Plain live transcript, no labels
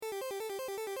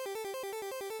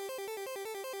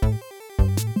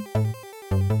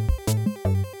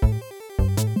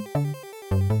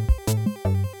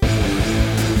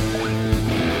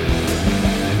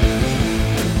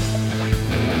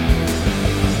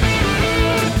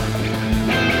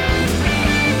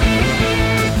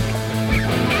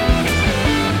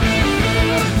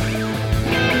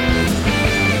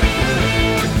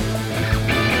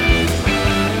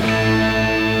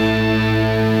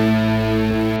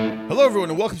Hello,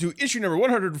 everyone, and welcome to issue number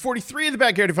 143 of the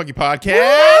Backyard and Funky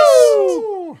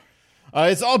Podcast.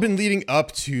 It's all been leading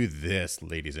up to this,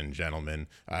 ladies and gentlemen.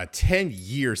 10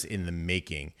 years in the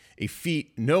making, a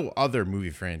feat no other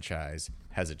movie franchise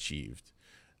has achieved.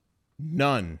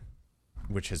 None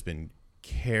which has been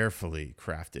carefully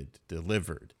crafted,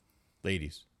 delivered.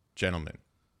 Ladies, gentlemen,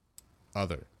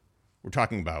 other. We're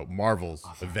talking about Marvel's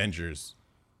Avengers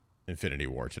Infinity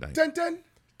War tonight. Dun dun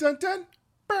dun dun.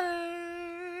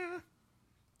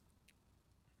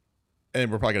 And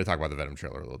we're probably going to talk about the Venom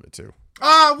trailer a little bit too.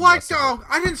 What? Oh,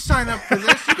 I didn't sign up for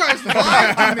this. You guys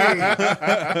lied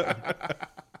to me.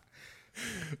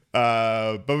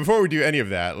 But before we do any of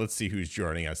that, let's see who's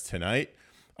joining us tonight.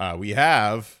 We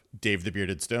have Dave the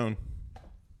Bearded Stone.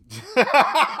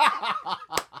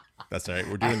 That's all right.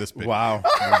 We're doing this bit. Wow.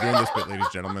 We're doing this bit, ladies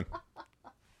and gentlemen.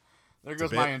 There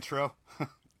goes my intro.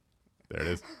 There it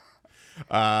is.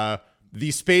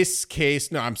 The Space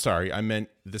Case. No, I'm sorry. I meant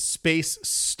the Space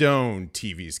Stone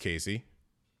TV's Casey.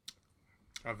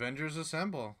 Avengers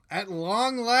Assemble. At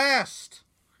long last.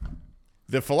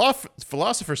 The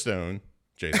Philosopher's Stone,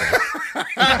 Jason.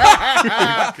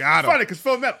 Got him. Funny, because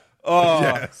full metal. Oh,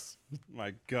 Yes.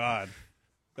 my God.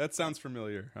 That sounds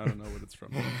familiar. I don't know what it's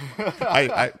from.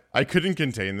 I couldn't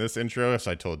contain this intro,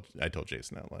 so I told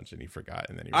Jason at lunch, and he forgot,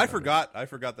 and then he I remembered.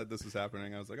 forgot that this was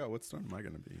happening. I was like, oh, what stone am I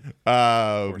going to be?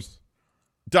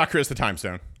 Doc Chris, the Time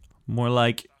Stone. More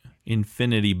like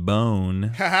Infinity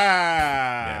Bone.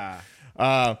 Ha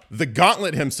ha. The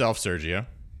Gauntlet himself, Sergio.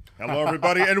 Hello,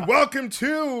 everybody, and welcome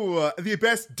to the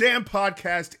best damn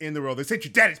podcast in the world. It's Ain't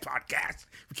Your Daddy's Podcast.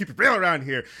 We keep it real around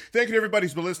here. Thank you to everybody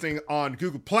who's been listening on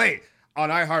Google Play, on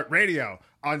iHeartRadio,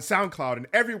 on SoundCloud, and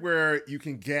everywhere you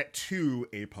can get to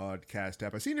a podcast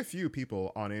app. I've seen a few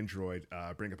people on Android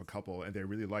bring up a couple, and they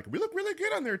really like it. We look really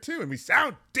good on there, too, and we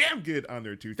sound damn good on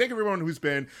there, too. Thank everyone who's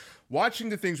been watching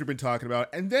the things we've been talking about,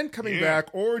 and then coming back,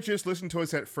 or just listening to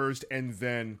us at first, and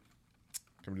then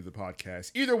coming to the podcast.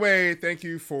 Either way, thank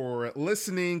you for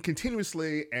listening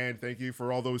continuously, and thank you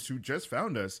for all those who just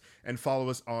found us and follow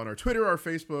us on our Twitter, our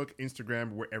Facebook,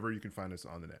 Instagram, wherever you can find us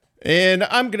on the net. And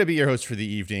I'm going to be your host for the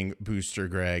evening, Booster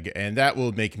Greg, and that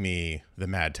will make me the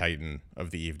Mad Titan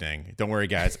of the evening. Don't worry,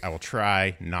 guys. I will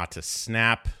try not to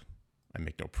snap. I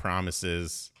make no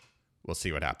promises. We'll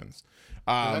see what happens.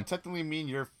 Does that technically mean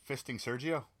you're fisting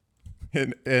Sergio?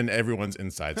 And everyone's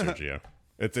inside Sergio.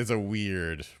 It's a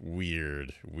weird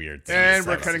thing. And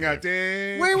we're cutting out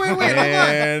Dave. Wait, hold on.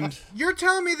 And You're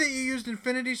telling me that you used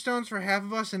Infinity Stones for half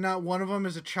of us and not one of them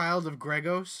is a child of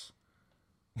Gregos?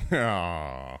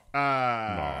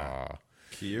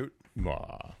 Cute.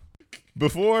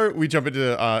 Before we jump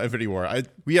into Infinity War,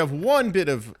 we have one bit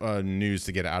of news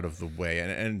to get out of the way,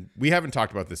 and we haven't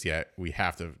talked about this yet. We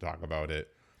have to talk about it.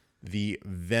 The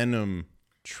Venom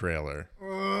trailer.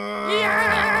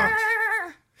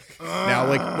 Now,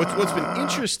 like, what's been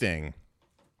interesting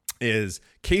is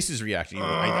Casey's reaction.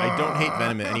 I don't hate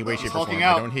Venom in any way, shape, or form. hulking I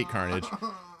out. don't hate Carnage.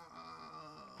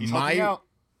 He's hulking out.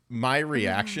 My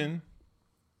reaction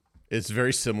is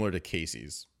very similar to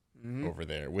Casey's over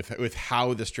there with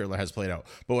how this trailer has played out.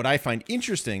 But what I find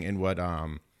interesting and what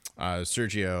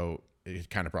Sergio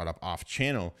kind of brought up off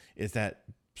channel is that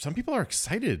some people are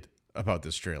excited about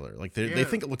this trailer. Like they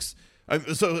think it looks.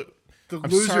 The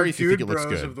I'm loser sorry if you dude think it looks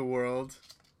bros good. of the world.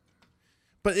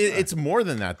 But it's more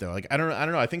than that, though. Like I don't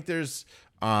know. I think there's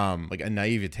like a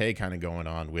naivete kind of going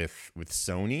on with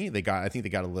Sony. I think they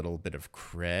got a little bit of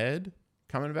cred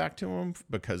coming back to them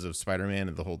because of Spider-Man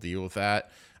and the whole deal with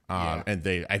that. And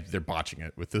they're botching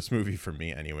it with this movie for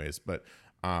me, anyways. But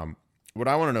what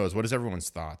I want to know is what is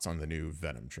everyone's thoughts on the new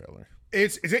Venom trailer?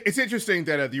 It's interesting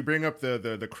that you bring up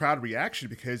the crowd reaction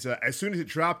because as soon as it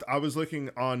dropped, I was looking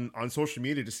on social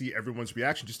media to see everyone's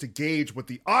reaction just to gauge what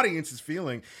the audience is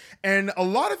feeling. And a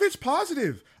lot of it's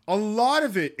positive. A lot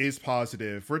of it is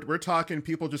positive. We're talking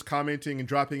people just commenting and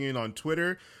dropping in on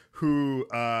Twitter who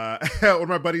one of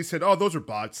my buddies said, oh, those are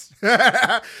bots.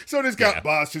 So just got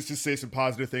bots just to say some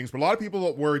positive things. But a lot of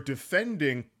people were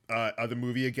defending the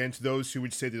movie against those who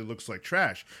would say that it looks like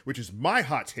trash, which is my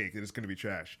hot take that it's going to be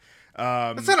trash.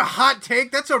 That's not a hot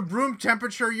take. That's a room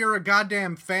temperature. You're a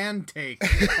goddamn fan take. I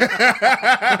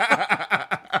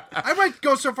might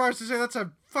go so far as to say that's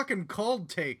a fucking cold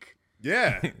take.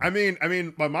 Yeah, I mean,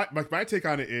 my take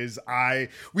on it is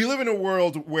we live in a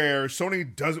world where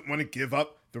Sony doesn't want to give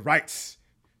up the rights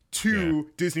to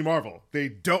Disney Marvel. They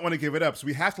don't want to give it up, so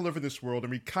we have to live in this world,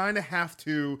 and we kind of have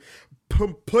to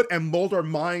put and mold our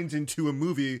minds into a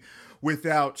movie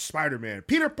without Spider-Man.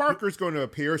 Peter Parker's going to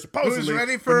appear, supposedly. Who's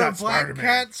ready but for a not Black Spider-Man.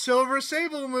 Cat Silver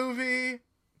Sable movie?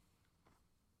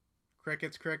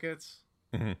 Crickets.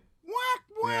 Whack,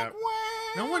 whack,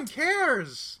 No one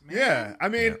cares. Man. Yeah, I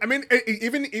mean,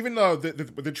 even though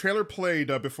the trailer played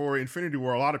before Infinity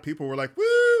War, a lot of people were like, "Woo,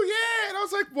 yeah!" And I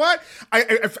was like, "What?"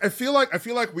 I feel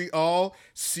like we all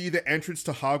see the entrance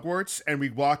to Hogwarts, and we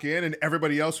walk in, and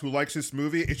everybody else who likes this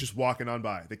movie is just walking on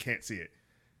by. They can't see it.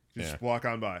 Just walk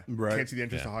on by. Right. Can't see the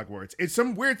entrance to Hogwarts. It's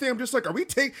some weird thing. I'm just like, are we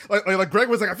taking like Greg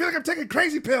was like, I feel like I'm taking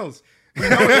crazy pills. You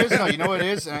know what it is? No, you know what it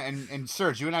is? And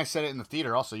Serge, you and I said it in the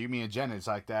theater also. You, me, and Jen, it's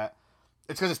like that.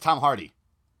 It's because it's Tom Hardy.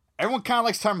 Everyone kind of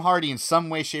likes Tom Hardy in some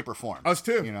way, shape, or form. Us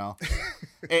too. You know?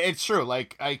 It's true.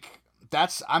 Like,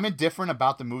 I'm indifferent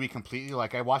about the movie completely.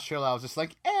 Like, I watched trailer, I was just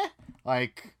like, eh.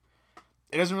 Like,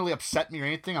 it doesn't really upset me or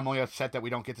anything. I'm only upset that we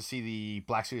don't get to see the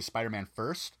Black Suit of Spider-Man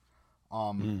first.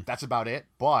 That's about it.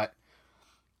 But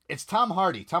it's Tom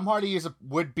Hardy. Tom Hardy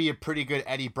would be a pretty good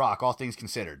Eddie Brock, all things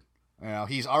considered. You know,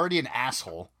 he's already an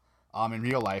asshole in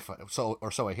real life, so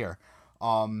I hear.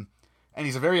 And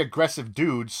he's a very aggressive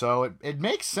dude, so it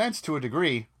makes sense to a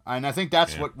degree. And I think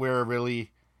that's what we're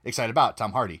really excited about,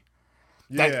 Tom Hardy.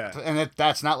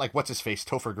 That's not like, what's his face,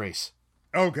 Topher Grace.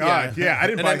 Oh, God. Yeah, I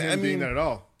didn't buy him being that at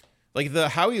all. Like,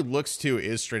 how he looks, too,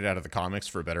 is straight out of the comics,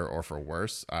 for better or for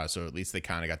worse. So at least they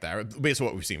kind of got that. Based on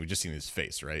what we've seen, we've just seen his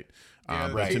face, right?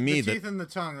 Right. To me, the teeth and the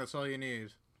tongue, that's all you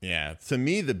need. Yeah. To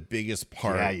me, the biggest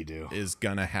part is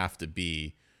going to have to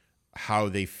be how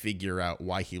they figure out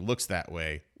why he looks that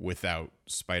way without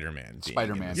Spider-Man.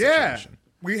 Yeah.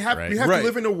 We have to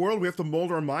live in a world. We have to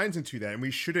mold our minds into that, and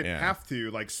we shouldn't have to.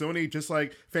 Like Sony, just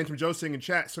like Phantom Joe saying in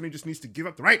chat, Sony just needs to give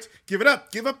up the rights. Give it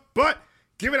up, but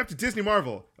give it up to Disney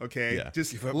Marvel. Okay,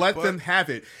 just let them have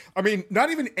it. I mean,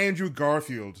 not even Andrew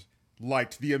Garfield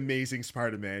liked The Amazing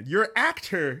Spider-Man. Your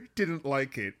actor didn't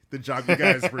like it, the job you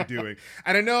guys were doing.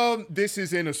 And I know this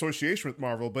is in association with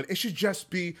Marvel, but it should just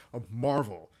be a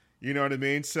Marvel. You know what I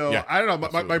mean? So I don't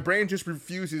know. My brain just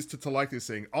refuses to like this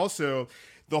thing. Also,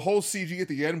 the whole CG at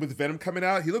the end with Venom coming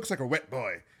out, he looks like a wet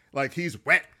boy. Like, he's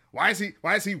wet. Why is he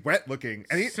wet looking?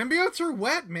 And symbiotes are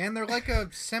wet, man. They're like a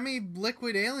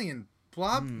semi-liquid alien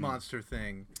blob monster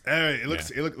thing. It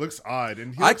looks odd,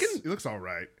 and he looks all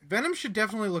right. Venom should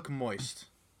definitely look moist.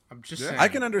 I'm just saying. I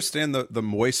can understand the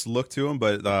moist look to him,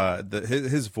 but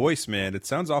his voice, man, it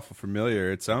sounds awful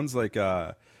familiar. It sounds like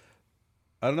I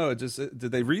don't know. Did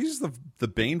they reuse the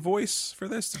Bane voice for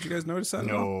this? Did you guys notice that?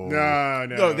 No.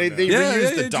 They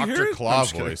reused the Dr. Claw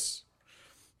voice.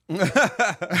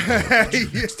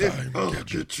 I'll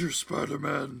get you,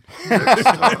 Spider-Man. Next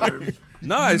time.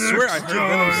 No, I swear I heard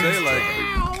Venom say like,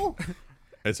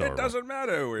 it doesn't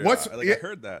matter. I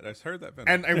heard that. I heard that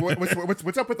Venom. And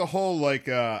what's up with the whole like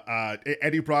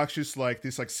Eddie Brock's just like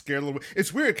this like scared little.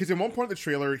 It's weird because in one point of the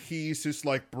trailer he's just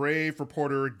like brave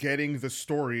reporter getting the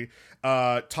story,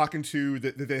 talking to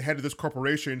the head of this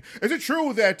corporation. Is it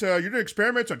true that you're doing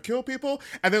experiments on kill people?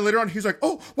 And then later on he's like,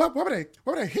 oh, why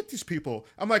would I hit these people?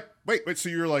 I'm like, wait, so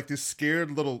you're like this scared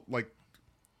little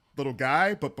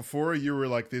guy, but before you were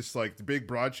like this like the big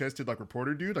broad-chested like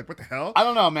reporter dude? Like, what the hell? I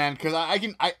don't know, man, because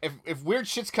if weird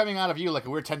shit's coming out of you like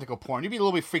a weird tentacle porn, you'd be a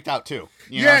little bit freaked out too.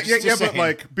 Yeah, but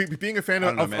like being a fan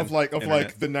of the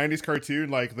 '90s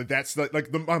cartoon, like that's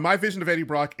my vision of Eddie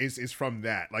Brock is from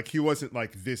that. Like, he wasn't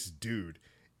like this dude.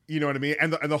 You know what I mean?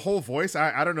 And the whole voice,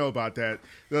 I don't know about that.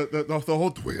 The whole,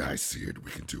 the way I see it, we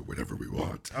can do whatever we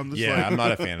want. I'm just I'm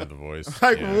not a fan of the voice.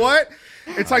 What?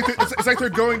 It's like it's like they're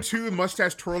going to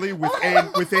mustache twirly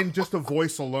within just the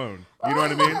voice alone. You know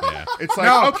what I mean? Yeah. It's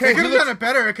like, okay, they could have done it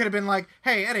better. It could have been like,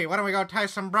 hey, Eddie, why don't we go tie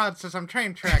some broads to some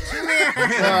train tracks?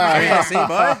 I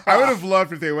would have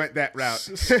loved if they went that route.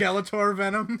 Skeletor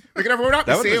Venom. We can everyone out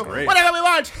to see whatever we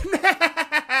want.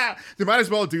 They might as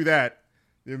well do that.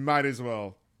 They might as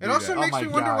well. It also makes me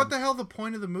wonder what the hell the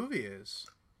point of the movie is.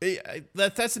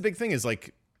 That's the big thing is,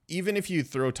 like, even if you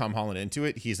throw Tom Holland into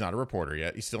it, he's not a reporter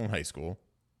yet. He's still in high school.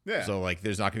 Yeah. So, like,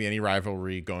 there's not going to be any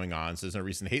rivalry going on. So there's no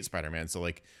reason to hate Spider-Man. So,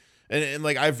 like, and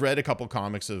like, I've read a couple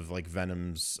comics of, like,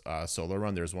 Venom's solo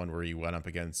run. There's one where he went up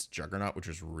against Juggernaut, which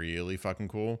was really fucking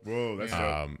cool. Whoa, that's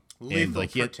dope. Lethal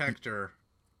Protector.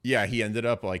 Yeah, he ended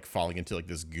up like falling into like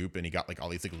this goop, and he got like all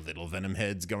these like little Venom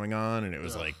heads going on, and it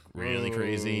was like really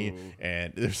crazy.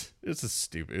 And it was a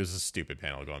stupid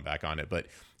panel going back on it. But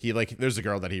he like, there's a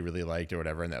girl that he really liked or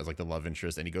whatever, and that was like the love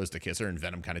interest. And he goes to kiss her, and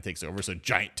Venom kind of takes over. So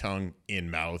giant tongue in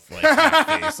mouth, like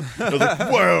in face. I was like,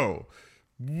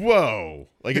 whoa!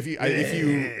 Like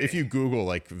if you Google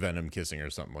like Venom kissing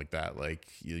or something like that, like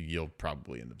you'll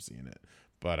probably end up seeing it.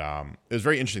 But it was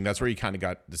very interesting. That's where you kind of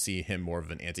got to see him more of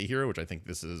an anti-hero, which I think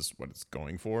this is what it's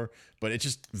going for. But it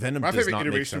just, Venom does not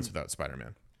make sense without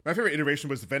Spider-Man. My favorite iteration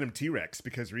was the Venom T-Rex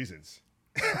because reasons.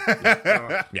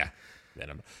 Yeah,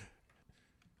 Venom.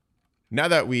 Now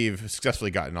that we've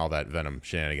successfully gotten all that Venom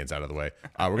shenanigans out of the way,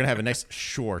 we're going to have a nice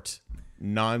short,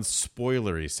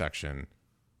 non-spoilery section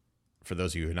for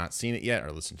those of you who have not seen it yet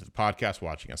or listened to the podcast,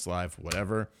 watching us live,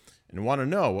 whatever, and want to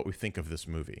know what we think of this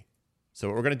movie. So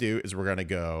what we're going to do is we're going to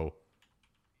go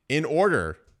in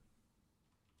order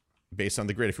based on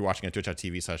the grid. If you're watching on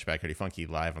twitch.tv/BadCardyFunky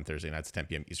live on Thursday nights at 10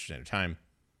 p.m. Eastern Standard Time.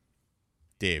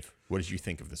 Dave, what did you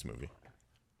think of this movie?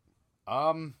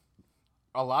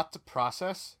 A lot to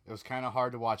process. It was kind of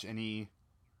hard to watch any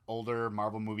older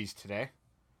Marvel movies today.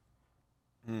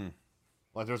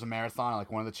 Like there was a marathon on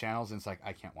like one of the channels, and it's like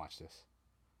I can't watch this.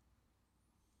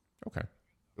 Okay.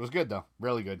 It was good though,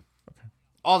 really good. Okay.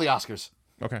 All the Oscars.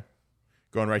 Okay.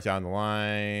 Going right down the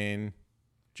line.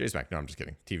 Jay's back. No, I'm just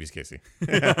kidding. TV's Casey.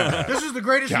 This is the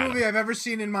greatest Got it. movie I've ever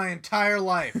seen in my entire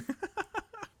life.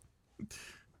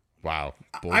 Wow.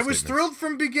 Bold I was statements. thrilled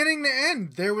from beginning to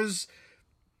end. There was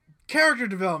character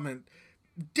development,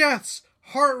 deaths,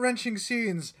 heart-wrenching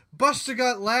scenes,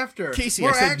 bust-a-gut laughter. Casey,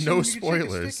 more I said action no than you could shake a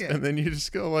spoilers, stick at. and then you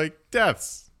just go like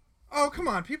deaths. Oh, come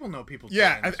on. People know people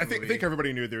Yeah, die in this I think movie.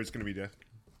 everybody knew there was going to be death.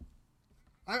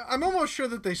 I'm almost sure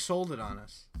that they sold it on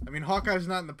us. I mean, Hawkeye's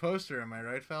not in the poster, am I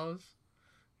right, fellas?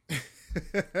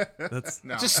 That's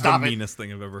No. Just the stop it. meanest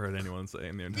thing I've ever heard anyone say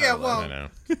in their entire Yeah, life. well, I know.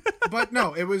 But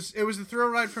no, it was a thrill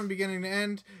ride from beginning to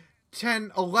end.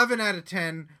 11 out of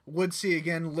 10 would see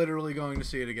again, literally going to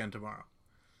see it again tomorrow.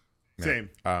 Same.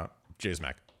 Jay's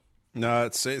Mac. No,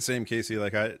 it's same Casey.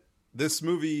 Like this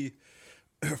movie,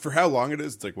 for how long it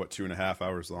is, it's like what 2.5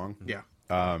 hours long. Yeah.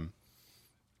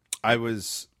 I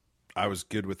was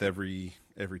good with every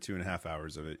 2.5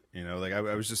 hours of it. You know, like I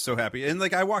was just so happy, and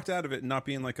like I walked out of it not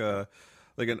being like an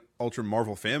ultra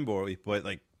Marvel fanboy, but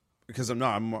like because I'm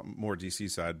more DC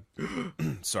side.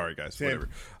 Sorry guys, Same.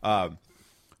 whatever.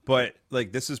 But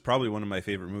like this is probably one of my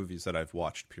favorite movies that I've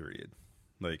watched. Period.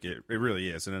 Like it really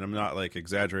is, and I'm not like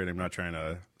exaggerating. I'm not trying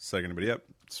to psych anybody up.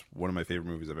 It's one of my favorite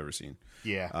movies I've ever seen.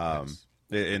 Yeah.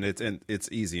 And it's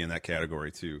easy in that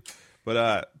category too.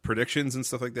 But predictions and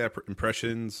stuff like that,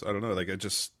 impressions, I don't know. Like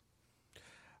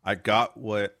I got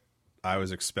what I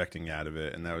was expecting out of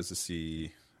it, and that was to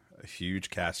see a huge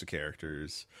cast of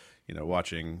characters. You know,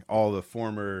 watching all the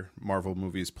former Marvel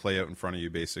movies play out in front of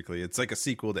you. Basically, it's like a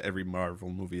sequel to every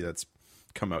Marvel movie that's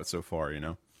come out so far. You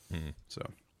know, so.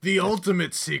 The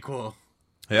ultimate sequel.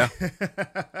 Yeah.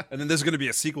 And then there's going to be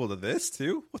a sequel to this,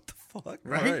 too? What the fuck?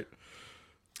 Right?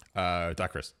 All right.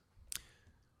 Doc Chris.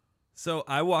 So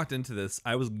I walked into this,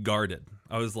 I was guarded.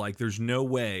 I was like, there's no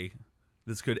way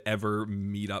this could ever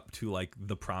meet up to like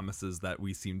the promises that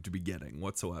we seem to be getting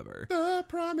whatsoever. The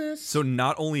promise. So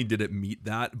not only did it meet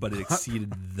that, but it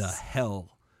exceeded the hell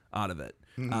out of it.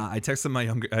 I texted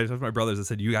my brothers. I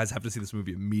said, "You guys have to see this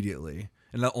movie immediately."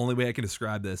 And the only way I can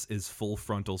describe this is full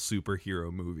frontal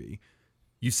superhero movie.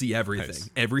 You see everything,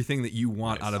 everything that you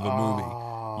want out of a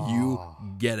movie. You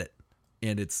get it,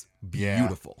 and it's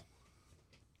beautiful.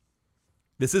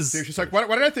 This is She's like, why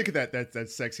did I think of that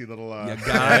sexy little...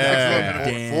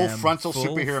 goddamn Full frontal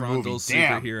superhero movie.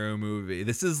 Damn. superhero movie.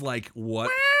 This is like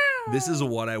what this is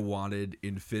what I wanted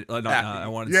in I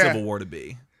wanted Yeah. Civil War to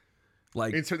be.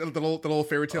 Like Insert the little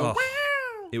fairy tale.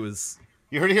 oh, it was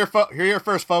You heard it here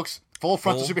first, folks. Full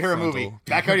frontal superhero movie.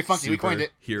 Backyardy Funky. We coined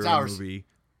it. It's Hero ours. movie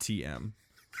TM.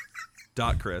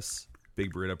 Chris,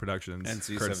 Big Burrito Productions,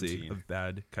 NC-17. courtesy of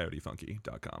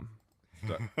badcoyotefunky.com.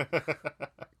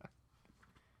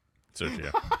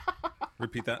 Sergio.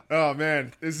 Repeat that. Oh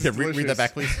man, this is Yeah, delicious. read that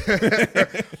back, please.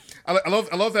 I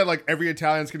love that. Like every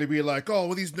Italian's gonna be like, oh,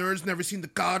 well, these nerds never seen The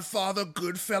Godfather,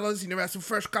 Goodfellas. You never had some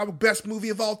fresh gabagool, best movie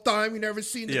of all time. You never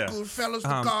seen The Yeah. Goodfellas,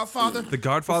 The Godfather. The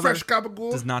Godfather Fresh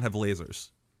gabagool. does not have lasers.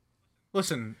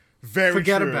 Listen, Very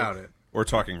forget true. about it. Or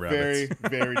talking rabbits.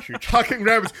 Very true. Talking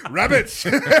rabbits.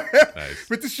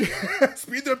 With the ship.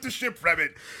 Speed up the ship,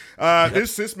 rabbit.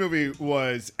 This movie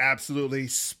was absolutely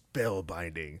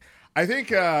spellbinding. I think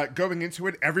going into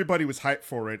it, everybody was hyped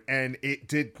for it, and it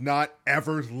did not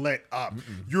ever let up.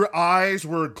 Your eyes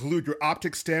were glued. Your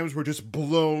optic stems were just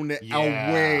blown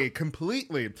away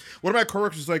completely. One of my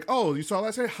coworkers was like, "Oh, you saw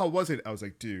last night? How was it?" I was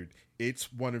like, "Dude,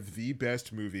 it's one of the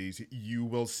best movies you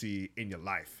will see in your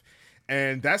life."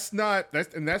 And I'm not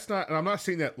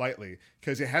saying that lightly,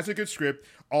 because it has a good script.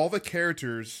 All the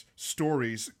characters'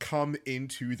 stories come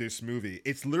into this movie.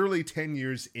 It's literally 10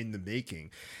 years in the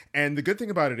making. And the good thing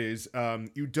about it is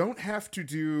you don't have to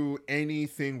do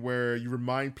anything where you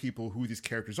remind people who these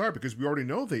characters are, because we already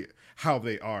know how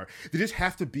they are. They just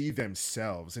have to be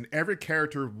themselves. And every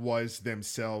character was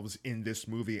themselves in this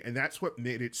movie. And that's what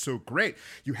made it so great.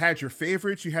 You had your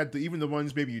favorites. You had even the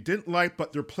ones maybe you didn't like,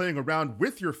 but they're playing around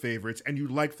with your favorites, and you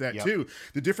liked that too.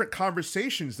 The different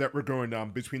conversations that were going going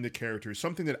on between the characters.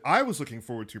 Something that I was looking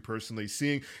forward to personally,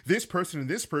 seeing this person and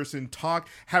this person talk,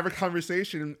 have a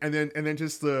conversation, and then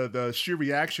just the sheer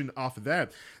reaction off of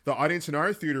that. The audience in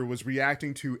our theater was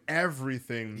reacting to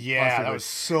everything. Yeah, positively. that was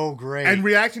so great. And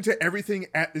reacting to everything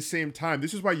at the same time.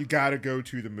 This is why you gotta go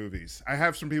to the movies. I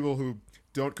have some people who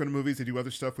don't go to movies; they do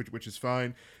other stuff, which is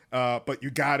fine. But you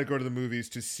gotta go to the movies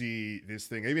to see this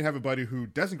thing. I even have a buddy who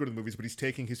doesn't go to the movies, but he's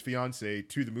taking his fiance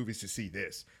to the movies to see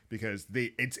this because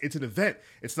it's an event.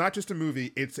 It's not just a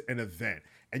movie; it's an event,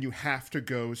 and you have to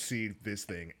go see this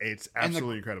thing. It's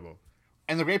absolutely incredible.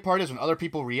 And the great part is when other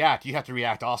people react, you have to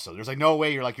react also. There's like no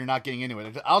way you're not getting into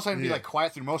it. I also have to be like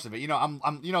quiet through most of it. You know,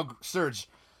 I'm Serge.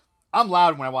 I'm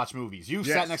loud when I watch movies. You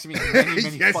sat next to me in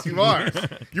many yes, fucking you are. movies.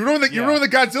 You ruined the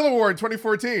Godzilla War in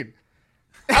 2014.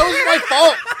 That wasn't my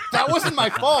fault. That wasn't my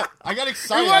fault. I got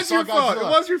excited. It was your fault. It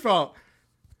was your fault.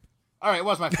 All right, it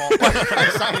was my fault. I got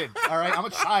excited. All right, I'm a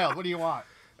child. What do you want?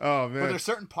 Oh man. But there's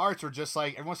certain parts where just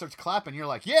like everyone starts clapping, you're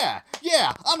like, yeah,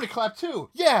 I'm gonna clap too.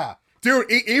 Yeah. Dude,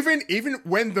 even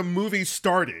when the movie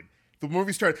started,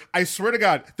 I swear to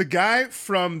God, the guy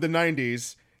from the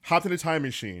 90s hopped in a time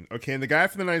machine, okay? And the guy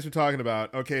from the 90s we're talking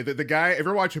about, okay, the guy,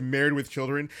 ever watch Married with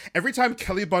Children? Every time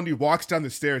Kelly Bundy walks down the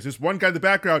stairs, there's one guy in the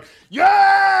background,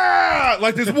 yeah!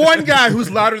 Like, there's one guy who's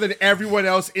louder than everyone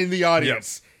else in the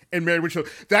audience. And Married with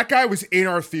Children. That guy was in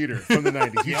our theater from the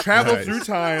 90s. He traveled through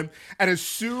time, and as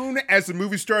soon as the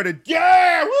movie started,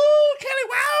 yeah! Woo! Kelly,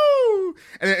 wow!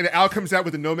 And Al comes out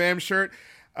with a No Ma'am shirt.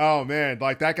 Oh man,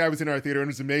 like that guy was in our theater and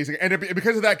it was amazing. And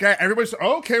because of that guy, everybody's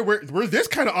okay. We're this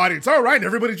kind of audience, all right. And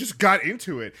everybody just got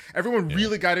into it. Everyone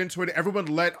really got into it. Everyone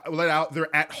let out their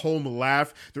at home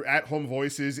laugh, their at home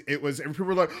voices. People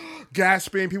were like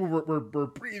gasping. People were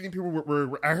breathing. People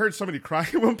were. I heard somebody cry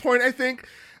at one point, I think.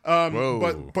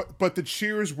 But the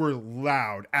cheers were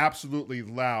loud, absolutely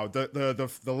loud.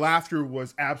 The laughter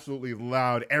was absolutely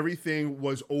loud. Everything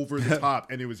was over the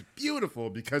top, and it was beautiful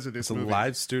because of this It's a movie.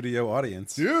 live studio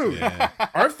audience. Dude,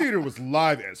 our theater was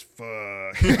live as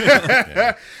fuck.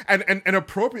 and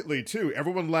appropriately too.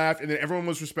 Everyone laughed, and then everyone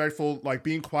was respectful, like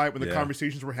being quiet when the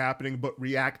conversations were happening, but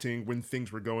reacting when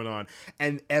things were going on.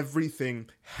 And everything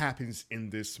happens in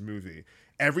this movie.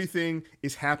 Everything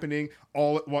is happening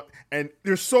all at once, and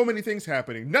there's so many things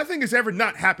happening. Nothing is ever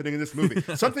not happening in this movie.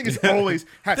 Something is always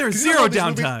happening. There's zero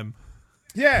downtime.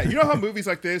 Yeah, you know how movies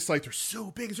like this, like they're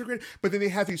so big, so great, but then they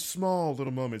have these small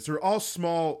little moments. They're all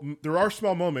small. There are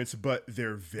small moments, but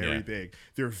they're very big.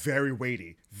 They're very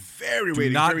weighty, very weighty.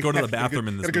 Do not very go to the hefty. bathroom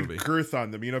in Got this a good movie. girth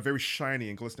on them, very shiny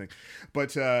and glistening. But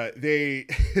they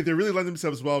really lend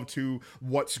themselves well to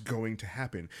what's going to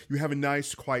happen. You have a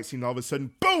nice, quiet scene, all of a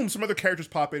sudden, boom! Some other characters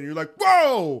pop in, and you're like,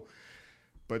 whoa!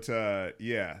 But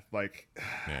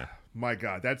my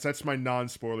God, that's my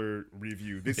non-spoiler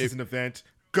review. This is an event.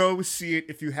 Go see it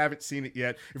if you haven't seen it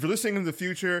yet. If you're listening in the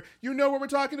future, you know what we're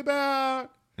talking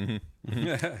about.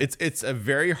 It's a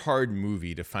very hard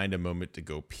movie to find a moment to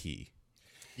go pee.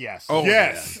 Yes. Oh,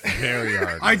 yes. Very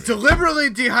hard. I deliberately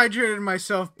dehydrated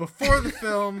myself before the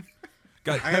film.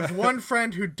 God, I have one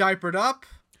friend who diapered up.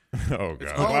 Oh god.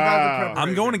 All about the I'm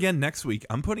preparation. going again next week.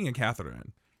 I'm putting a catheter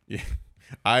in. Yeah.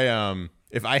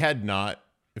 If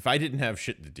I didn't have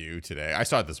shit to do today, I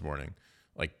saw it this morning.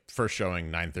 Like first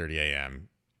showing 9:30 a.m.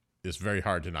 It's very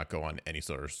hard to not go on any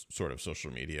sort of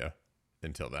social media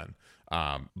until then.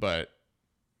 But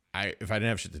if I didn't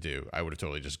have shit to do, I would have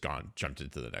totally just jumped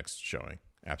into the next showing.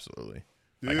 Absolutely.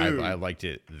 Like I liked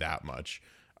it that much.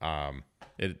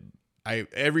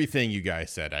 Everything you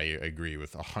guys said, I agree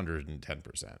with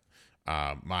 110%.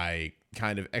 My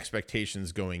kind of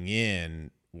expectations going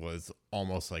in was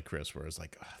almost like Chris, where it's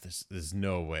like, there's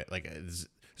no way, like there's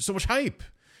so much hype.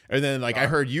 And then like I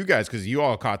heard you guys, because you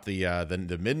all caught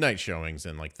the midnight showings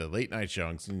and like the late night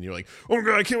showings, and you're like, oh my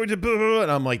god, I can't wait to blah, blah, blah.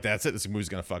 And I'm like, that's it. This movie's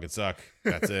gonna fucking suck.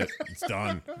 That's it. It's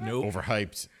done. Nope.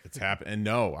 Overhyped. It's happened. And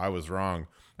no, I was wrong.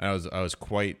 And I was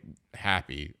quite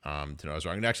happy to know I was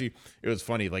wrong. And actually, it was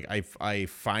funny. Like I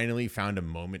finally found a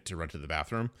moment to run to the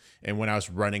bathroom, and when I was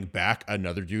running back,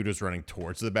 another dude was running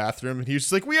towards the bathroom, and he was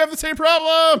just like, "We have the same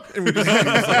problem." And it was like a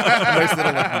nice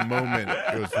little like moment.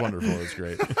 It was wonderful. It was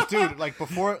great. Dude, like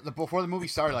before the movie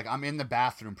started, like I'm in the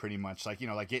bathroom pretty much, like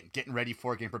like getting ready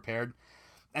for it, getting prepared,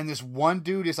 and this one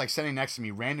dude is like sitting next to me,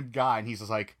 random guy, and he's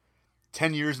just like,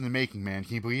 10 years in the making, man.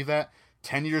 Can you believe that?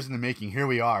 10 years in the making. Here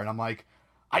we are, and I'm like,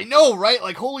 I know, right?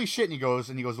 Like, holy shit. And he goes,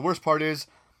 the worst part is,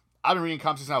 I've been reading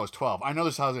comics since I was 12. I know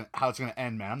this is how it's going to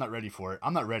end, man. I'm not ready for it.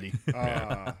 I'm not ready.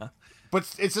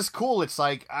 But it's just cool. It's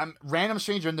like, I'm random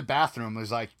stranger in the bathroom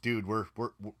is like, dude, we're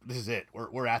this is it.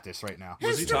 We're at this right now.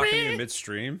 Was he talking to you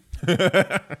midstream?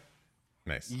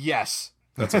 Nice. Yes.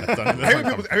 That's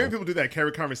what, I hear people do that.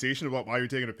 Carry conversation about why you're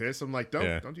taking a piss. I'm like,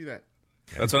 don't do that.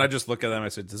 that's when I just look at them. I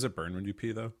said, "Does it burn when you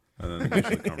pee, though?" And then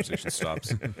usually the conversation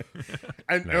stops.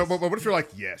 And but what if you're like,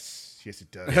 yes,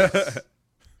 it does.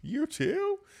 You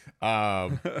too?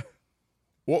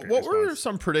 What were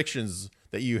some predictions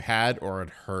that you had or had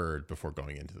heard before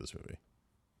going into this movie?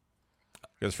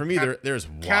 Because for me, there's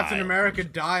Captain wild. America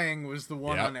dying was the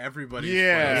one Yep. on everybody's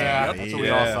Yeah. plate. That's what we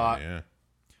all thought. Yeah.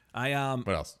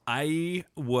 What else? I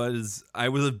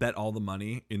would have bet all the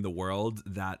money in the world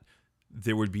that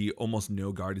there would be almost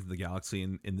no Guardians of the Galaxy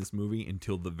in this movie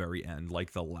until the very end,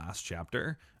 like the last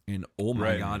chapter. And oh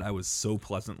my Right. god, I was so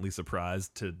pleasantly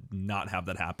surprised to not have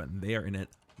that happen. They are in it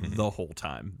the whole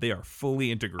time. They are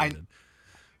fully integrated.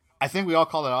 I think we all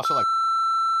call that also like.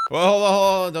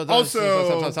 Well, hold on.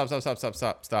 Also-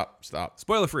 Stop.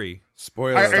 Spoiler free.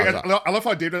 Spoilers. I love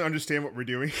how Dave doesn't understand what we're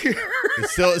doing here.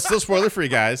 It's still spoiler free,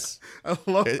 guys. I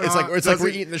love It's how like we're doesn't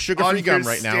eating the sugar-free gum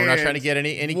right now. We're not trying to get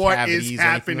any understand what cavities. is or anything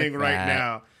happening like right that.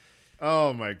 now.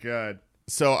 Oh my god.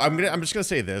 So I'm just gonna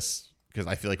say this because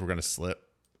I feel like we're gonna slip.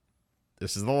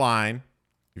 This is the line.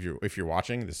 If you're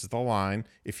watching, this is the line.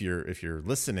 If you're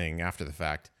listening after the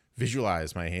fact,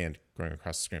 visualize my hand going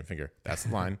across the screen finger. That's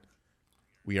the line.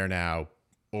 We are now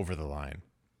over the line.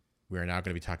 We are now going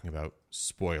to be talking about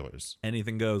spoilers.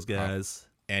 Anything goes, guys.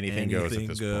 Anything goes at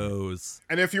this point.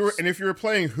 And if you were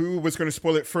playing who was going to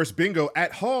spoil it first bingo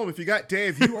at home, if you got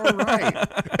Dave, you are right.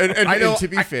 And I know. to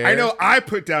be fair, I know I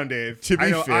put down Dave. To be I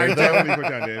know fair, I though, definitely put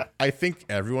down Dave. I think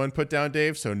everyone put down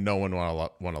Dave, so no one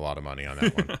won a lot of money on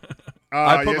that one.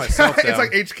 I put myself It's down.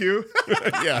 like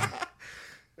HQ. Yeah,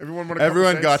 Everyone won a couple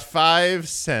everyone cents. got 5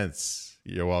 cents.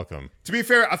 You're welcome. To be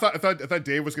fair, I thought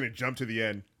Dave was going to jump to the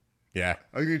end. Yeah,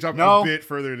 I was going to jump No. a bit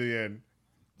further to the end.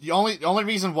 The only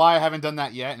reason why I haven't done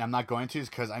that yet, and I'm not going to, is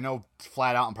because I know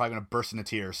flat out I'm probably going to burst into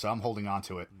tears, so I'm holding on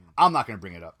to it. I'm not going to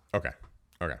bring it up. okay.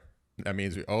 That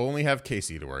means we only have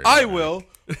Casey to worry. I about. will.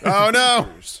 Oh no.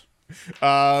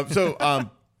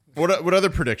 What other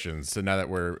predictions? So now that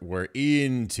we're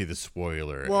into the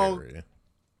spoiler area,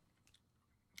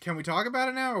 Can we talk about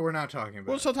it now, or we're not talking about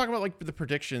we'll it? still talk about like the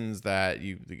predictions that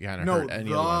you kind of No, heard.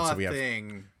 Any other ones? So we the have.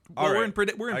 thing. Well, All we're right.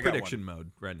 in I got prediction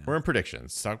mode right now. We're in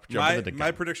predictions. So jump My, into the my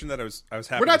gun. prediction that I was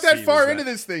happy We're not to that see far was into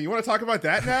that- this thing. You want to talk about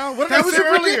that now? What did That I was say a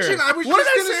earlier? prediction. I was what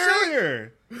just did I gonna say say-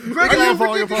 earlier? Greg, Are you you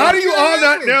following predicted How do it's you gonna all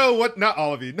not happen. know what? Not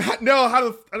all of you. Not know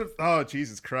how to. Oh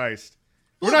Jesus Christ!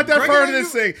 We're not that Greg far and into I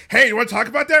this thing. Hey, you want to talk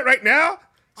about that right now?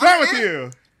 What's wrong with am.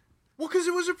 you? Well, because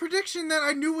it was a prediction that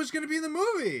I knew was going to be in the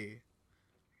movie.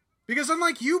 Because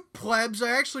unlike you plebs, I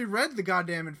actually read the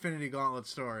goddamn Infinity Gauntlet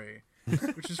story,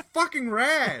 which is fucking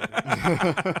rad.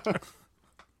 I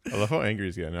love how angry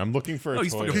he's getting. I'm looking for a Oh,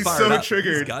 he's toy. fucking He's fired so up.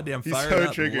 triggered. He's goddamn He's fired so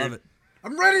up. triggered. Love it.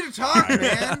 I'm ready to talk,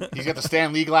 man. He's got the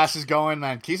Stan Lee glasses going,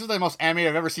 man. Casey's the most animated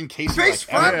I've ever seen Casey. Face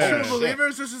like, front, ever. Yeah. true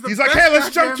believers. This is the He's best like, hey,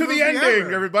 let's jump goddamn to the movie ending,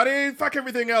 ever. everybody. Fuck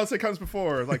everything else that comes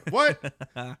before. Like, what?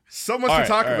 So much All to right,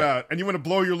 talk all right. about, and you want to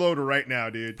blow your load right now,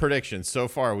 dude. Predictions. So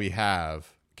far, we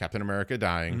have Captain America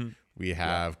dying. We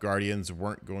have Guardians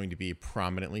weren't going to be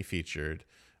prominently featured.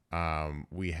 We're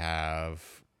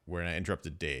not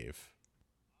interrupted Dave.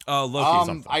 Oh,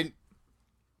 Loki.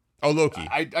 Loki.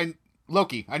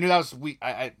 Loki. I knew that was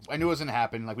I knew it was gonna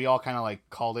happen. Like we all kind of like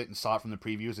called it and saw it from the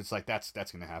previews. It's like that's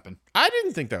gonna happen. I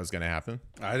didn't think that was going to happen.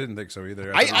 I didn't think so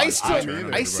either. I thought it was still a turn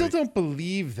on I still everybody. don't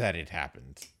believe that it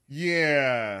happened.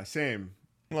 Yeah, same.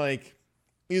 Like,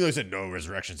 they said no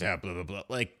resurrections happen, blah blah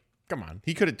blah. Like, come on,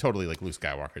 he could have totally like Luke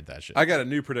Skywalkered that shit. I got a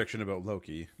new prediction about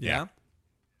Loki. Yeah.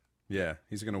 Yeah,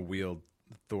 he's gonna wield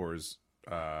Thor's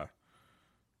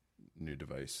new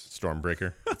device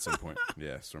Stormbreaker. at some point.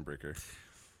 Yeah, Stormbreaker.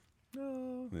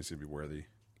 No, he's gonna be worthy.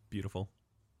 Beautiful.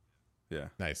 Yeah,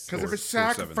 Nice. Because of Thor- a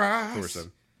Thor 7. sacrifice. Thor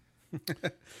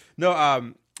 7.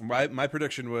 No, my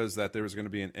prediction was that there was going to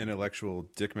be an intellectual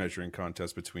dick measuring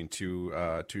contest between two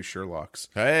Sherlocks.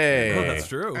 Hey, Oh, that's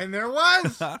true. And there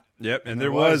was. Yep, and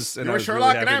there was. And You I were was really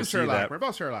Sherlock, happy and to I'm see Sherlock. that. We're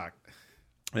both Sherlock.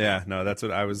 Yeah, no, that's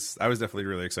what I was definitely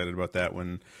really excited about that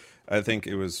when I think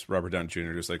it was Robert Downey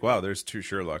Jr. just like, wow, there's two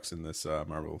Sherlocks in this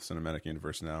Marvel Cinematic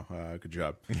Universe now. Good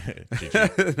job.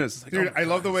 It's like, Dude, oh my I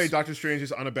love the God. way Doctor Strange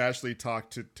just unabashedly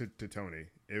talked to Tony.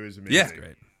 It was amazing. Yeah.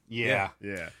 Great. Yeah.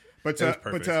 Yeah. But It was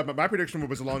perfect. but my prediction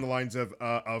was along the lines of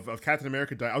Captain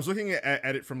America die. I was looking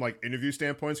at it from like interview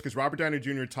standpoints because Robert Downey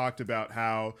Jr. talked about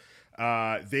how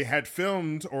they had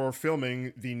filmed or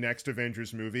filming the next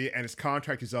Avengers movie and his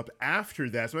contract is up after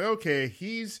that. So okay,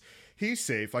 he's he's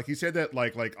safe. Like he said that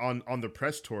like on the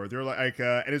press tour. They're like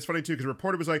and it's funny too because the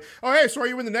reporter was like, "Oh hey, so are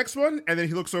you in the next one?" And then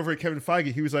he looks over at Kevin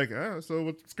Feige. He was like, "Oh, so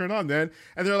what's going on then?"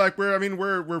 And they're like, "We're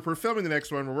filming the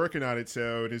next one. We're working on it.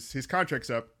 So his contract's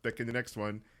up like in the next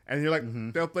one." And you're like,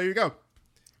 "Well, there you go."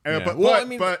 Yeah.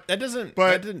 But that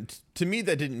didn't to me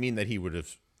that didn't mean that he would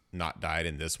have not died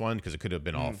in this one, because it could have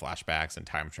been all flashbacks and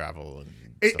time travel and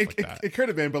stuff like that. It could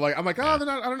have been, but like I'm like, I don't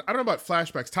know about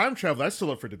flashbacks. Time travel, that's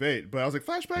still up for debate. But I was like,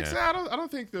 flashbacks, I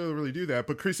don't think they'll really do that.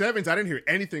 But Chris Evans, I didn't hear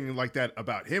anything like that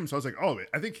about him, so I was like, oh,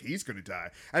 I think he's gonna die.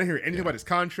 I didn't hear anything about his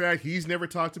contract. He's never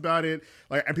talked about it.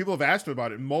 Like, and people have asked him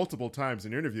about it multiple times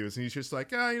in interviews, and he's just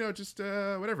like, just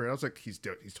whatever. And I was like, he's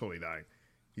totally dying.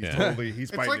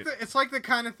 He's biting it. It's like the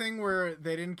kind of thing where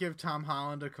they didn't give Tom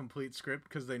Holland a complete script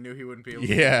because they knew he wouldn't be able to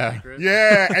do it.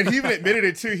 Yeah, and he even admitted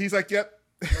it too. He's like, "Yep."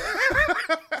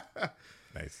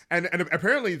 Nice. And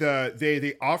apparently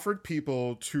they offered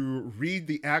people to read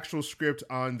the actual script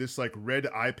on this like red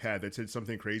iPad that said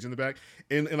something crazy in the back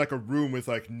in like a room with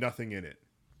like nothing in it.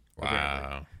 Wow.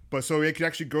 Apparently. But so they could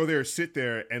actually go there, sit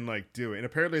there, and like do it. And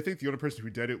apparently, I think the only person who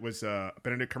did it was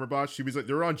Benedict Cumberbatch. She was like,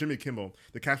 they were on Jimmy Kimmel.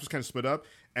 The cast was kind of split up,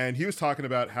 and he was talking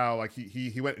about how like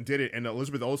he went and did it, and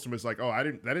Elizabeth Olsen was like, "Oh, that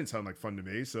didn't sound like fun to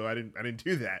me, so I didn't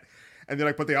do that." And they're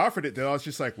like, "But they offered it." Then I was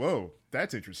just like, "Whoa,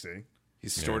 that's interesting."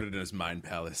 He's stored it in his mind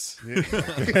palace.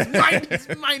 His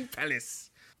mind palace.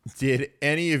 Did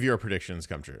any of your predictions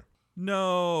come true?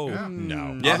 No.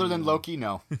 No. Other than Loki,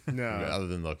 no. No. Other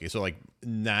than Loki. So like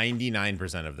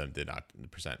 99% of them did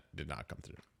not come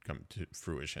to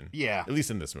fruition. Yeah. At least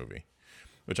in this movie,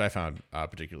 which I found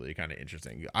particularly kind of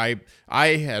interesting. I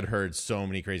had heard so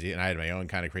many crazy, and I had my own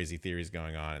kind of crazy theories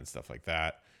going on and stuff like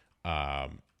that.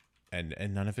 And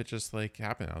none of it just like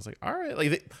happened. I was like, all right,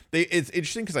 like it's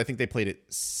interesting because I think they played it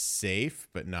safe,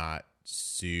 but not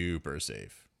super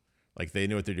safe. Like they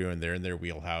knew what they're doing. They're in their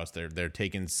wheelhouse. They're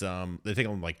taking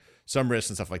like some risks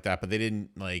and stuff like that, but they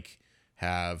didn't like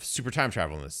have super time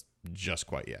travel in this just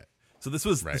quite yet. So this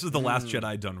was the Last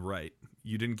Jedi done right.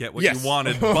 You didn't get what Yes. you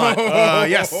wanted, but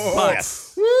Yes. but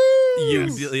Yes. you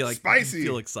really like Spicy.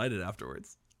 feel excited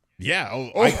afterwards. Yeah.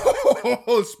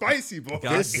 Spicy boy.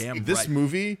 Goddamn This right.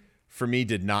 movie for me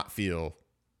did not feel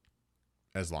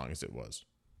as long as it was.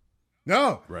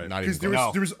 No, Right. Not even because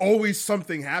close. there was always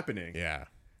something happening. Yeah.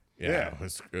 Yeah. It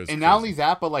was And crazy. not only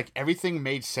that, but like everything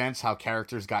made sense how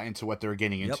characters got into what they were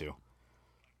getting into.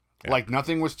 Like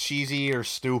nothing was cheesy or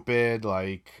stupid.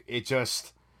 Like it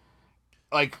just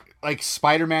like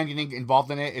Spider-Man getting involved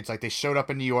in it. It's like they showed up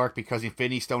in New York because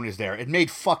Infinity Stone is there. It made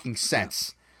fucking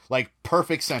sense. Like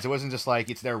perfect sense. It wasn't just like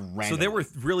it's there random. So there were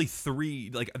really three.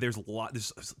 Like there's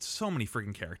so many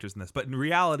freaking characters in this, but in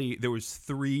reality, there was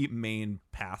three main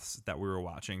paths that we were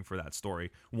watching for that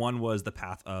story. One was the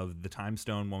path of the Time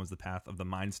Stone. One was the path of the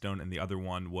Mind Stone, and the other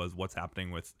one was what's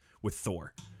happening with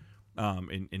Thor,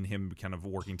 in him kind of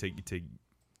working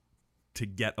to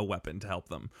get a weapon to help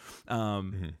them.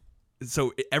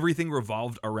 So everything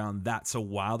revolved around that. So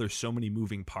while there's so many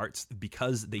moving parts,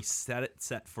 because they set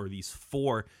for these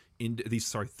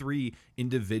three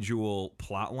individual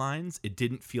plot lines, it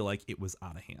didn't feel like it was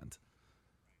out of hand.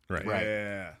 Right.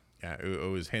 Yeah. Yeah.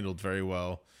 It was handled very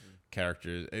well.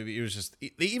 Characters. It was just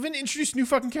they even introduced new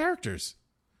fucking characters.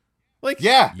 Like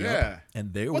Yeah.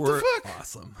 And they What the were fuck?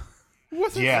 awesome.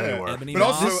 What the Yeah, fuck? they were. Ebony But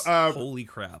also, Moss, holy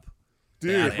crap.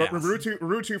 Dude, but Badass.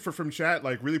 Rutu from chat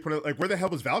like really put it like, where the hell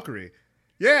was Valkyrie?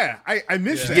 Yeah, I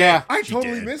missed that. Yeah. I She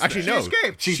totally did. missed Actually, that. no.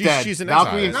 escaped. she's dead. She's in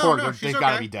Valkyrie and exile. No, Korg, she's they've got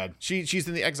to okay. be dead. She's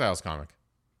in the Exiles comic.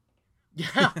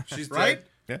 Yeah. She's right?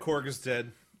 dead. Korg is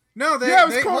dead. No, they Yeah, it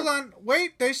was cool. hold on.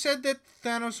 Wait, they said that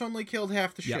Thanos only killed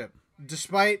half the Yep. ship.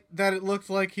 Despite that it looked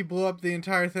like he blew up the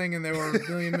entire thing and there were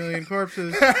a million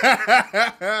corpses.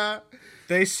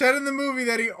 They said in the movie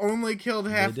that he only killed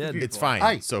half the did. people. It's fine.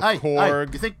 Aye, So aye, Korg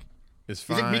aye. You think is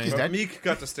you fine. think Meek is dead? Meek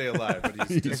got to stay alive, but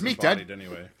he's Is Meek dead? disembodied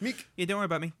anyway. Yeah, don't worry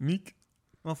about me. Meek.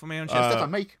 Well, for my own shit. That's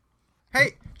on Meek.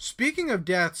 Hey, speaking of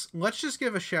deaths, let's just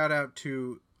give a shout out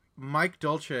to Mike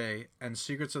Dolce and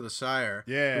Secrets of the Sire,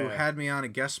 Yeah. who had me on a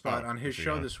guest spot on his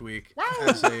show yeah. this week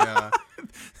as a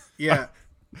yeah.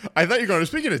 I thought you were going.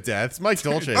 Speaking of deaths, Mike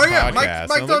Dolce. Oh, yeah, podcast. Mike I'm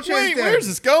like, Dolce is wait, dead. where's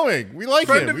this going? We like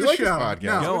Friend him. of We the like his show. podcast.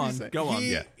 No. What do you say? Go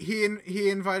on. He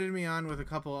invited me on with a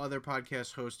couple other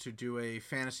podcast hosts to do a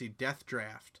fantasy death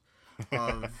draft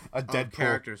of A Deadpool. of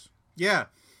characters. Yeah,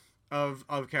 of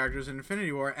characters in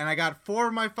Infinity War, and I got 4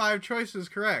 of my 5 choices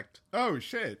correct, Oh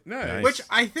shit! Nice. Nice. which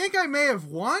I think I may have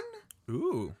won.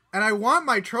 Ooh. And I want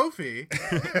my trophy,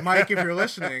 Mike, if you're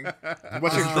listening.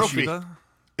 What's your trophy? Shiva?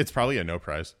 It's probably a no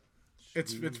prize.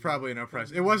 It's probably no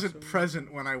prize. It wasn't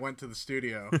present when I went to the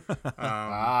studio.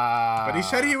 Ah. But he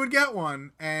said he would get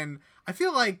one, and I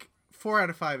feel like 4 out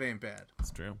of 5 ain't bad.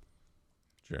 That's true.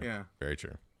 True. Yeah. Very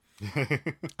true.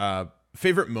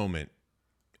 Favorite moment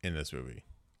in this movie?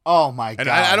 Oh my god! And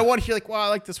I don't want to hear like, well, I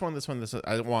like this one.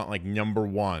 I want like number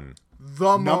one.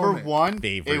 The Number moment. one,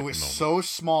 Favorite it was moment. so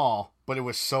small, but it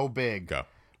was so big. Go.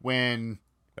 When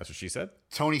That's what she said.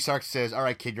 Tony Stark says, "All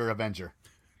right, kid, you're Avenger."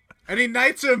 And he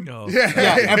knights him. Oh,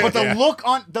 Yeah, but the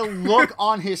look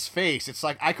on his face, it's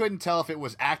like I couldn't tell if it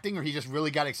was acting or he just really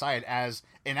got excited as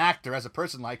an actor, as a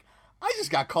person. Like, I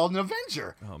just got called an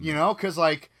Avenger, you know, because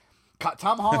like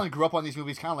Tom Holland grew up on these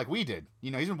movies kind of like we did. You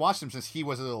know, he's been watching them since he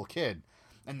was a little kid,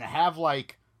 and to have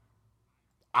like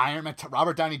Iron Man,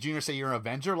 Robert Downey Jr. say you're an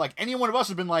Avenger, like any one of us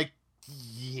would have been like,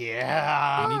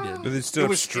 yeah, And he did. But they stood It up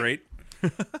was- straight.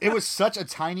 it was such a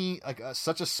tiny, like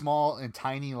such a small and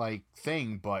tiny like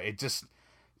thing, but it just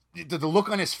the look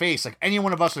on his face, like any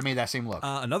one of us would have made that same look.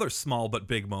 Another small but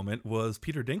big moment was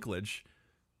Peter Dinklage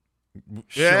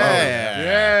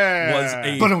Yeah. was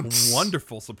a Ba-dum-ts.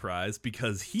 wonderful surprise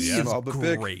because he Yeah, is small but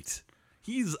big. great.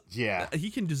 He's Yeah.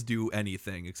 he can just do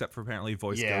anything except for apparently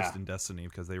voice Yeah. Ghost in Destiny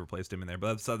because they replaced him in there. But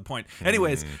that's not the point.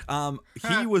 Anyways,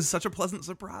 he was such a pleasant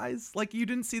surprise. Like you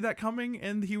didn't see that coming,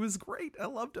 and he was great. I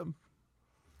loved him.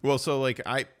 Well, so like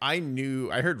I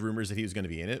heard rumors that he was going to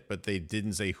be in it, but they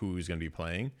didn't say who he was going to be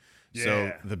playing. So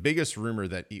Yeah. the biggest rumor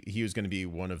that he was going to be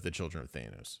one of the children of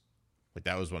Thanos. Like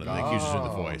that was one of the he was just doing the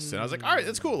voice, and I was like, all right,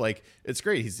 that's cool. Like it's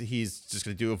great. He's just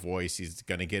going to do a voice. He's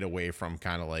going to get away from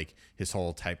kind of like his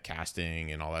whole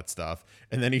typecasting and all that stuff.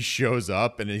 And then he shows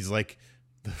up and he's like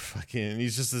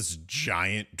he's just this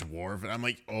giant dwarf, and I'm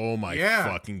like, oh my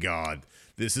fucking god,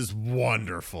 this is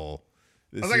wonderful.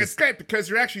 This I was like, is- it's great because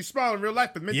you're actually small in real life,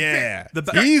 but yeah, The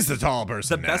he's the tall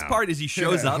person. The best now. part is he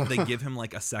shows up. They give him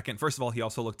like a second. First of all, he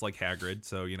also looked like Hagrid,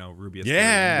 so you know Rubius.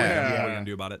 Yeah. what are you gonna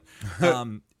do about it?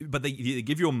 But they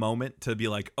give you a moment to be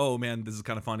like, oh man, this is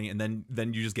kind of funny, and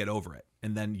then you just get over it,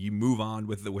 and then you move on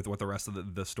with what the rest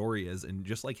of the story is. And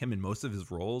just like him in most of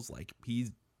his roles, like his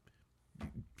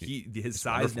size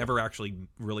wonderful. never actually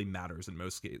really matters in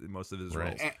most of his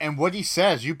Right. roles. And what he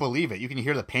says, you believe it. You can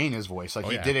hear the pain in his voice. Like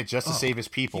he yeah. did it just to save his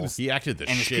people, He acted the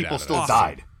and his shit people out of still it. Awesome.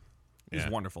 died. He's Yeah,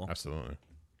 wonderful. Absolutely.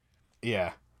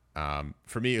 Yeah.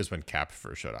 For me, it was when Cap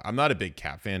first showed up. I'm not a big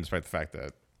Cap fan, despite the fact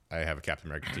that I have a Captain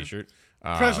America T-shirt.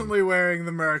 Presently wearing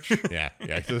the merch. Yeah.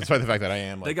 Despite the fact that I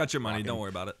am. Like, They got your money. Don't worry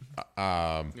about it.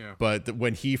 Yeah. But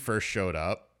when he first showed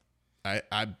up, I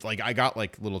got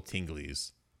like little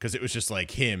tinglies because it was just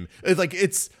like him. It's like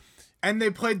And they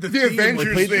played the The theme. Avengers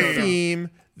they played the theme.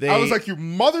 theme. I was like, you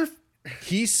mother.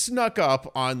 He snuck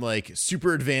up on like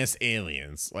super advanced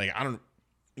aliens. Like I don't,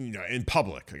 in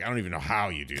public. Like I don't even know how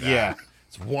you do that. Yeah.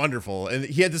 It's wonderful. And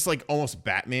he had this like almost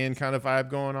Batman kind of vibe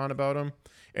going on about him.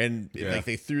 And like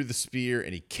they threw the spear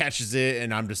and he catches it,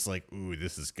 and I'm just like, ooh,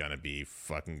 this is gonna be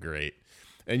fucking great.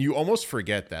 And you almost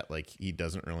forget that like he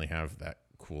doesn't really have that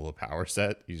cool a power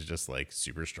set. He's just like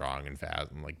super strong and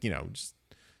fast and like, just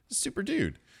a super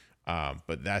dude.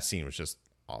 But that scene was just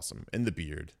awesome. And the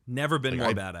beard. Never been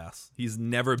Like, more badass. He's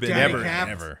never been Daddy more Cap.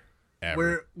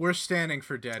 Ever. We're standing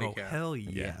for Daddy Oh Cap. hell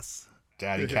yes.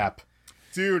 Daddy Cap.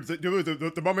 Dude,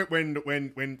 the moment when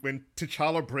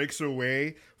T'Challa breaks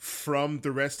away from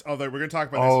the rest of we're gonna talk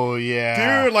about this. Oh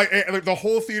yeah. Dude, like the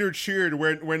whole theater cheered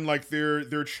when like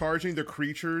they're charging the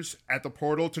creatures at the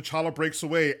portal. T'Challa breaks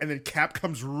away, and then Cap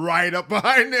comes right up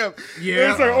behind him.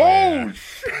 Yeah. It's like,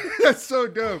 shit, that's so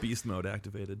dope, Beast mode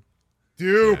activated.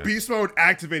 dude. Beast mode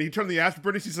activated. He turned the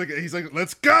afterburners. He's like,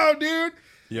 let's go, dude.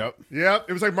 Yep. Yep,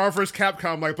 it was like Marvel vs.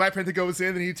 Capcom. Like Black Panther goes in,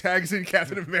 and he tags in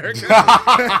Captain America.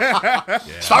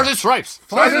 Stars and Stripes.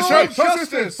 Final Justice!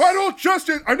 justice! Final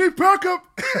justice! I need backup.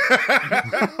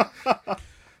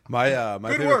 My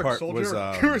Good favorite work, part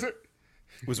soldier.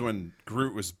 was when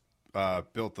Groot was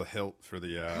built the hilt for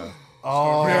the.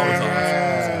 Oh,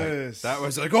 Yes. That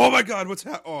was like, oh my god, what's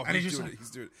happening? Oh, And he's he's just doing it. He's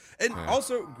doing it. And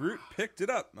also, Groot picked it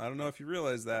up. I don't know if you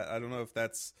realize that. I don't know if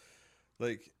that's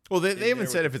like. Well, they haven't there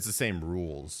said if it's the same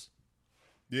rules.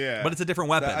 Yeah, But it's a different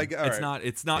weapon. all It's right. not.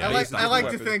 It's not. Yeah, I based like. on I like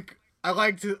to weapon. think. I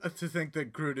like to think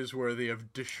that Groot is worthy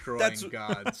of destroying That's-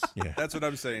 gods. Yeah. That's what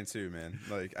I'm saying too, man.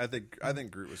 Like, I think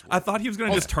Groot was. I thought he was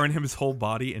gonna just turn his whole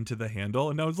body into the handle,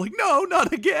 and I was like, no,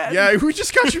 not again. Yeah, we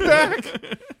just got you back.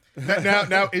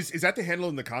 now is that the handle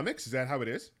in the comics? Is that how it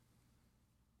is?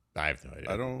 I have no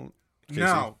idea. I don't. Casey?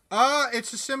 No.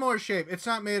 It's a similar shape. It's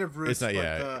not made of roots. It's not-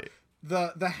 but yeah.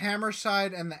 The hammer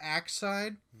side and the axe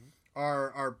side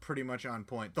are pretty much on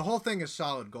point. The whole thing is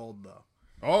solid gold though.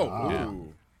 Oh, Yeah.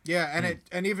 ooh. Yeah,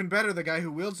 and even better, the guy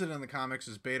who wields it in the comics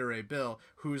is Beta Ray Bill,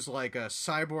 who's like a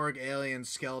cyborg alien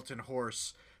skeleton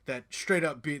horse that straight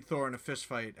up beat Thor in a fist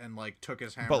fight and like took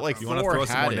his hammer. But like from You wanna Thor throw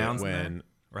some had more it downs in when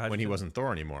Or how'd when you he feel? wasn't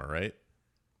Thor anymore, right?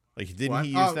 Like, didn't What?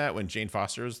 he use Oh. that when Jane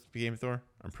Foster became Thor?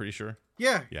 I'm pretty sure.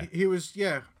 Yeah, Yeah. he was.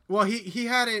 Yeah, well, he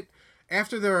had it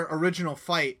after their original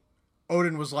fight.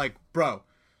 Odin was like, "Bro,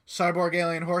 cyborg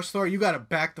alien horse Thor, you gotta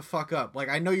back the fuck up. Like,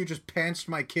 I know you just pantsed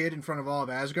my kid in front of all of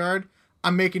Asgard.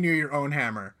 I'm making you your own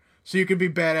hammer, so you can be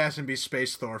badass and be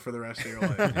Space Thor for the rest of your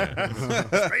life."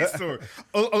 Space Thor.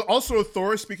 Also a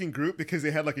Thor speaking group because they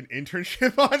had like an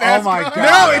internship on Oh my Asgard. God. No,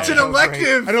 That it's an was so great.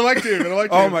 elective. I don't like him. I don't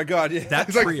like him. Oh my god, yeah. That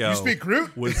He's like, trio you speak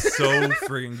Groot? was so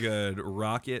friggin' good.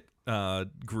 Rocket,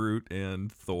 Groot,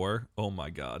 and Thor. Oh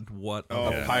my god, what a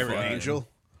yeah. Pirate fucking- Angel.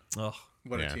 Ugh.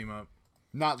 What Yeah. a team up.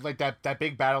 Not like that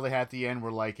big battle they had at the end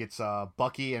where like it's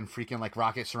Bucky and freaking like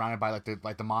Rocket surrounded by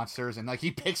like the monsters, and like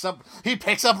he picks up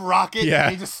Rocket, Yeah.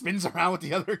 and he just spins around with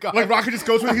the other guy. Like Rocket just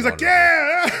goes with it. He's like,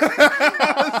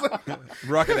 yeah.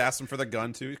 Rocket asked him for the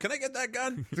gun too. Can I get that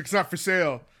gun? It's not for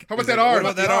sale. How about He's that like, arm?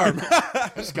 What about that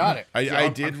arm? just got it. I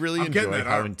did really I'm getting enjoy that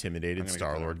how arm. intimidated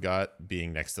Star Lord got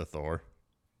being next to Thor.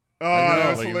 Oh, that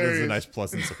was Like, it hilarious. was a nice,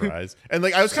 pleasant surprise. And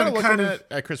like, I was kind of Some looking kind of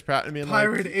at Chris Pratt and being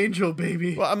Pirate like, Angel,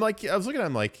 baby. well, I was looking at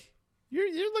him like, you're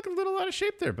looking a little out of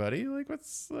shape there, buddy. Like,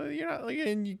 what's you're not like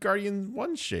in Guardian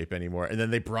 1 shape anymore. And then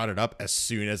they brought it up as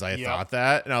soon as I Yep. thought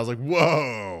that, and I was like,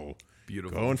 whoa,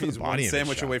 Beautiful. going for He's the one body image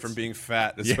sandwich away shots. from being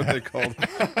fat. Is what Yeah. they called.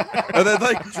 And then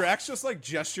like Drax just like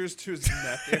gestures to his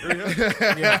neck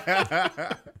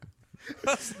area.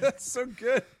 That's so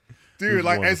good. Dude,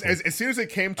 like as wonderful. soon as it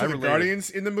came to I the related. Guardians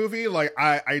in the movie, like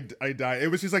I died. It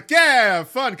was just like, yeah,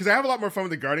 fun, because I have a lot more fun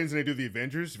with the Guardians than I do the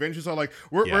Avengers. Avengers are like,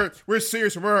 we're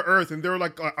serious and we're on Earth, and they're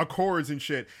like accords and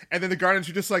shit. And then the Guardians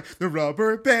are just like the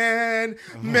rubber band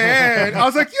man. I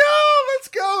was like, yo, let's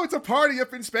go! It's a party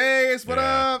up in space. What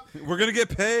Yeah. up? We're gonna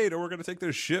get paid, or we're gonna take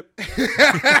their ship.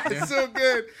 It's so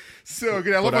good, so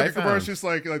good. I love What I like Gamora's found- just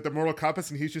like the moral compass,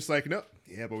 and he's just like, no,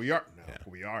 yeah, but we are, no, but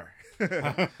we are.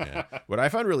 Yeah. What I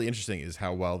found really interesting is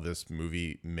how well this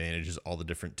movie manages all the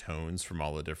different tones from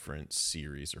all the different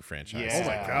series or franchises. Oh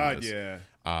my Yeah. god,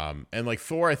 yeah. And like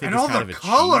Thor, I think And is all kind the of a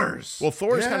colors. cheat. Well,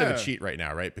 Thor is kind of a Yeah. cheat right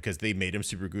now, right? Because they made him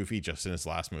super goofy just in his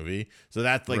last movie. So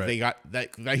that's like Right. they got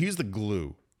that. He's the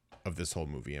glue of this whole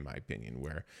movie, in my opinion,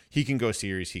 where he can go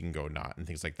serious, he can go not, and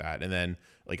things like that. And then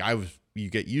like you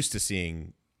get used to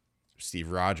seeing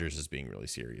Steve Rogers as being really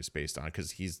serious based on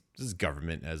because this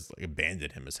government has like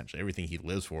abandoned him essentially. Everything he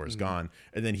lives for is gone.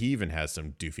 And then he even has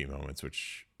some doofy moments,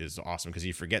 which is awesome because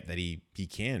you forget that he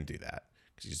can do that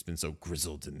because he's just been so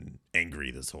grizzled and angry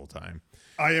this whole time.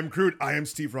 I am Groot. I am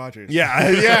Steve Rogers. Yeah,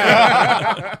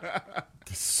 yeah.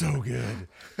 So good.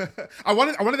 I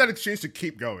wanted that exchange to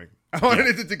keep going. I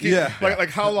wanted it to keep like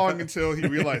how long until he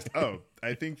realized, oh,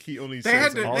 I think he only They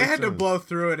had says to blow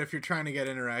through it if you're trying to get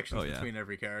interactions Oh, yeah. between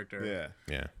every character.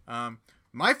 Yeah. Yeah.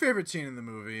 My favorite scene in the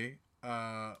movie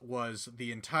was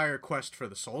the entire quest for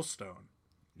the Soul Stone.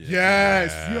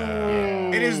 Yes.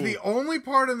 Yo. It is the only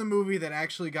part in the movie that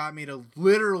actually got me to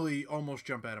literally almost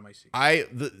jump out of my seat.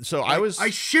 I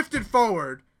shifted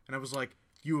forward and I was like,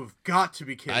 "You have got to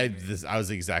be kidding me!" I was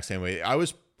the exact same way. I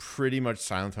was pretty much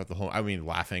silent throughout the whole. I mean,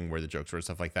 laughing where the jokes were and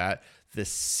stuff like that. The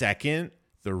second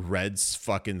the Red's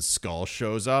fucking skull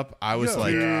shows up, I was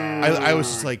like, I was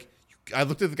just like, I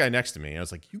looked at the guy next to me and I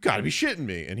was like, "You got to be shitting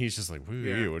me!" And he's just like, "What are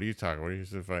you talking? What are you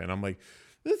fighting?" And I'm like,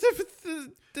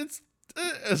 "It's."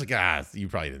 I was like, you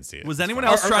probably didn't see it. Was anyone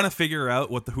else trying to figure out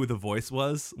who the voice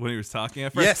was when he was talking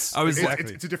at first? Yes, I was exactly.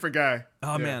 like, It's a different guy.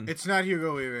 oh man, It's not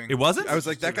Hugo Weaving. it wasn't. I was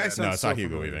like, that guy No, sounds it's so not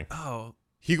Hugo familiar. Weaving. oh,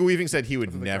 Hugo Weaving said he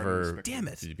would the never Guardians. Damn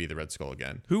it. to be the Red Skull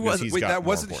again. Who because was- he's Wait, got that more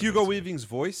wasn't important Hugo things. Weaving's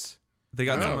voice? they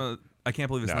got No. I can't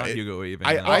believe it's No, not it- Hugo Weaving.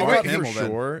 I thought for Hamill, then.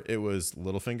 sure it was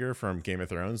Littlefinger from Game of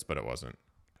Thrones, but it wasn't.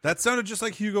 That sounded just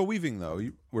like Hugo Weaving, though.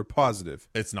 We're positive.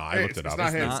 It's not. I Hey, looked it it's up. not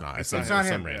It's him. not. It's It's not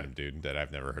some him. random dude that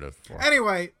I've never heard of before.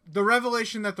 Anyway, the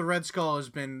revelation that the Red Skull has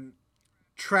been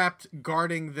trapped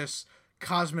guarding this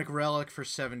cosmic relic for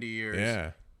 70 years.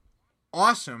 Yeah.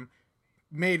 Awesome.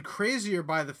 Made crazier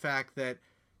by the fact that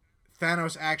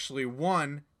Thanos actually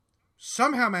won,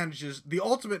 somehow manages, the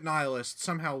ultimate nihilist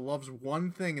somehow loves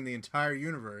one thing in the entire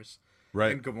universe.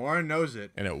 Right. And Gamora knows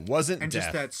it. And it wasn't And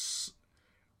death. just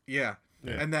yeah.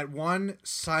 And that one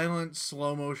silent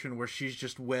slow motion where she's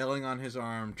just wailing on his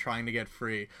arm trying to get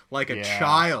free like a Yeah.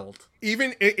 child.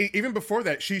 Even before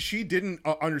that, she didn't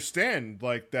understand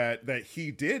like that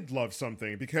he did love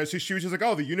something because she was just like,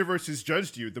 oh, the universe has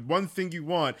judged you. The one thing you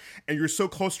want, and you're so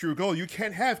close to your goal, you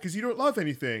can't have because you don't love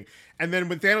anything. And then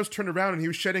when Thanos turned around and he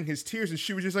was shedding his tears, and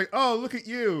she was just like, oh, look at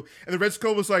you. And the Red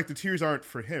Skull was like, the tears aren't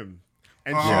for him.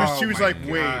 And she was my like,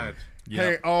 wait, God.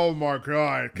 Hey, oh my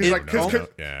god!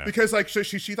 Yeah. Because like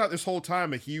she thought this whole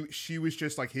time like she was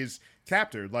just like his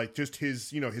captor, like just his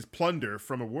his plunder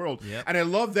from a world. Yep. And I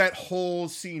love that whole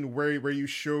scene where you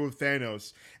show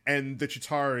Thanos and the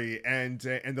Chitauri and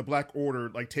the Black Order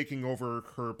like taking over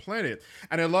her planet.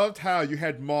 And I loved how you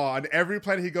had Maw on every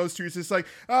planet he goes to. He's just like,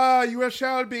 you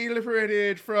shall be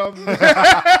liberated from. He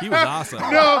was awesome.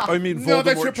 No, I mean, no,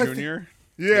 that's your Voldemort Jr.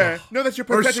 Yeah, no, that's your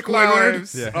Or pathetic Squidward.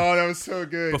 lives. Yeah. Oh, that was so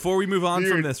good. Before we move on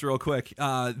from Dude. this real quick,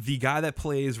 the guy that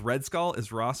plays Red Skull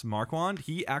is Ross Marquand.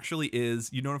 He actually is,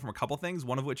 you know him from a couple things,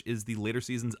 one of which is the later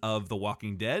seasons of The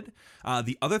Walking Dead.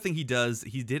 The other thing he does,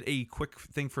 he did a quick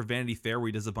thing for Vanity Fair where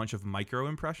he does a bunch of micro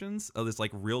impressions of this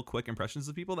like real quick impressions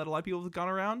of people that a lot of people have gone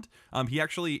around. He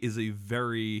actually is a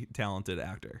very talented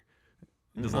actor.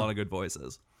 He does a lot of good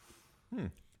voices.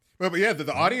 But yeah,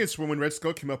 the audience when Red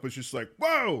Skull came up was just like,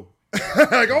 whoa.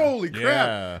 Like, holy crap.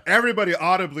 Yeah. Everybody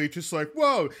audibly just like,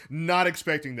 whoa, not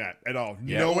expecting that at all.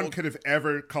 Yeah. No Well, one could have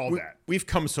ever called that. We've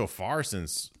come so far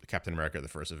since Captain America: The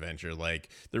First Adventure. Like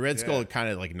the Red Skull kind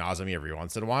of like gnaws at me every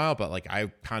once in a while, but like I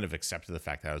kind of accepted the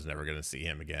fact that I was never going to see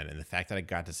him again, and the fact that I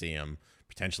got to see him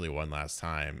potentially one last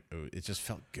time, it just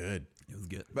felt good. It was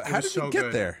good. But It how was did so he get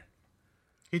good. there?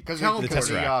 He Because teleported.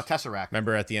 the Tesseract.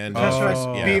 Remember at the end?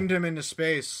 Tesseract Yeah. beamed him into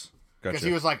space. Because Gotcha.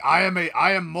 he was like, I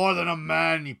am more than a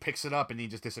man. And he picks it up and he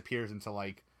just disappears into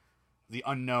like the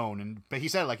unknown. But he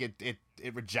said like it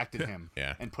rejected him.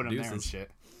 Yeah. And put him there and Deuces.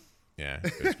 shit. Yeah,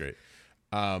 it was great.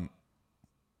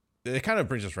 It kind of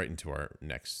brings us right into our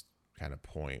next kind of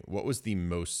point. What was the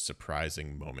most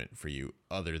surprising moment for you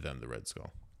other than the Red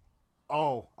Skull?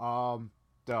 Oh,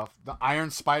 the Iron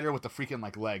Spider with the freaking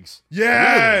like legs.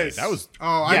 Yes. That was.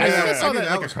 Oh, Yeah, I knew I that, saw I knew that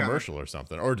that like a was coming. commercial or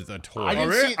something, or the toy. I didn't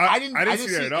really? see it. I didn't I see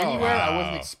it it at all. anywhere. I Wow.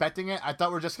 wasn't expecting it. I thought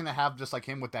we were just gonna have just like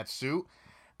him with that suit,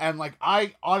 and like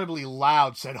I audibly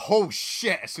loud said, "Oh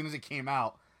shit!" as soon as it came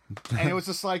out, and it was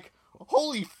just like,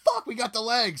 "Holy fuck, we got the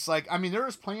legs!" Like, I mean, there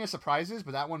was plenty of surprises,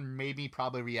 but that one made me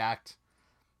probably react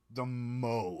the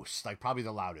most, like probably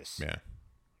the loudest. Yeah.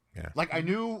 Like I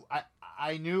knew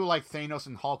like Thanos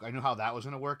and Hulk. I knew how that was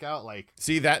gonna work out. Like,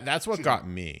 See that's what got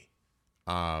me,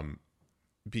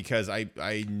 because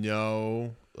I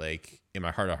know like in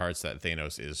my heart of hearts that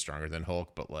Thanos is stronger than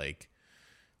Hulk, but like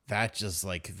that just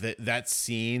like that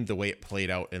scene, the way it played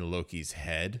out in Loki's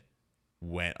head,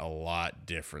 went a lot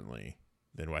differently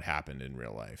than what happened in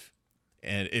real life,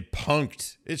 and it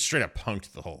straight up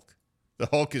punked the Hulk. The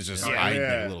Hulk is just hiding yeah.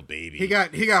 like a little baby. He got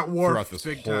throughout warped this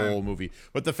big whole time. movie.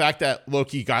 But the fact that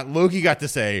Loki got to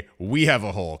say, "We have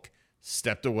a Hulk,"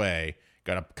 stepped away,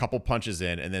 got a couple punches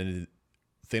in, and then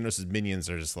Thanos' minions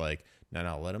are just like,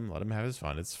 "No, let him have his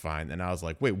fun. It's fine." And I was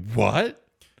like, "Wait, what?"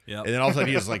 Yep. And then all of a sudden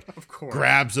he just like Of course.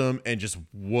 grabs him and just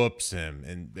whoops him.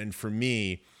 And for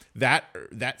me,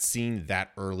 that scene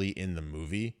that early in the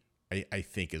movie, I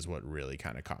think is what really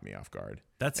kind of caught me off guard.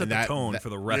 That set And the tone for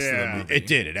the rest of the yeah. movie. It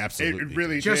did. It absolutely It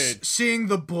really Just did. seeing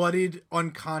the bloodied,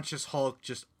 unconscious Hulk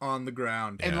just on the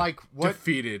ground, and Yeah. like what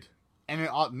defeated. And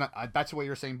back to what you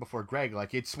were saying before, Greg.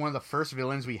 Like, it's one of the first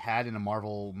villains we had in a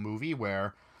Marvel movie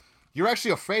where you're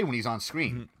actually afraid when he's on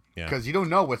screen Yeah. because you don't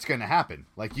know what's going to happen.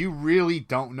 Like, you really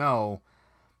don't know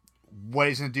what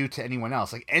he's going to do to anyone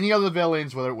else. Like, any other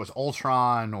villains, whether it was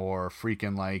Ultron or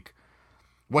freaking like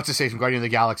what's his name from Guardian of the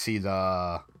Galaxy,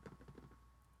 the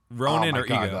Ronan oh my or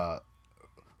God, Ego.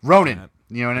 Ronan.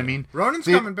 You know what I mean? Ronan's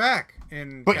See, coming back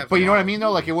in. But Captain you know what I Marvel. mean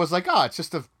though? Like, it was like, oh, it's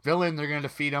just a villain. They're going to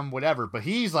defeat him, whatever. But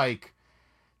he's like.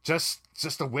 Just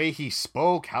the way he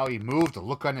spoke, how he moved, the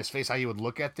look on his face, how he would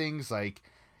look at things, like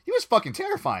he was fucking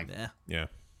terrifying. Yeah.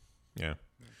 Yeah.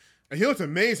 And he looked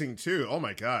amazing too. Oh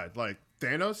my god. Like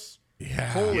Thanos. Yeah.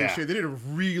 Holy Yeah. shit, they did a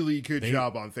really good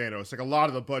job on Thanos. Like a lot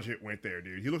of the budget went there,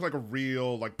 dude. He looked like a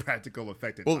real like practical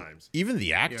effect at Well, times. even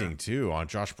the acting too on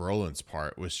Josh Brolin's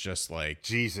part was just like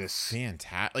Jesus.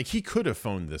 fantastic. Like he could have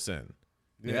phoned this in.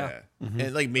 Yeah.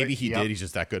 And like maybe he Yep. did. He's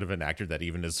just that good of an actor that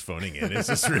even his phoning in is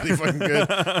just really fucking good.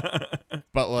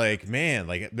 But like, man,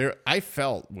 like I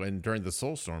felt when during the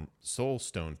Soul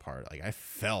Stone part, like I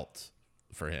felt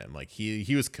for him. Like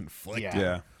he was conflicted. Yeah.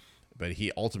 Yeah. But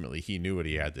he ultimately knew what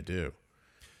he had to do.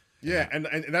 Yeah, and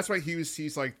that's why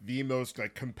he's like the most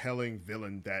like compelling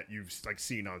villain that you've like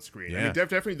seen on screen. I Yeah. mean,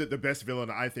 definitely the best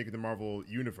villain I think in the Marvel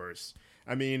universe.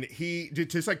 I mean, he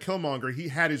just like Killmonger, he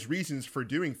had his reasons for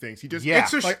doing things. He just Yeah.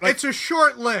 It's a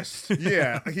short list.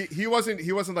 yeah, he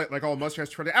wasn't like all mustache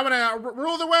twirling. I'm gonna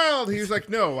rule the world. He was like,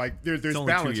 no, like there's only 2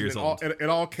 balance. And years old. it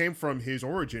all came from his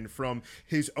origin, from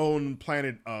his own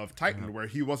planet of Titan, where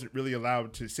he wasn't really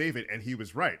allowed to save it, and he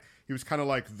was right. He was kind of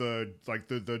like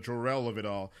the Jor-El of it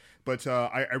all. But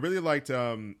I really liked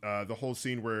the whole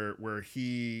scene where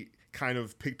he kind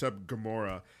of picked up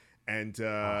Gamora.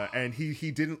 And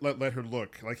he didn't let her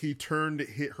look. Like, he turned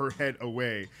her head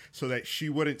away so that she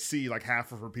wouldn't see like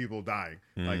half of her people dying.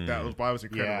 Like, that was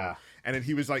incredible. Yeah. And then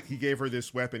he was like, he gave her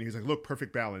this weapon. He was like, look,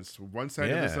 perfect balance. One side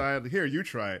to the side. Here, you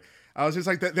try it. I was just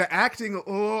like, the acting.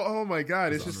 Oh my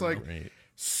god, it's just like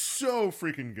so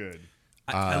freaking good.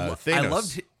 I Thanos.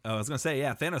 loved. I was gonna say,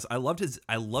 yeah, Thanos. I loved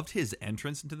his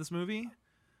entrance into this movie.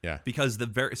 Yeah. Because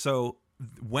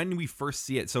when we first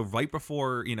see it, so right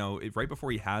before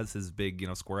he has his big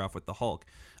square off with the Hulk,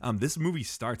 this movie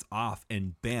starts off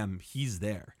and bam, he's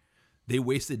there. They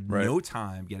wasted no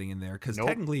time getting in there because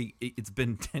technically it's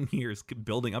been 10 years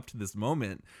building up to this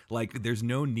moment. Like, there's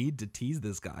no need to tease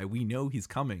this guy. We know he's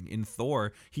coming. In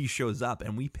Thor, he shows up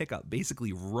and we pick up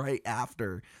basically right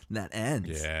after that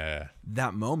ends. Yeah.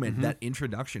 That moment, that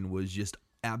introduction was just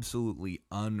absolutely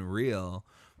unreal.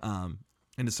 And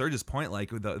to Serge's point,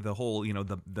 like the whole,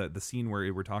 the scene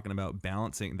where we're talking about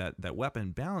balancing that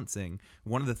weapon balancing,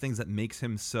 one of the things that makes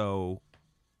him so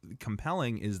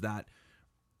compelling is that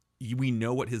we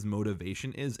know what his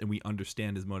motivation is and we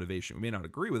understand his motivation. We may not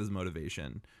agree with his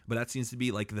motivation, but that seems to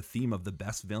be like the theme of the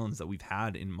best villains that we've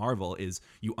had in Marvel is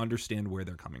you understand where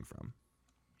they're coming from.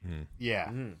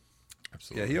 Yeah.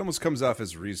 Absolutely. Yeah, he almost comes off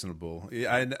as reasonable.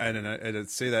 I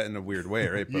say that in a weird way,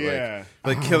 right? But Yeah.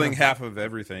 like killing half of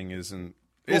everything isn't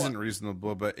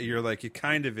reasonable, but you're like, it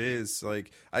kind of is.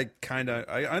 Like, I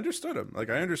understood him. Like,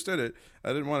 I understood it. I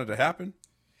didn't want it to happen.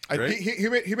 Right? He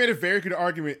made a very good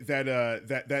argument that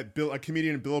a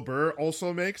comedian Bill Burr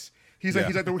also makes. He's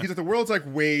like the world's like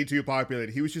way too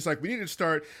populated. He was just like, we need to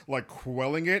start like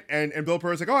quelling it, and Bill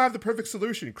Burr's like, oh, I have the perfect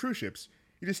solution: cruise ships.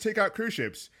 You just take out cruise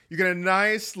ships. You get a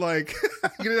nice you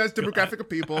get a nice demographic of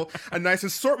people, a nice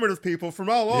assortment of people from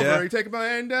all over. Yeah. You take them out,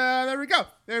 and there we go.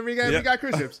 We got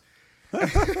cruise ships.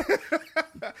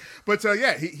 But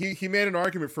he made an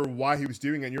argument for why he was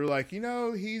doing it, and you're like,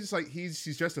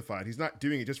 he's justified. He's not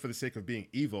doing it just for the sake of being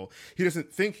evil. He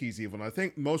doesn't think he's evil, and I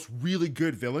think most really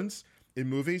good villains in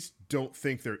movies don't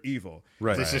think they're evil.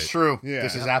 Right. This is true. Yeah.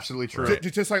 This is absolutely true.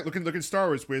 Just like look at Star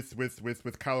Wars with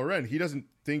Kylo Ren. He doesn't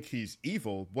think he's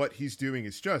evil. What he's doing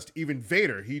is just. Even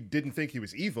Vader, he didn't think he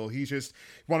was evil. He just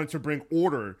wanted to bring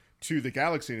order to the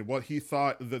galaxy, and what he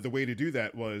thought the way to do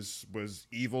that was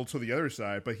evil to the other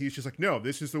side. But he's just like, no,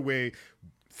 this is the way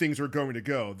things are going to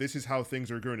go. This is how things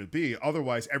are going to be.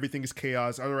 Otherwise, everything is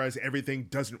chaos. Otherwise, everything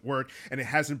doesn't work, and it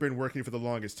hasn't been working for the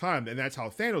longest time. And that's how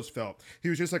Thanos felt. He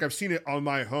was just like, I've seen it on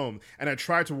my home, and I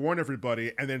tried to warn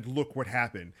everybody, and then look what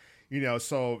happened.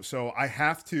 So I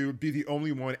have to be the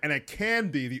only one, and I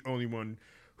can be the only one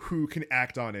who can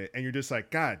act on it. And you're just like,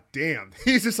 God damn.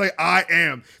 He's just like, I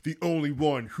am the only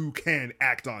one who can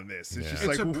act on this. It's just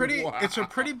It's wow. it's a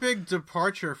pretty big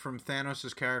departure from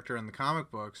Thanos' character in the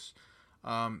comic books.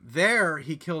 There,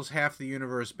 he kills half the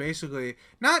universe, basically,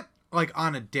 not like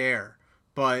on a dare,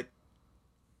 but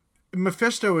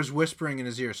Mephisto is whispering in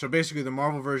his ear. So basically, the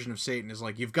Marvel version of Satan is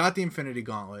like, you've got the Infinity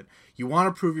Gauntlet. You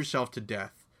want to prove yourself to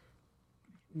death.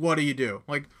 What do?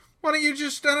 Like, why don't you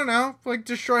just, I don't know, like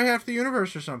destroy half the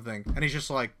universe or something? And he's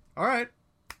just like, all right.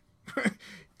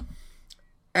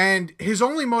 And his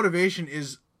only motivation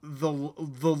is the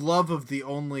love of the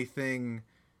only thing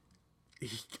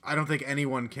I don't think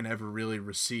anyone can ever really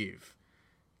receive.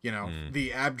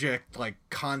 The abject like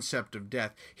concept of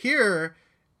death. Here,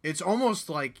 it's almost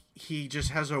like he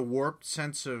just has a warped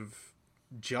sense of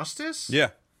justice. Yeah.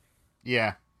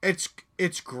 Yeah. It's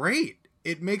great.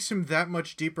 It makes him that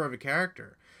much deeper of a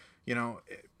character.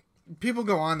 People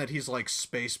go on that he's like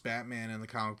space Batman in the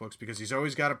comic books because he's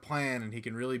always got a plan and he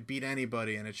can really beat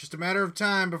anybody, and it's just a matter of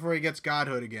time before he gets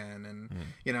godhood again. And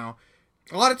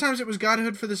a lot of times it was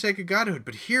godhood for the sake of godhood,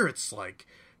 but here it's like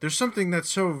there's something that's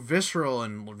so visceral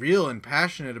and real and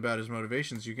passionate about his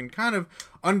motivations. You can kind of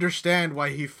understand why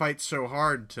he fights so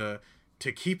hard to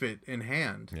keep it in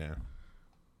hand. Yeah.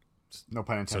 No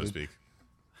pun So to intended. speak.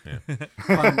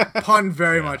 Pun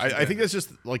very much. I think that's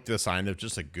just like the sign of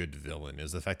just a good villain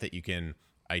is the fact that you can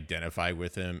identify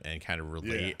with him and kind of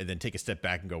relate and then take a step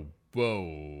back and go,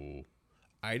 whoa,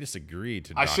 I disagree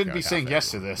to I knock shouldn't out be saying half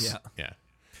yes to everyone. this. Yeah.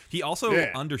 He also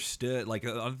Yeah. understood, like,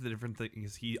 other different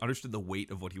things. He understood the weight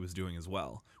of what he was doing as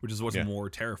well, which is what's more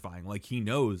terrifying. Like, he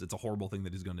knows it's a horrible thing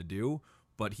that he's going to do,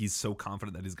 but he's so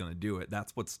confident that he's going to do it.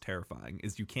 That's what's terrifying,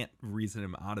 is you can't reason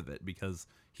him out of it because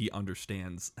he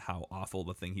understands how awful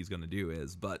the thing he's going to do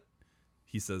is, but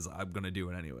he says, I'm going to do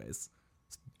it anyways.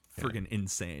 It's friggin'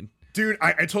 insane. Dude,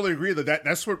 I totally agree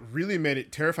that's what really made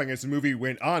it terrifying as the movie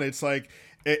went on. It's like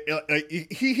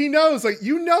he knows, like,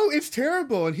 you know, it's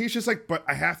terrible, and he's just like, but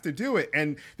I have to do it.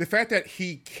 And the fact that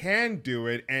he can do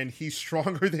it and he's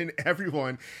stronger than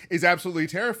everyone is absolutely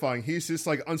terrifying. He's this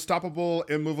like unstoppable,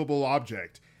 immovable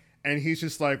object. And he's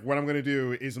just like, what I'm going to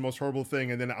do is the most horrible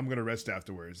thing, and then I'm going to rest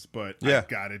afterwards. But I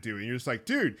got to do it. And you're just like,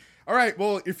 dude, all right,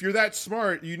 well, if you're that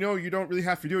smart, you know you don't really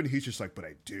have to do it. And he's just like, but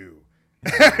I do.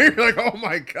 You're like, oh,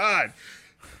 my God.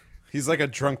 He's like a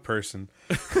drunk person.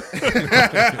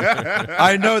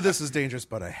 I know this is dangerous,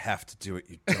 but I have to do it.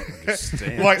 You don't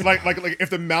understand. like if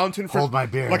the mountain from Hold my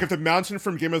beer. Like if the mountain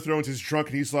from Game of Thrones is drunk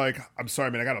and he's like, I'm sorry,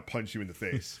 man, I gotta punch you in the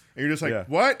face. And you're just like,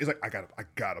 what? He's like, I gotta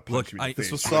punch Look, you in the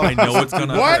face. I know it's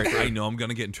gonna What? hurt. I know I'm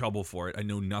gonna get in trouble for it. I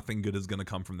know nothing good is gonna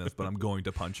come from this, but I'm going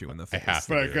to punch you in the face. have to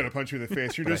But I do gotta it. punch you in the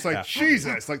face. You're just like,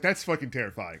 Jesus, like that's fucking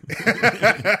terrifying.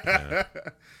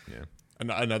 Yeah.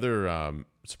 Another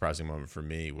surprising moment for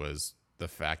me was the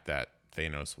fact that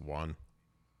Thanos won.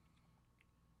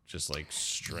 Just like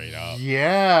straight up.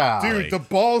 Yeah. Dude, Like- the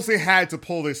balls they had to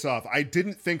pull this off. I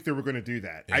didn't think they were going to do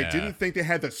that. I Yeah. didn't think they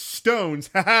had the stones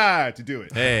to do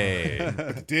it. Hey.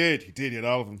 But he did. He did. He had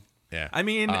all of them. Yeah. I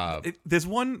mean, there's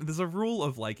a rule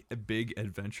of like big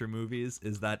adventure movies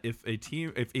is that if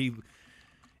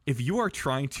you are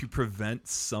trying to prevent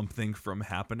something from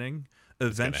happening,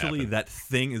 eventually happen. that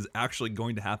thing is actually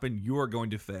going to happen. You are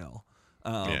going to fail.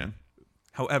 Yeah.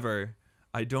 However,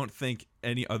 I don't think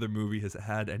any other movie has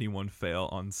had anyone fail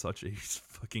on such a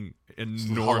fucking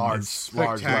enormous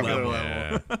large Spectacular level.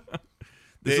 level. Yeah.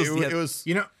 This it, was- it was.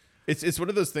 You know, It's one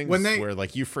of those things When they- where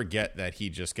like you forget that he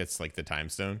just gets like the time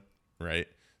stone, right?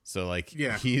 So like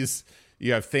Yeah.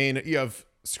 you have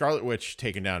Scarlet Witch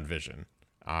taking down Vision,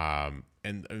 and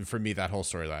for me that whole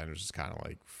storyline was just kind of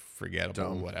like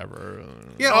forgettable, whatever.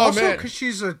 yeah. Oh, Also, man. because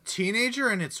she's a teenager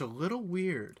and it's a little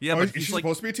weird. yeah, Oh, but is he's she like,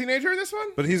 supposed to be a teenager in this one?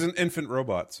 But he's an infant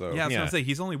robot, so yeah, I was Yeah. gonna say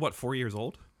he's only what 4 years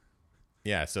old.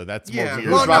 Yeah, so that's Yeah. more weird.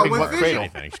 Well, than no, anything. with Vision-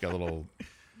 Anything. She got a little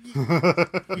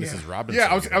Mrs. Robinson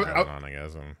Yeah, I was- going I- on, I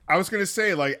guess. I was going to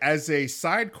say, like, as a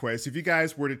side quest, if you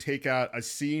guys were to take out a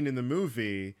scene in the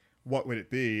movie, what would it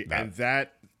be? And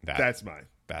that's mine.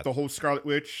 That. The whole Scarlet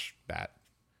Witch. That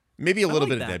maybe a little like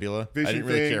bit that. of Nebula. I Vision didn't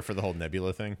really thing. care for the whole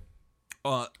Nebula thing.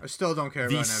 I still don't care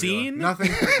The about scene? Nebula. Nothing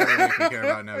can make me care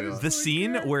about Nebula. The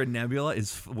scene where Nebula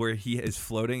where he is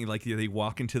floating, like they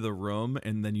walk into the room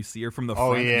and then you see her from the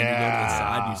front, and then you go to the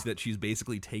side, and you see that she's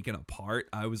basically taken apart.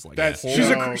 I was like, That's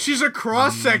 "Holy She's a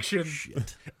cross section.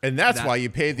 shit! And that's why you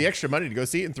paid the extra money to go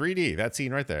see it in 3D. That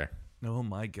scene right there. Oh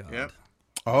my god!" Yep.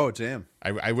 Oh damn!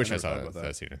 I wish I saw thought about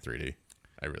that scene in 3D.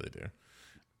 I really do.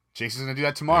 Jason's gonna do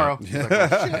that tomorrow. He's like,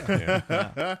 oh,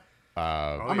 shit.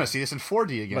 I'm gonna see this in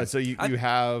 4D again. But so you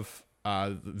have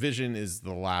Vision is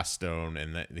the last stone,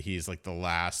 and that he's like the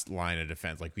last line of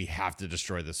defense. Like we have to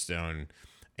destroy the stone,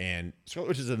 and Scarlet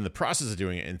Witch is in the process of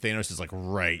doing it, and Thanos is like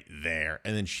right there,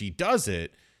 and then she does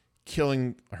it,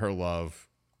 killing her love,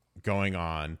 going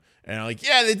on, and I'm like,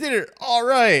 yeah, they did it, all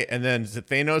right. And then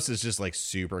Thanos is just like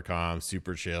super calm,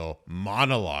 super chill,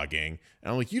 monologuing,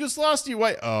 and I'm like, you just lost your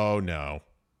white. Oh no.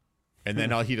 And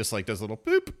then he just like does a little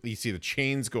boop. You see the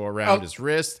chains go around his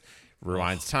wrist.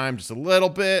 Rewinds time just a little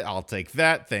bit. I'll take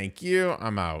that. Thank you.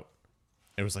 I'm out.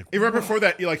 It was like And right before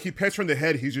that, like he pets her in the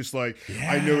head. He's just like,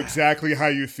 I know exactly how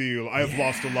you feel. I have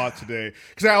lost a lot today.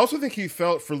 Because I also think he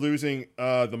felt for losing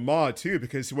the Maw too.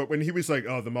 Because when he was like,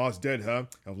 oh, the Maw's dead, huh?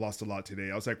 I've lost a lot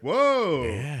today. I was like, whoa.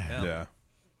 Yeah. Yeah.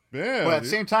 But at the dude.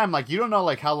 same time, like you don't know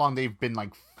like how long they've been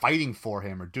like fighting for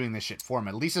him or doing this shit for him.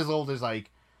 At least as old as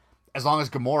like as long as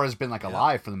Gamora's been like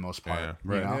alive for the most part. Yeah,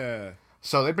 you know? Yeah.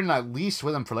 So they've been at least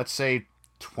with him for let's say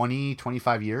 20,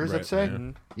 25 years, let's say.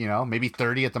 You know, maybe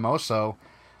 30 at the most. So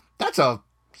that's a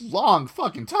long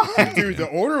fucking time. Dude, the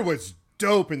Order was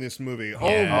dope in this movie. Oh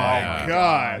my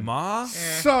god. Ma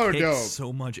So kicked dope.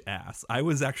 so much ass. I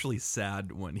was actually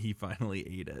sad when he finally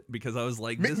ate it because I was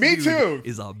like, this me dude too.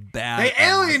 is a bad They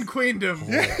alien queened him.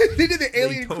 They did the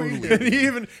alien totally queen. did. he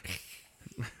even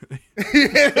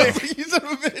you son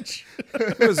of a bitch.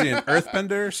 Was he an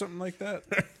earthbender or something like that?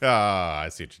 I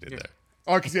see what you did there.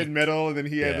 Oh, because he had metal, and then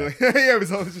he had. Yeah. Like, yeah, it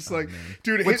was always just like,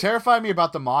 dude. What terrified me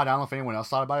about the mod, I don't know if anyone else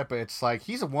thought about it, but it's like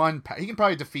he's he can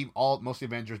probably defeat most of the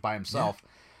Avengers by himself,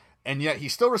 and yet he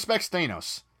still respects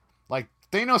Thanos. Like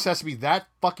Thanos has to be that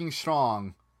fucking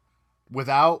strong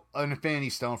without an Infinity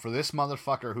Stone for this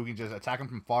motherfucker who can just attack him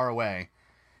from far away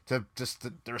to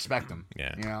respect him.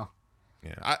 Yeah. You know,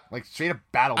 Yeah, like straight up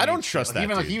battle. I don't mage shit. trust like, that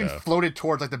even like dude, he even though. floated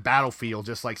towards like the battlefield,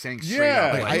 just like saying straight Yeah,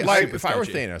 up. like, I, super if I were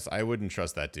sketchy. Thanos, I wouldn't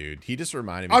trust that dude. He just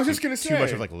reminded me. I was too, just gonna too much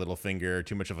say. of like Littlefinger,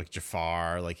 too much of like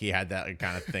Jafar. Like he had that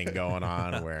kind of thing going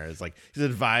on, where it's like he's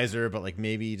an advisor, but like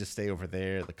maybe just stay over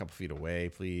there, like a couple feet away,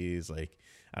 please. Like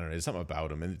I don't know. There's something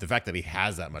about him, and the fact that he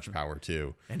has that much power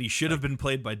too. And he should have been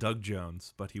played by Doug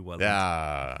Jones, but he wasn't.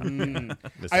 Yeah.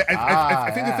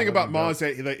 I think the yeah, thing about that Ma would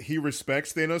is that he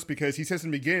respects Thanos because he says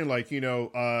in the beginning, like,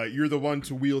 you're the one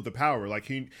to wield the power. Like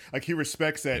he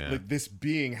respects that like, this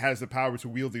being has the power to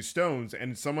wield these stones,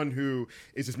 and someone who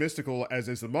is as mystical as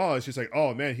the Ma is just like,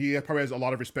 oh man, he probably has a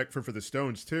lot of respect for the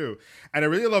stones too. And I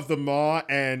really love the Ma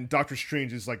and Doctor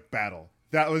Strange's like battle.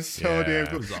 That was so damn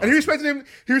cool. was And he respected him.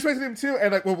 He respected him too.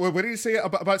 And like, what did he say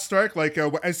about Stark? Like,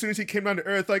 as soon as he came down to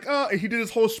Earth, like, oh, he did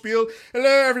his whole spiel. Hello,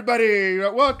 everybody.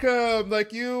 Welcome.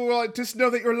 Like, you just know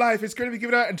that your life is going to be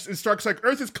given out. And Stark's like,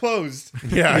 Earth is closed.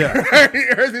 Yeah.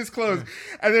 Earth is closed.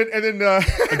 And then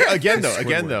Again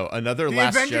though, another The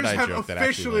Last Avengers Jedi have joke that actually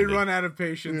officially landed. run out of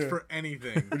patience for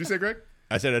anything. what'd you say, Greg?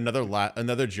 I said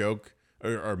another joke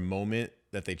or moment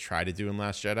that they tried to do in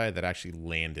Last Jedi that actually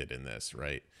landed in this,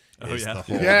 right? Is yeah. the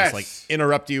whole Yes. just, like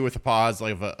interrupt you with a pause,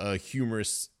 like a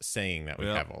humorous saying that we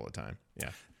Yeah. have all the time.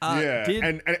 Yeah. Yeah, Did-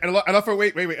 and I love how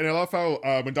and I love how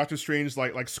when Doctor Strange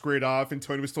like squared off and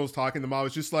Tony was still talking, the mom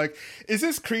was just like, "Is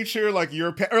this creature like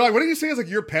your pet?" Or like, what did you say? Is like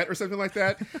your pet or something like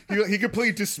that? he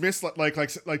completely dismissed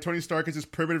like Tony Stark as this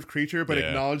primitive creature, but Yeah.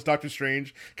 acknowledged Doctor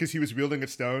Strange because he was wielding a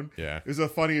stone. Yeah. It was the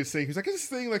funniest thing. He's like, "Is this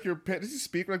thing like your pet? Does he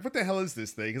speak? Like, what the hell is this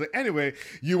thing?" He's like, "Anyway,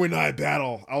 you and I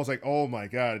battle." I was like, "Oh my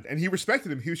god!" And he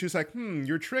respected him. He was just like,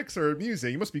 "Your tricks are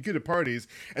amusing. You must be good at parties."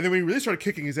 And then when he really started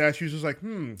kicking his ass, he was just like,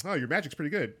 "Oh, your magic's pretty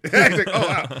good." He's like, "Oh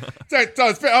wow,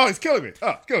 oh, he's killing me.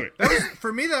 Oh, killing me."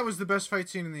 For me, that was the best fight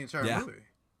scene in the entire Yeah. movie.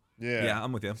 Yeah,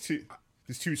 I'm with you.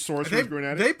 These two sorcerers going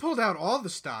at it. They pulled out all the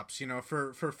stops.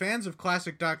 For fans of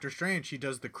classic Doctor Strange, he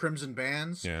does the crimson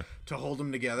bands Yeah. to hold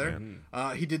them together.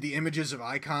 He did the images of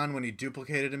Icon when he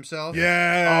duplicated himself.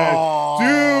 Yeah,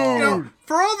 dude.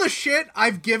 For all the shit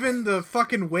I've given the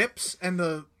fucking whips and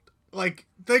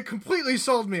they completely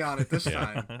sold me on it this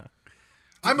time.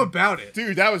 I'm about it.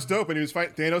 Dude, that was dope. When he was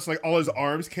fighting Thanos, like all his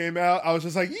arms came out. I was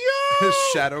just like, His yo,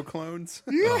 shadow clones.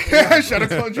 yeah, Shadow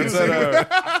Clone That's Jr.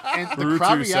 what And the Naruto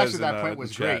crowd reaction says at that in, point the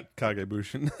was chat, great.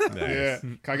 Kagebushin. Yeah,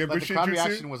 But the Kagebushi crowd Jutsu.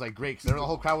 reaction was like great because the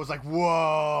whole crowd was like,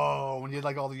 "Whoa!" When he had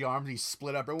like all the arms, he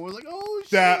split up. Everyone was like, "Oh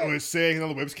shit!" That was sick. And all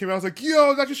the whips came out. I was like,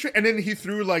 "Yo, Doctor Strange!" And then he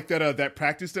threw like that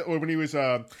practice or when he was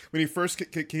when he first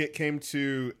came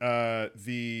to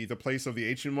the place of the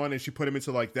Ancient One, and she put him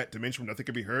into like that dimension where nothing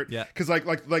could be hurt. Yeah. Because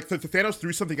like the Thanos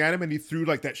threw something at him, and he threw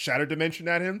like that shatter dimension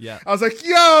at him. Yeah. I was like,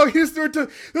 "Yo, he's they're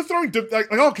throwing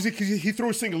because he threw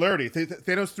a singularity.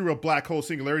 Thanos threw a black hole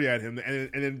singularity at him, and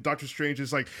then Doctor Strange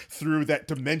just like threw that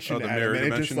dimension the at mirror him,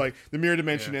 and it just dimension? like the mirror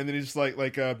dimension, and then he just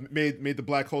made the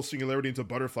black hole singularity into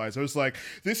butterflies. I was like,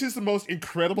 this is the most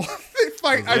incredible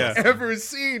fight I've ever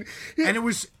seen. And it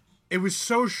was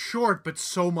so short, but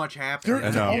so much happened.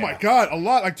 Oh my god, a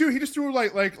lot. Like, dude, he just threw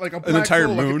like a black entire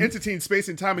hole, like moon? an entity in space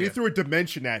and time, and he threw a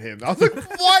dimension at him. I was like,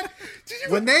 what? Did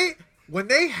you? When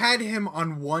they had him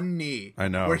on one knee, I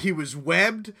know. where he was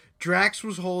webbed, Drax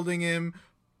was holding him,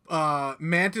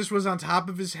 Mantis was on top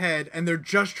of his head, and they're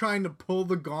just trying to pull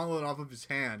the gauntlet off of his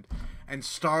hand, and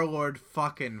Star-Lord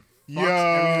fucking fucks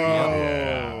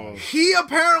everything up. He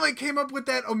apparently came up with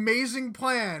that amazing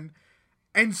plan,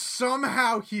 and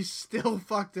somehow he still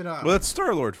fucked it up. Well, that's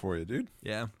Star Lord for you, dude.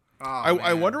 Yeah.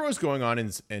 I wonder what was going on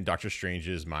in Doctor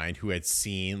Strange's mind, who had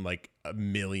seen like a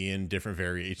million different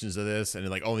variations of this, and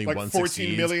like only Like one 14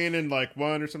 succeeds. million and like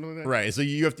one or something like that. Right. So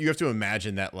you have to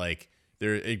imagine that like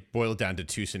it boiled down to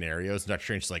two scenarios. And Doctor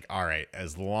Strange's like, all right,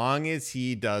 as long as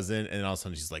he doesn't, and then all of a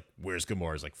sudden she's like, where's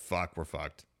Gamora? He's like, fuck, we're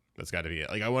fucked. That's got to be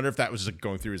it. Like, I wonder if that was just like,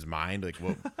 going through his mind. Like,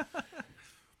 what?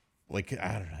 Like,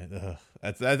 I don't know.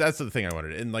 That's the thing I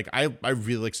wondered. And like, I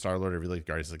really like Star-Lord. I really like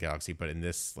Guardians of the Galaxy, but in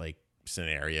this like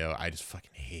scenario, I just fucking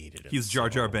hated it. He's Jar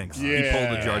Jar Binks. He Yeah.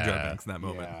 pulled a Jar Jar Binks in that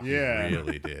moment. Yeah.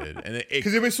 really did. And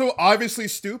Because it was so obviously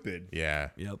stupid. yeah.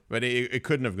 Yep. But it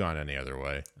couldn't have gone any other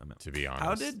way, to be honest.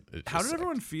 How did It just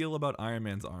everyone feel about Iron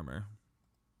Man's armor?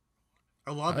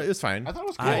 I love sucked. it. It was fine. I thought it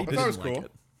was cool. I thought it was didn't like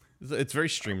cool. it. It's very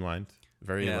streamlined,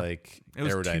 very Yeah. like It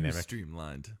was too aerodynamic.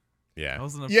 streamlined. Yeah. I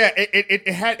wasn't. Yeah, it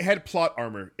had plot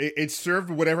armor. It served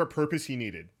whatever purpose he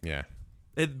needed. Yeah.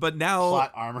 But now,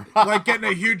 Plot armor. Like getting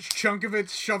a huge chunk of it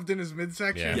shoved in his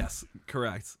midsection. Yeah. yes,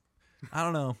 correct. I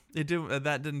don't know.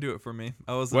 That didn't do it for me.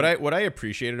 I was What I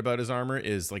appreciated about his armor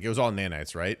is like it was all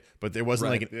nanites, right? But there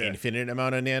wasn't Right. like an infinite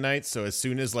amount of nanites. So as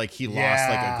soon as like he lost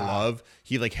like a glove,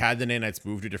 he like had the nanites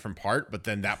move to a different part, but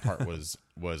then that part was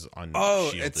unshielded.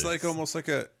 Oh, it's like almost like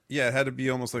it had to be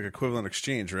almost like equivalent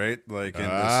exchange, right? Like in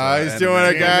he's doing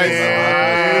it, guys.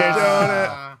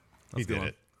 Yeah. He's doing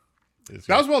it. He Let's did go it.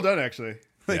 That was well done, actually.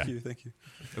 Thank you.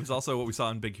 It was also what we saw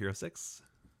in Big Hero 6.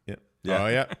 Yeah. Yeah. Oh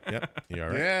yeah. Yeah. You're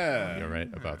right. Yeah. You're right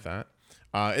about that.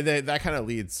 And that kind of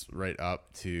leads right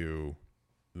up to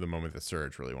the moment that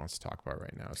Serge really wants to talk about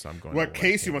right now. So I'm going. What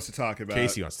Casey wants to talk about.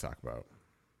 Casey wants to talk about.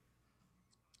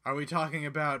 Are we talking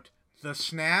about the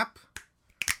snap?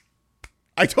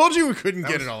 I told you we couldn't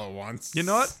get it all at once. You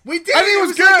know what? We did. I think it was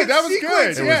like good. in That was sequence. good.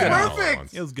 It It was was good.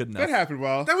 perfect. It was good enough. That happened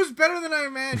well. That was better than I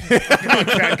imagined. Come on,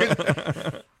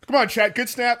 chat. Come on, chat. Good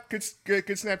snap. Good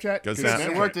Snapchat. Good snap.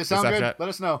 It worked. It Good sound good? Snapchat. Let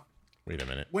us know. Wait a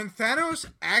minute. When Thanos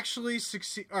actually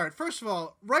succeeds... All right, first of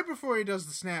all, right before he does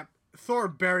the snap, Thor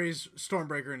buries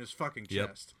Stormbreaker in his fucking Yep.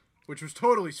 chest, which was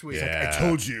totally sweet. Yeah. I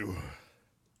told you.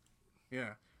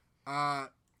 Yeah.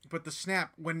 But the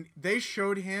snap, when they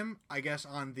showed him, I guess,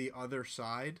 on the other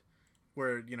side,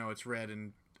 where, you know, it's red,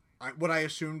 and what I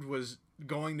assumed was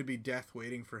going to be death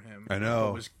waiting for him. I know.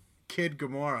 It was Kid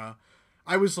Gamora.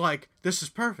 I was like, this is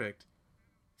perfect.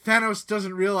 Thanos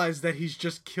doesn't realize that he's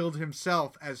just killed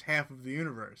himself as half of the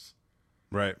universe.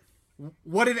 Right.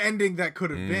 What an ending that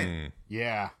could have been.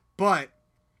 Yeah. But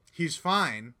he's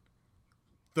fine.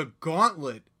 The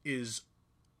gauntlet is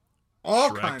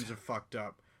all kinds of fucked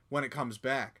up when it comes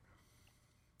back.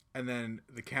 And then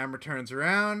the camera turns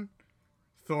around.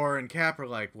 Thor and Cap are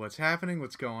like, what's happening?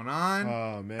 What's going on?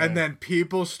 Oh, man. And then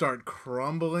people start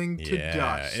crumbling to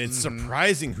dust. And it's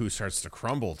surprising who starts to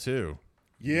crumble too.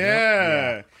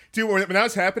 Yeah. Dude, when that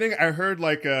was happening, I heard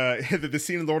like the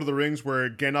scene in Lord of the Rings where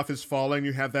Gandalf is falling.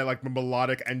 You have that like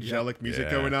melodic, angelic music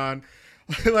Yeah. going on.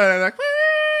 Like,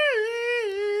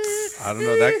 I don't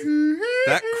know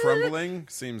that crumbling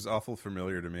seems awful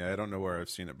familiar to me. I don't know where I've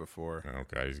seen it before.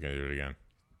 Okay, he's gonna do it again.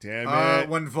 damn it.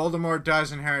 When Voldemort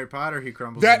dies in Harry Potter, he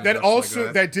crumbles. That into that dust also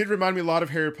like that did remind me a lot of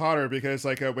Harry Potter because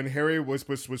like when Harry was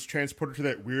transported to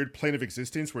that weird plane of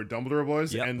existence where Dumbledore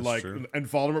was Yep, and that's like true. and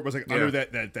Voldemort was like under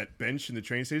that bench in the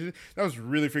train station. That was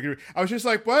really freaking weird. I was just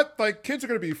like, what? Like kids are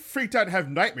gonna be freaked out and have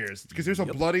nightmares because there's a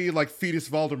bloody like fetus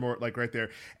Voldemort like right there.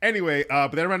 Anyway,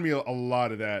 but that reminded me a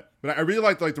lot of that. But I really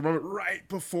liked like the moment right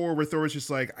before where Thor was just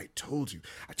like, I told you,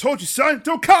 son,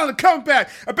 don't call him, come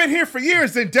back. I've been here for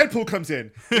years. Then Deadpool comes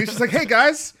in. And he's just like, hey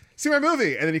guys, see my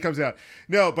movie, and then he comes out.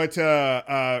 No, but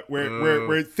where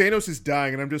Thanos is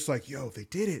dying, and I'm just like, yo, they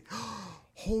did it.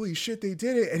 Holy shit, they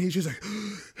did it. And he's just like,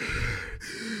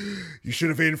 you should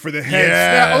have aimed for the head.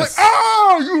 Snap. I'm like, Yes.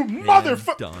 oh, you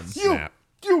motherfucker. done. Snap.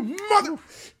 You mother. It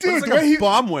was Dude, like the way a he.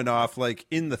 bomb went off like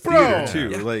in the Bro.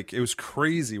 theater too. Like it was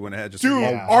crazy when it had just Dude,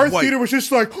 all our white. theater was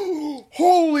just like,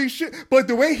 holy shit. But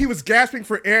the way he was gasping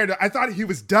for air, I thought he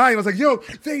was dying. I was like, yo,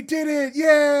 they did it.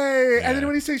 Yay. And then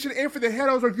when he said he should aim for the head,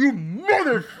 I was like, you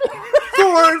motherfucker.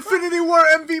 Thor Infinity War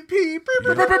MVP.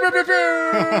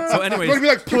 So anyways- it's gonna be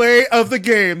like play of the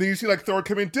game. Then you see like Thor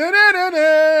come in,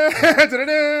 da-da-da-da,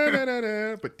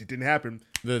 da-da-da-da-da-da. But it didn't happen.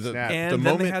 The Snap. And the then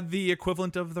moment, they had the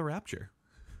equivalent of the Rapture.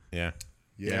 yeah.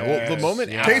 Yeah, well, the moment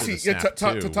Yes. after Casey, the snap,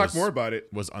 to too, talk was- more about it.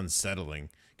 was unsettling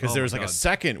because Oh there was my like a God.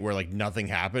 second where like nothing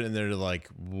happened, and they're like,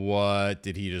 "What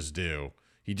did he just do?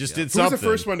 He just did Who was something." the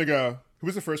first one to go? Who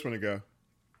was the first one to go?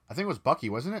 I think it was Bucky,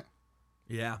 wasn't it?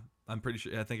 Yeah, I'm pretty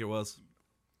sure. I think it was.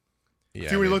 Yeah,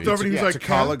 See, when he maybe. looked over and he was like,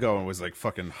 T'Challa going was like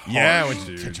fucking harsh, Yeah, when-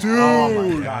 dude.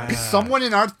 Oh my god! Someone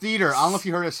in our theater, I don't know if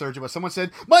you heard it, Sergio, but someone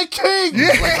said, "My king!"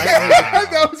 Yeah,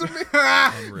 that was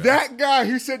amazing. That guy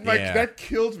who said, like, Yeah. that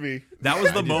killed me. That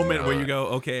was the moment where you go,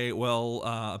 okay, well,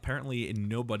 apparently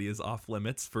nobody is off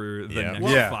limits for the Yeah. next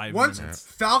Well, 5 Once minutes.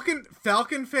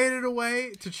 Falcon faded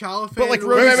away, T'Challa faded But, like,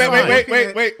 away.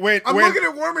 Rhodey's Wait. I'm looking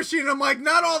at War Machine and I'm like,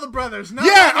 not all the brothers. Not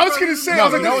Yeah, all the I was gonna brothers. say, no, I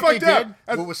was like, you know that's what they fucked up.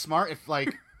 did? What was smart? If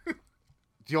like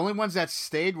the only ones that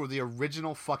stayed were the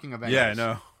original fucking Avengers. Yeah, I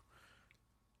know.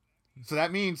 So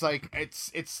that means like it's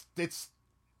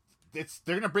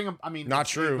they're gonna bring them. I mean, Not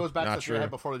true. It goes back Not to what they had true.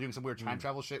 before. They're doing some weird time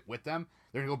travel shit with them.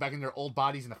 They're gonna go back in their old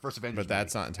bodies in the first Avengers. But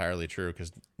that's not entirely true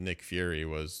because Nick Fury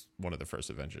was one of the first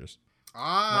Avengers.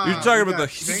 Ah, You're talking we about the got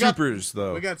Stinger. supers,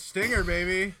 though. We got Stinger,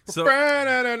 baby. So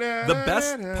the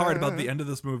best part about the end of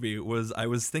this movie was I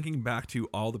was thinking back to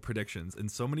all the predictions,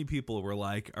 and so many people were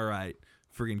like, all right,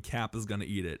 friggin' Cap is gonna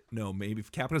eat it. No, maybe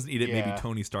if Cap doesn't eat it, maybe Yeah.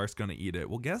 Tony Stark's gonna eat it.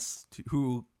 Well, guess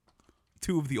who?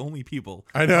 Two of the only people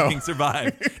I know. who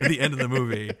survive at the end of the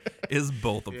movie is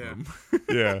both of them.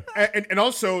 Yeah. and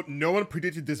also, no one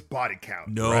predicted this body count.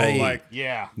 No. Right. Like,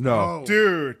 yeah. No.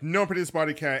 dude, no one predicted this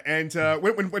body count. And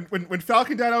when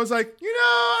Falcon died, I was like,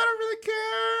 I don't really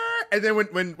care. And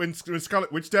then when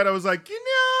Scarlet Witch died, I was like,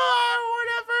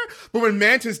 whatever. But when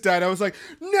Mantis died, I was like,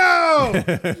 no,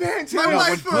 Mantis. My No,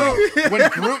 life when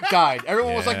Groot died,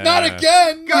 everyone was like, Yeah. "Not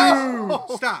again, no!"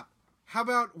 Stop. How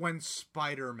about when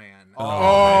Spider-Man?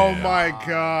 Oh my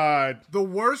god. The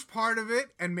worst part of it,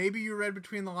 and maybe you read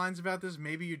between the lines about this,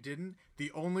 maybe you didn't. The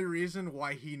only reason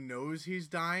why he knows he's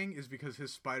dying is because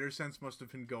his spider sense must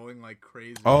have been going like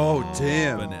crazy. Oh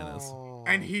damn! Bananas.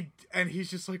 And he's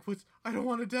just like, I don't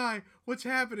want to die. What's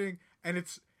happening? And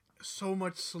it's so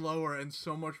much slower and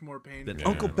so much more painful.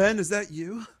 Uncle Ben, is that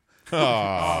you? Oh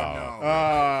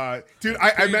no. Dude,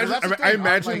 I imagine that's the I thing,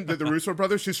 imagine like- that the Russo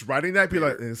brothers just writing that be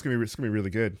like, it's gonna be really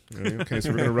good. Okay,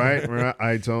 so we're gonna write.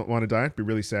 I don't want to die. It'd be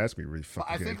really sad. It's gonna be really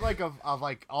fucking I good. think like of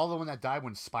like all the one that died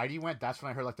when Spidey went. That's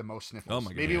when I heard like the most sniffles. Oh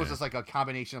my God. Maybe it was just like a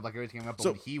combination of like everything up. But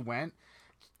So- when he went,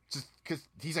 just because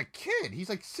he's a kid, he's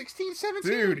like 16,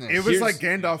 17. Dude, in it this. was Here's- like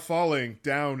Gandalf falling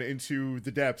down into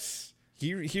the depths.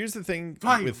 Here's the thing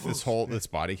Fine. with this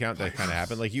body count that kind of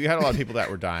happened. Like you had a lot of people that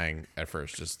were dying at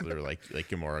first. Just they were like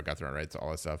Gamora got thrown right to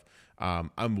all that stuff. I'm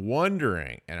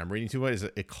wondering, and I'm reading too much. Is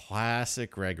a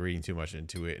classic Greg reading too much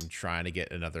into it and trying to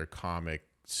get another comic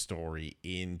story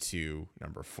into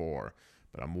number 4.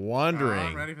 But I'm wondering,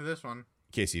 I'm ready for this one.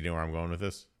 Casey, you know where I'm going with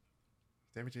this?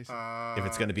 Damn it, Jason. If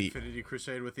it's gonna be- Infinity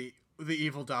Crusade with the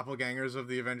evil doppelgangers of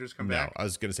the Avengers come No, back. I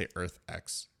was gonna say Earth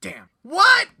X. Damn.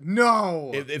 What? No.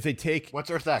 If they take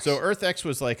What's Earth X? So Earth X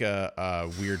was like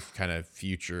a weird kind of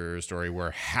future story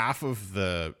where half of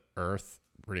the Earth,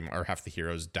 pretty much, or half the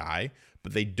heroes die,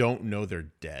 but they don't know they're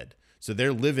dead. So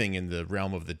they're living in the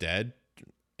realm of the dead,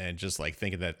 and just like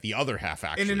thinking that the other half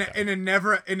actually died. in a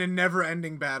never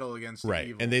ending battle against right,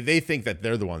 evil. and they think that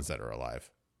they're the ones that are alive.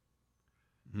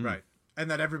 right, and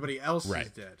that everybody else is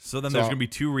Right. dead. So then there's going to be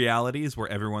 2 realities where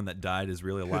everyone that died is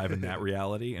really alive in that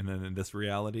reality, and then in this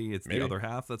reality, it's Maybe. the other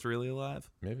half that's really alive.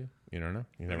 Maybe you don't know.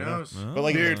 You Who never know. knows? But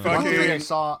like, Dude, One thing I fucking.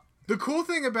 saw. The cool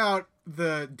thing about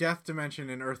the death dimension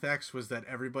in Earth X was that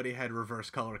everybody had reverse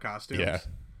color costumes. yeah,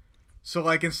 So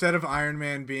like instead of Iron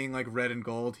Man being like red and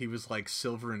gold, he was like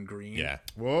silver and green. yeah.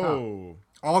 Whoa.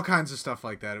 All kinds of stuff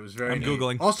like that. It was very I'm neat.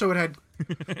 Googling. Also, it had,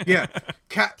 yeah,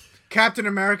 Captain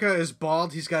America is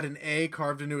bald. He's got an A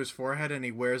carved into his forehead, and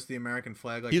he wears the American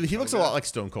flag. Like He looks a toga. lot like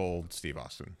Stone Cold Steve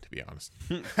Austin, to be honest.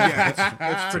 Yeah,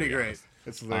 it's pretty great.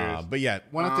 That's hilarious. But yeah,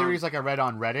 One of the theories like I read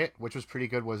on Reddit, which was pretty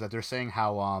good, was that they're saying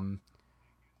how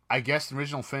I guess in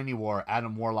original Infinity War,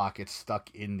 Adam Warlock gets stuck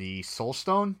in the Soul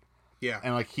Stone, Yeah,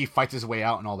 and like he fights his way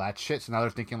out and all that shit. So now they're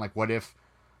thinking like, what if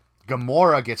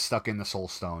Gamora gets stuck in the Soul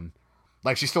Stone?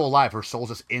 Like she's still alive, her soul's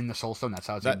just in the Soul Stone. That's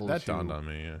how it's able that to dawned on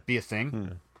me. Yeah. be a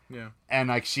thing. yeah. And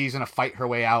like she's gonna fight her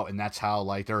way out, and that's how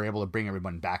like they're able to bring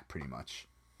everyone back pretty much.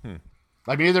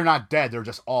 Like maybe they're not dead; they're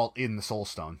just all in the Soul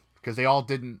Stone because they all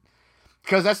didn't.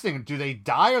 Because that's the thing: do they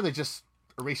die or they just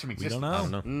erase from We existence? don't I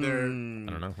don't know. know. They're, I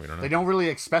don't know. We don't know. They don't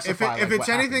really specify. if like, it's what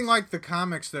anything happens. like the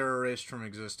comics, they're erased from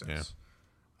existence.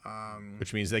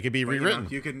 Which means they could be But, you know, rewritten.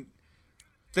 you can.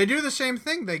 They do the same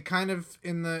thing. They kind of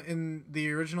in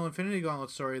the original Infinity Gauntlet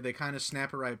story, they kind of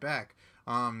snap it right back.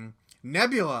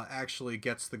 Nebula actually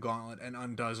gets the gauntlet and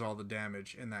undoes all the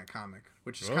damage in that comic,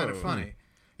 which is kind of funny.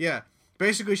 Yeah,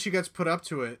 basically she gets put up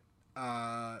to it.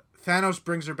 Thanos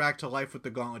brings her back to life with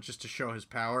the gauntlet just to show his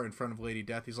power in front of Lady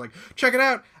Death. He's like, check it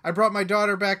out, I brought my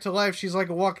daughter back to life. She's like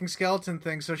a walking skeleton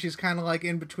thing, so she's kind of like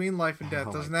in between life and death.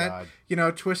 Oh my Doesn't that, God. you know,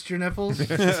 twist your nipples?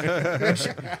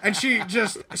 and she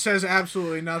just says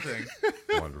absolutely nothing.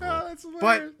 Wonderful.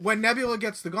 But when Nebula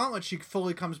gets the gauntlet, she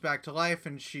fully comes back to life,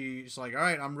 and she's like, all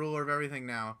right, I'm ruler of everything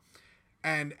now.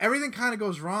 And everything kind of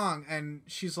goes wrong, and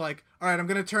she's like, all right, I'm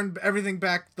going to turn everything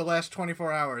back the last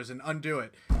 24 hours and undo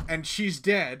it. And she's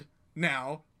dead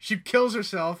now. She kills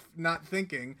herself, not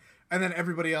thinking, and then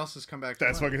everybody else has come back to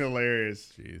That's life. fucking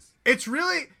hilarious. Jeez. It's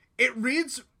really... It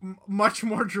reads much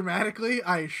more dramatically,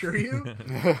 I assure you.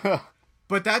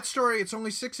 But that story, it's only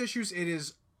 6 issues. It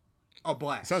is a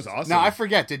blast. Sounds awesome. Now I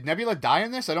forget. Did Nebula die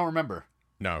in this? I don't remember.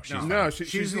 No, she's No, fine.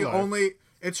 she's the alive. only...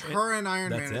 It's her and Iron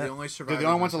that's Man are the it. only They're survivors. the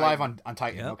only ones alive Titan. on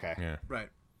Titan. Yep. Okay. Yeah. Right.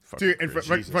 Dude, and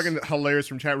Crazy. fucking hilarious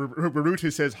from chat.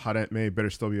 Baruto says, "Hot Aunt May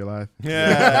better still be alive."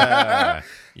 Yeah.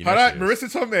 You know Hot she Aunt is.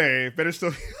 Marissa Tomei better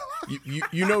still. Be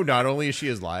You know, not only is she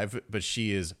alive, but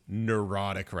she is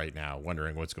neurotic right now,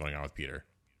 wondering what's going on with Peter.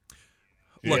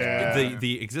 Look, Yeah.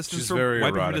 the existence She's for very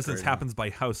wiping erotic distance right now. happens by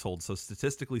household, so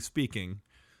statistically speaking,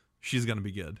 she's gonna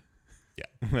be good. Yeah.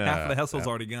 Half of the household's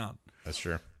already gone. That's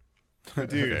true.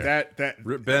 Dude, Okay. that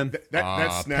Rip Ben.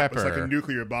 that snap was like Pepper. a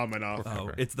nuclear bomb went off.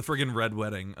 Oh, it's the friggin' red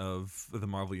wedding of the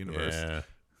Marvel universe. Yeah.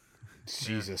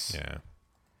 Jesus.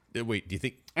 Yeah. Wait, do you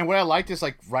think? And what I liked is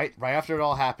like right after it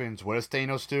all happens, what does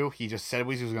Thanos do? He just said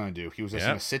what he was going to do. He was just Yeah.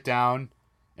 going to sit down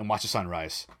and watch the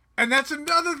sunrise. And that's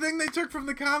another thing they took from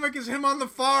the comic is him on the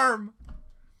farm.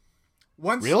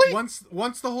 Really? Once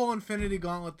the whole Infinity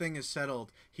Gauntlet thing is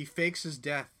settled, he fakes his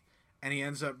death, and he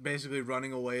ends up basically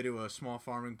running away to a small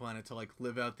farming planet to like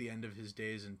live out the end of his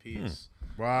days in peace.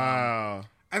 Wow.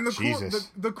 And the Jesus.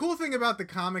 the cool thing about the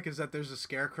comic is that there's a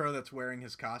scarecrow that's wearing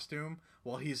his costume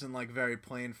while he's in like very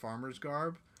plain farmer's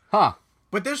garb. Huh.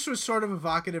 But this was sort of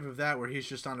evocative of that, where he's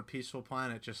just on a peaceful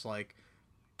planet, just like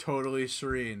totally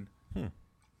serene.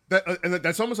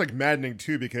 That's almost like maddening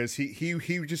too, because he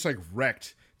just like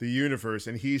wrecked the universe,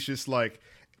 and he's just like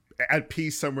at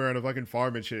peace somewhere on a fucking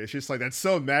farm and shit. It's just like, that's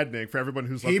so maddening for everyone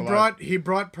who's left alive. He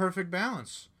brought perfect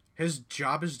balance. His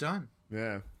job is done.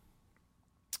 Yeah.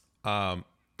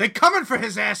 They coming for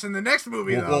his ass in the next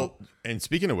movie, though. Well, and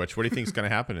speaking of which, what do you think is going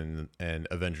to happen in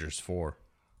Avengers 4?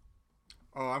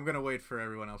 Oh, I'm gonna wait for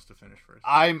everyone else to finish first.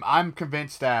 I'm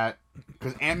convinced that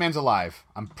because Ant-Man's alive,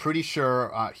 I'm pretty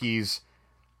sure he's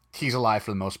alive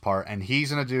for the most part, and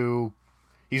he's gonna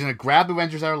grab the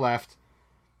Avengers that are left,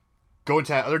 go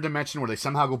into that other dimension where they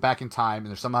somehow go back in time, and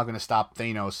they're somehow gonna stop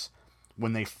Thanos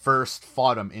when they first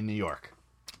fought him in New York.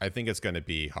 I think it's going to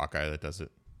be Hawkeye that does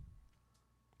it,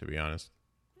 to be honest.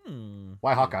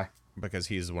 Why Hawkeye? Because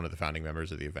he's one of the founding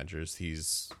members of the Avengers.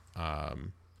 He's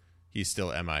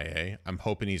still MIA. I'm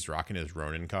hoping he's rocking his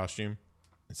Ronin costume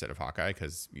instead of Hawkeye,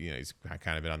 because he's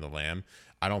kind of been on the lam.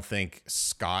 I don't think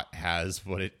Scott has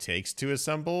what it takes to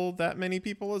assemble that many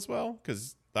people as well,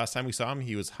 because last time we saw him,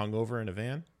 he was hungover in a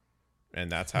van,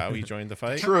 and that's how he joined the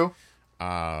fight. True.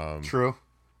 True.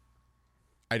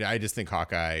 I just think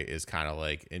Hawkeye is kind of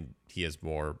like, and he has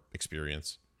more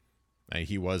experience. And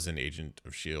he was an agent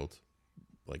of S.H.I.E.L.D.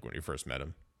 like when we first met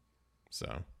him.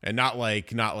 So, and not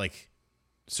like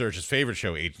Serge's favorite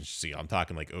show, Agent S.H.I.E.L.D. I'm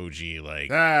talking like OG, like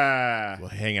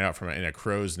hanging out in a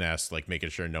crow's nest, like making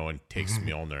sure no one takes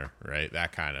Mjolnir, right?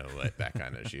 That kind of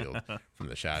S.H.I.E.L.D. from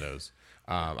the shadows.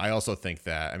 I also think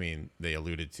that, I mean, they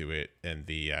alluded to it in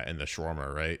the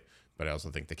shawarma, right? But I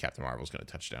also think that Captain Marvel is going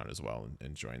to touch down as well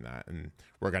and join that, and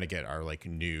we're going to get our like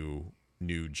new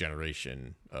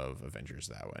generation of Avengers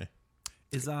that way.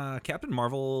 Is Captain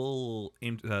Marvel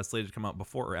slated to come out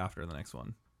before or after the next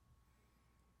one?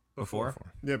 Before?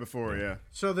 Yeah, before, yeah.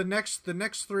 So the next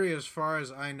three, as far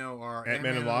as I know, are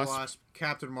Ant-Man and Wasp,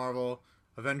 Captain Marvel,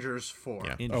 Avengers 4.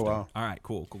 Yeah. Interesting. Oh, wow. All right,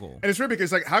 cool. And it's weird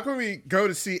because, like, how can we go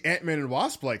to see Ant-Man and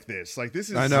Wasp like this? Like, this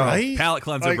is... I know. Right? Palate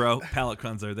cleanser, Like- bro. Palate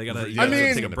cleanser. They gotta. I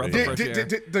mean, take a breath of fresh air.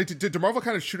 did Marvel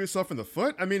kind of shoot itself in the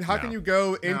foot? I mean, how can you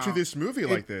go into this movie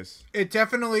like this? It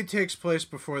definitely takes place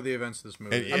before the events of this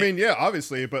movie. I mean, yeah,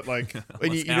 obviously, but like... And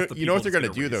Almost half the you know what they're people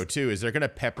going to do just though erased. too is they're going to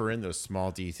pepper in those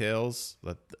small details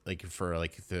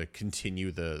to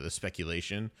continue the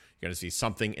speculation. You're going to see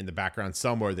something in the background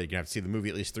somewhere that you're going to have to see the movie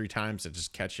at least 3 times to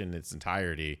just catch in its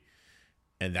entirety,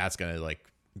 and that's going to like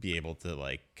be able to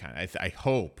like kind of I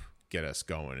hope get us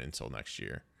going until next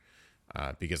year.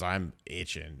 Because I'm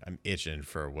itching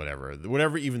for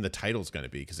whatever even the title's going to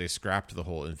be, because they scrapped the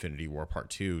whole Infinity War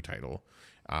Part 2 title.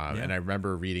 And I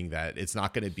remember reading that it's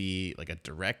not going to be like a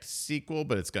direct sequel,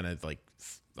 but it's going to like,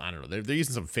 I don't know. They're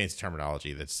using some fancy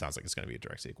terminology that sounds like it's going to be a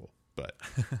direct sequel, but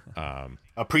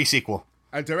A pre-sequel.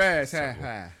 A duress,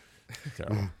 terrible.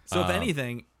 So if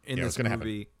anything in yeah, this what's gonna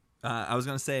movie, I was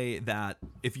gonna say that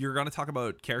if you're gonna talk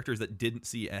about characters that didn't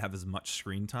have as much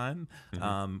screen time,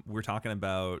 we're talking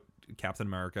about Captain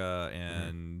America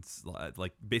and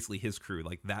like basically his crew.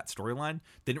 Like that storyline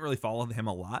didn't really follow him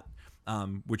a lot,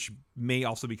 which may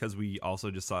also because we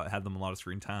also just had them a lot of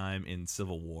screen time in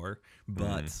Civil War,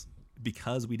 but.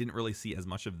 Because we didn't really see as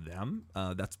much of them,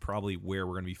 that's probably where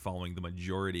we're going to be following the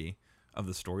majority of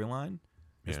the storyline.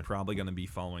 Is probably going to be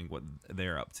following what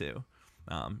they're up to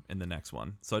in the next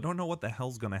one. So I don't know what the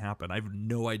hell's going to happen. I have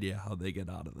no idea how they get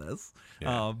out of this.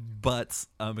 Yeah. But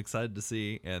I'm excited to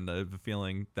see, and I have a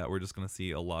feeling that we're just going to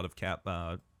see a lot of Cap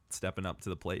stepping up to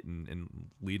the plate and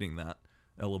leading that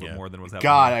a little bit more than was happening.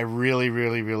 God, I really,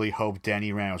 really, really hope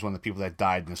Danny Rand was one of the people that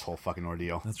died in this whole fucking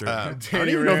ordeal. That's right. I don't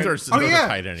even know if there's another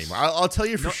title anymore. I'll tell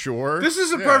you for sure. This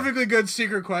is a perfectly good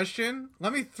secret question.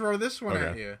 Let me throw this one at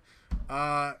Okay. you.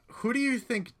 Who do you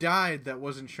think died that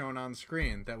wasn't shown on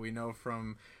screen that we know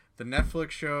from the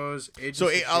Netflix shows? Agents So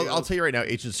of I'll S.H.I.E.L.D.? tell you right now,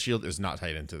 Agents of S.H.I.E.L.D. is not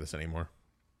tied into this anymore.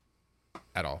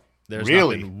 At all. There's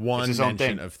Really? not been one It's his own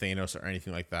mention thing. of Thanos or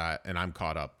anything like that, and I'm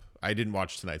caught up. I didn't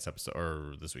watch tonight's episode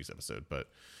or this week's episode, but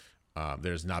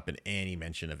there's not been any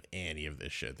mention of any of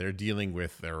this shit. They're dealing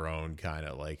with their own kind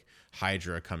of like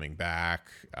Hydra coming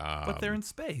back. But they're in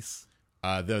space.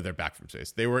 They're back from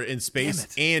space. They were in space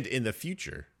and in the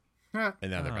future, Huh.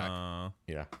 and now they're back.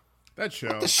 Yeah. That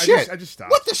show. the shit? I just stopped.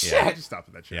 What the shit? I just stopped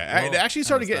with that show. Yeah, it actually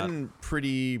started I missed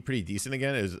getting pretty decent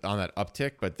again. It was on that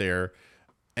uptick, but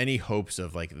any hopes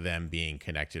of like them being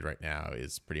connected right now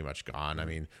is pretty much gone. I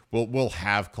mean, we'll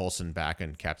have Coulson back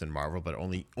in Captain Marvel, but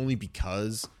only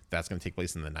because that's going to take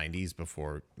place in the 90s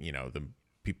before the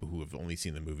people who have only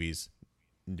seen the movies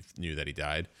knew that he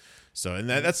died. So, and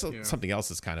that's something else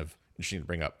that's kind of interesting to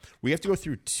bring up. We have to go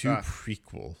through 2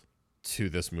 prequels to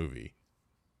this movie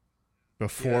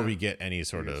before we get any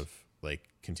sort of like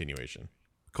continuation.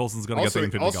 Coulson's gonna get the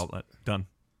Infinity Gauntlet done.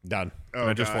 Oh,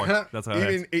 Avengers 4. That's how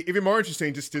it is. Even more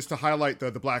interesting, just to highlight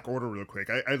the Black Order real quick.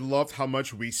 I loved how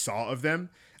much we saw of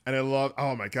them, and I love,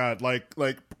 oh my god, like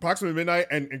Proxima Midnight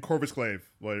and Corvus Glaive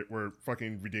were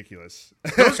fucking ridiculous.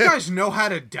 Those guys know how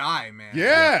to die, man.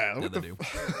 Yeah, Yeah, they do.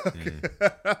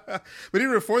 But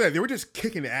even before that, they were just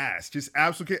kicking ass, just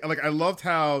absolutely. Like I loved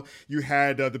how you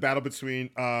had the battle between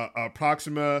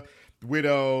Proxima,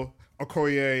 Widow,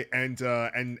 Okoye,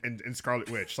 and Scarlet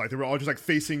Witch. Like they were all just like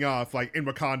facing off like in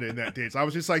Wakanda in that day. So I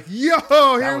was just like, yo,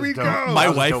 here we dope. go. My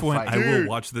was a wife dope went, fight. I will Dude.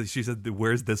 watch this. She said,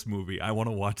 where's this movie? I want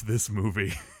to watch this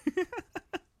movie.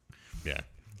 Yeah.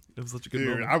 It was such a good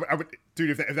Dude, moment. I would, dude.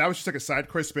 If that was just like a side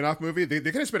quest spin-off movie, they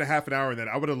could have spent a half an hour in that.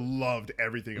 I would have loved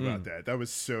everything about that. That was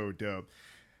so dope.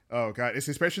 Oh god, it's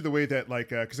especially the way that like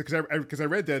because I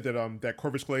read that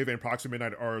Corvus Glaive and Proxima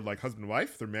Midnight are like husband and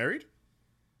wife. They're married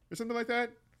or something like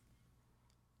that.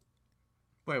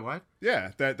 Wait, what?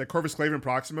 Yeah, that Corvus Glaive and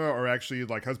Proxima are actually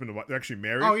like husband and wife. They're actually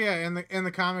married. Oh yeah, in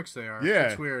the comics they are. Yeah,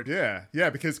 It's weird. Yeah,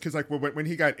 because like when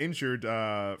he got injured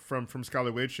from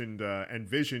Scarlet Witch and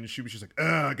Vision, she was just like,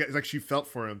 ugh, like she felt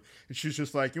for him, and she was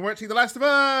just like, you want to see The Last of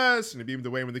Us, and it beamed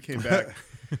away when they came back.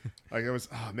 Like it was,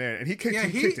 oh man, and he kicked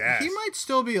ass. He might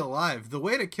still be alive. The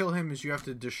way to kill him is you have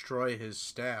to destroy his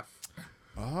staff.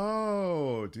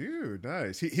 Oh, dude,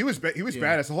 nice. He was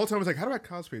badass the whole time. I was like, how do I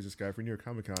cosplay as this guy for New York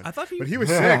Comic Con? I thought but he was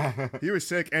sick. He was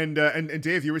sick. And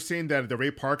Dave, you were saying that the Ray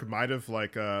Park might have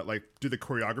like do the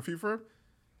choreography for him.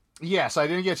 Yeah, so I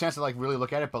didn't get a chance to like really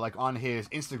look at it, but like on his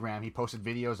Instagram, he posted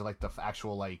videos of like the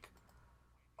actual like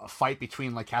a fight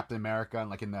between like Captain America and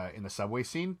like in the subway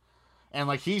scene, and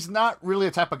like he's not really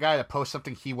the type of guy that posts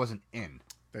something he wasn't in.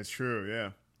 That's true. Yeah.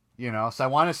 You know, so I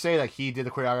want to say that he did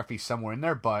the choreography somewhere in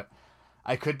there, but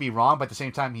I could be wrong. But at the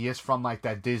same time, he is from like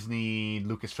that Disney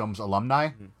Lucasfilms alumni,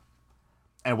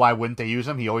 and why wouldn't they use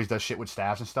him? He always does shit with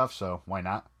staffs and stuff, so why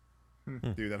not?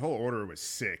 Dude, that whole order was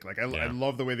sick. Like, I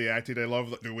love the way they acted. I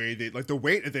love the way they, like, the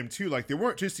weight of them, too. Like, they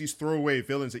weren't just these throwaway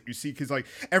villains that you see, because, like,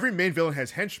 every main villain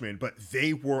has henchmen, but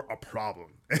they were a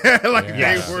problem. Like,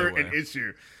 they were an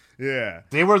issue. Yeah.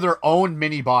 They were their own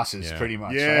mini bosses, Yeah. pretty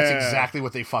much. Yeah. So that's exactly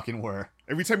what they fucking were.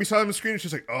 Every time you saw them on the screen, it's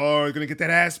just like, oh, you're gonna get that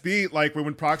ass beat. Like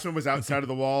when Proxima was outside of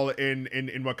the wall in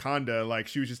Wakanda, like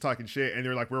she was just talking shit, and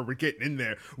they're like, we're getting in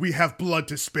there. We have blood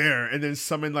to spare, and then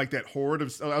summon like that horde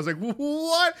of. I was like,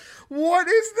 what? What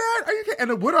is that? Are you kidding?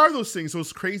 And what are those things?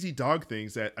 Those crazy dog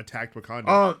things that attacked Wakanda?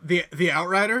 Oh, the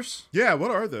Outriders? Yeah,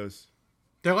 what are those?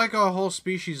 They're like a whole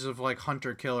species of like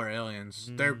hunter-killer aliens.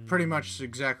 They're pretty much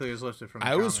exactly as lifted from the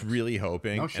I was comics. really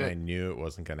hoping, No and shit. I knew it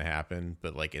wasn't going to happen,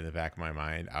 but like in the back of my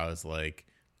mind, I was like,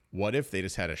 what if they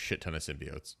just had a shit ton of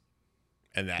symbiotes?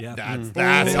 And that's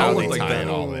They how all they look like tie that. it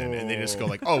all in. And they just go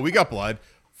like, oh, we got blood.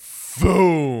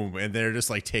 Boom. And they're just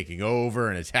like taking over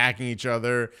and attacking each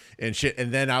other and shit.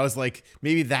 And then I was like,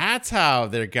 maybe that's how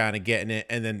they're kind of getting it.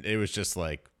 And then it was just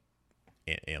like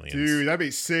aliens. Dude, that'd be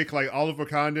sick. Like all of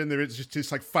Wakanda, and they're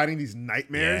just like fighting these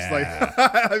nightmares. Yeah. Like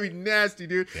that'd be nasty,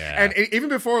 dude. Yeah. And even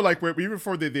before, like even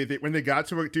before they when they got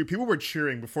to, dude, people were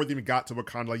cheering before they even got to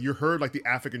Wakanda. Like you heard like the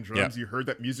African drums, Yep. you heard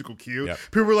that musical cue. Yep.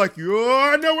 People were like,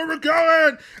 "Oh, I know where we're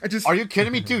going!" And just Are you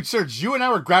kidding me, dude? Serge, you and I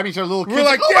were grabbing each other little kids. we're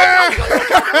like, "Oh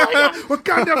my "Yeah,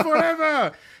 Wakanda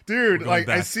forever!" Dude, Going like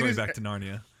back, as soon going as back to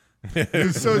Narnia. it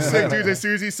was so sick, dude. As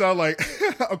soon as he saw like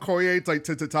Okoye like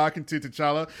to talking to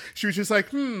T'Challa, she was just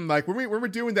like, like when we're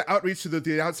doing the outreach to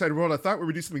the outside world, I thought we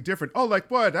would do something different. Oh,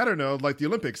 like what? I don't know, like the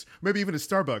Olympics, maybe even a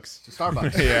Starbucks.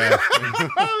 Starbucks. Yeah.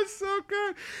 Oh, it's so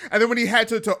good. And then when he had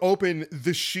to open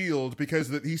the shield because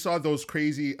he saw those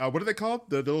crazy what are they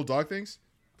called? The little dog things.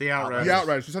 The Outriders. The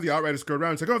Outriders. We saw the Outriders go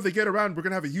around. It's like, oh, if they get around, we're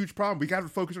gonna have a huge problem. We gotta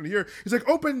focus on here. He's like,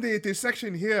 open the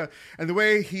section here. And the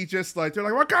way he just like, they're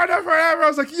like, Wakanda forever. I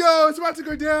was like, yo, it's about to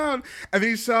go down. And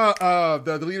then you saw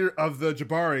the leader of the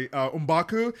Jabari,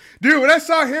 M'Baku. Dude, when I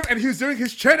saw him and he was doing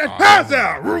his chant,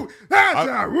 Hazaru.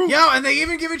 Yo, and they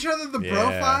even give each other the bro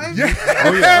Yeah. five. Yeah.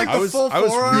 Oh yeah, Like I the was full really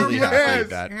forearm, happy yes.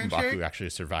 that Handshake. M'Baku actually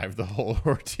survived the whole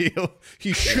ordeal.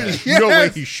 He should, no way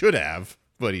he should have,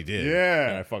 but he did. Yeah.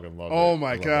 and I fucking love it. Oh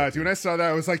my I love god, it. dude! When I saw that,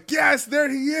 I was like, "Yes, there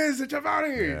he is, the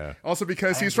Jabari." Yeah. Also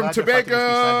because he's from glad your fucking must be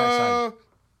side by Tobago.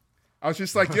 I was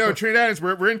just like, "Yo, Trinidadians,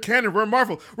 we're in canon. We're in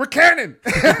Marvel. We're canon.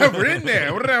 We're in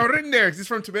there. We're in there." 'Cause he's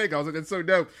from Tobago. I was like, "That's so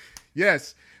dope."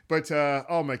 Yes, But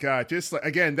oh my god, just like,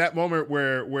 again, that moment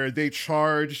where they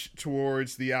charge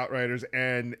towards the Outriders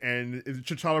and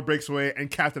T'Challa breaks away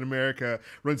and Captain America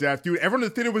runs after you. Everyone in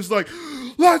the theater was like,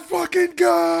 "Let's fucking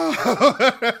go!"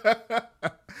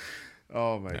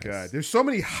 Oh my god, there's so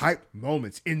many hype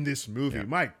moments in this movie.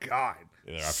 My god,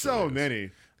 there so absolutely is.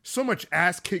 many, so much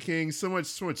ass kicking, so much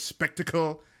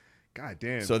spectacle. God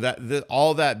damn. So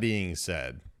all that being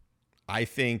said, I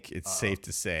think it's safe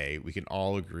to say we can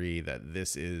all agree that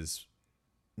this is,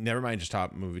 never mind just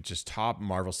top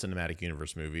Marvel Cinematic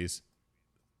Universe movies.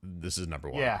 This is number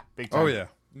one. Yeah, big time. Oh yeah.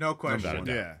 No question.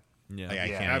 yeah. Yeah. Like, I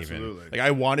Yeah, can't absolutely. even. Like,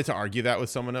 I wanted to argue that with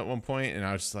someone at one point, and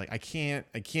I was just like, I can't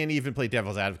even play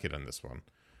devil's advocate on this one.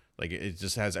 Like, it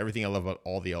just has everything I love about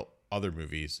all the other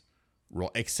movies,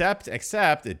 except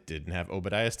it didn't have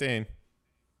Obadiah Stane.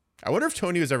 I wonder if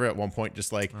Tony was ever at one point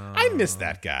just like, I miss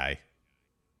that guy.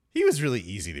 He was really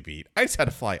easy to beat. I just had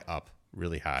to fly up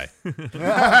really high.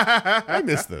 I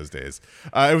miss those days.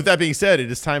 And with that being said, it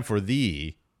is time for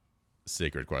the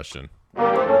sacred question.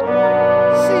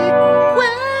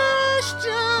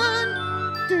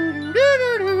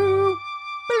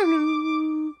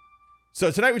 So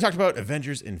tonight we talked about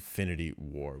Avengers Infinity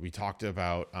War. We talked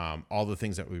about all the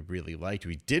things that we really liked.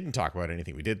 We didn't talk about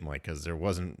anything we didn't like because there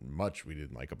wasn't much we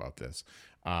didn't like about this.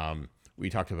 We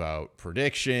talked about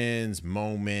predictions,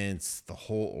 moments, the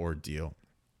whole ordeal.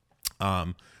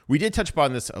 We did touch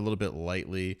upon this a little bit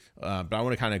lightly, but I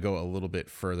want to kind of go a little bit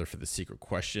further for the secret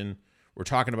question. We're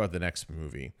talking about the next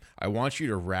movie. I want you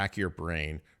to rack your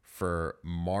brain for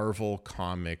Marvel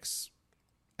Comics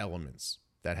elements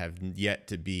that have yet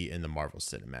to be in the Marvel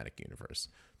Cinematic Universe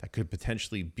that could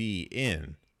potentially be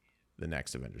in the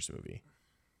next Avengers movie.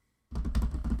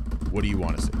 What do you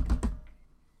want to see?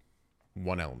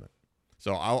 One element.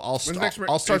 So I'll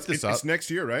start this up. It's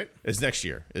next year, right? It's next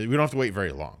year. We don't have to wait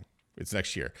very long. It's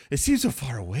next year. It seems so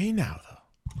far away now,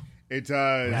 though. It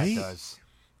does. Yeah, it does.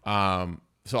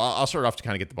 So I'll start off to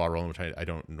kind of get the ball rolling, which I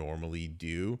don't normally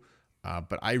do.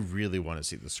 But I really want to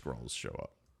see the Skrulls show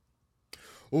up.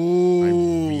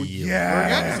 Oh, yeah.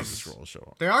 yes. The Skrulls show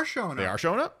up. They are showing up. They are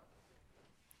showing up?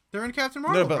 They're in Captain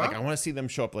Marvel. No, but bro. like I want to see them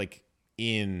show up like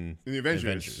in the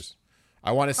Avengers.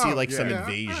 I want to see Oh, like some yeah.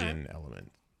 invasion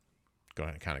element going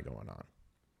on.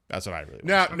 That's what I really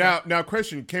want. Now,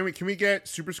 question: Can we get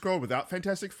Super Skrull without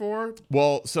Fantastic Four?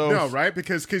 Well, so No, right?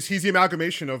 Because he's the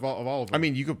amalgamation of all of them. I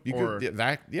mean, you could Or-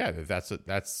 that yeah. That's an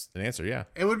answer. Yeah,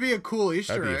 It would be a cool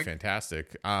Easter that'd be egg.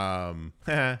 fantastic.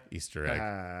 Easter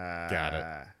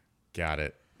egg. Got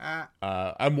it.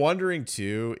 I'm wondering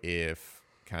too if,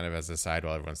 kind of as a side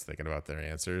while everyone's thinking about their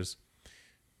answers,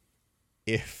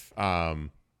 if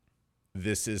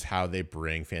this is how they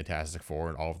bring Fantastic Four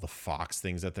and all of the Fox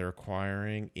things that they're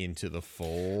acquiring into the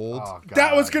fold. Oh, God.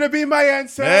 that was gonna be my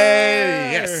answer.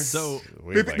 Hey, yes. So-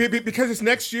 Because it's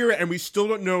next year and we still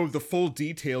don't know the full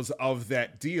details of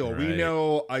that deal. We Right.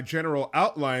 know a general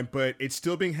outline, but it's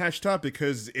still being hashed out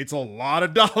because it's a lot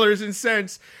of dollars and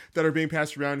cents that are being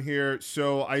passed around here.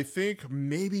 So I think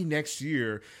maybe next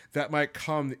year that might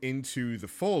come into the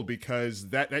fold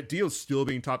because that deal is still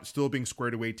being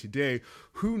squared away today.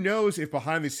 Who knows if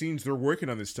behind the scenes they're working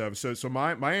on this stuff? So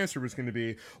my answer was going to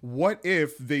be, what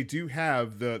if they do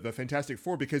have the Fantastic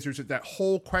Four? Because there's that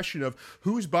whole question of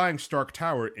who's buying Stark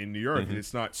Tower in New York, and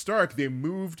it's not Stark. They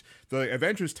moved the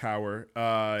Avengers Tower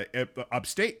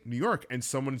upstate New York, and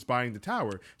someone's buying the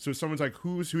tower. So someone's like,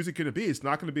 who's it going to be? It's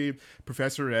not going to be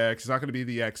Professor X. It's not going to be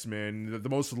the X-Men. The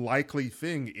most likely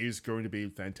thing is going to be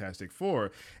Fantastic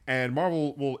Four, and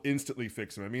Marvel will instantly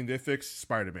fix them. I mean, they fixed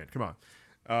Spider-Man. Come on.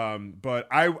 But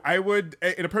I would,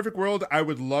 in a perfect world, I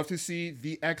would love to see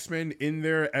the X-Men in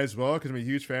there as well because I'm a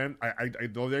huge fan. I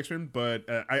love the X-Men, but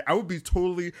I would be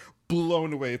totally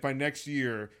blown away if by next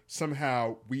year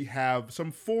somehow we have some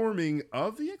forming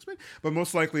of the X-Men, but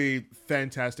most likely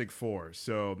Fantastic Four.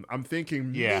 So I'm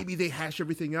thinking maybe they hash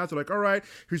everything out. They're like, all right,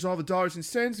 here's all the dollars and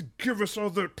cents. Give us all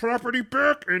the property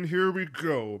back, and here we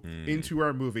go into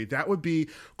our movie. That would be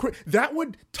that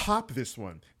would top this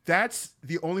one. That's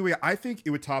the only way I think it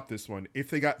would top this one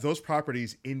if they got those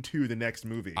properties into the next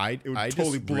movie. I it would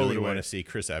just blow really it away. want to see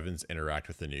Chris Evans interact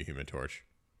with the new Human Torch.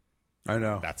 I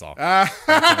know. That's all.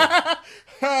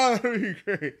 That'd be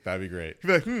great. That'd be great. He'd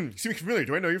be like, you seem familiar.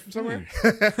 Do I know you from somewhere?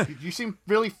 You seem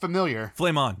really familiar.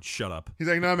 Flame on. Shut up. He's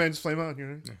like, no, man, just flame on. You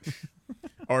know?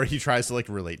 Or he tries to like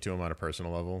relate to him on a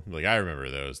personal level. Like, I remember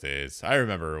those days. I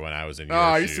remember when I was in your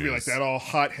I used to be shoes. like that, all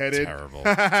hot-headed. Terrible.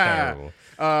 Terrible.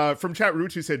 From chat,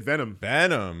 Rutu said Venom.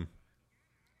 Venom.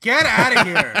 Get out of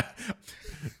here.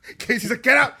 Casey's like,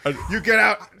 get out. You get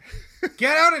out.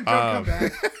 Get out and don't come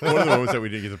back. One of the moments that we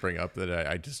didn't get to bring up that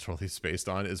I just totally spaced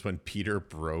on is when Peter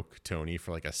broke Tony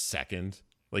for like a second.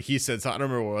 Like he said something, I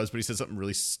don't remember what it was, but he said something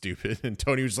really stupid, and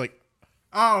Tony was like,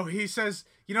 Oh, he says,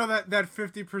 you know that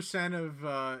 50%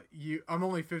 of you, I'm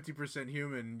only 50%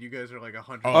 human. You guys are like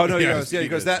 100. Oh no, yeah, he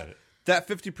goes said it. that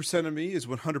 50% of me is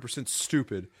 100%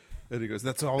 stupid. And he goes,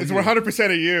 that's all. It's you. 100%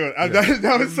 of you.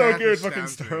 That was so Math good, is fucking down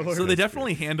to Star it. Lord. So they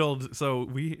definitely handled. So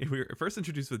we were first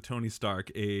introduced with Tony Stark,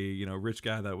 a rich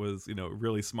guy that was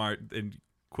really smart and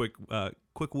quick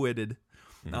witted,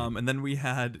 and then we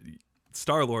had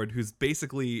Star-Lord, who's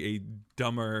basically a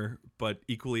dumber but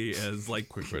equally as like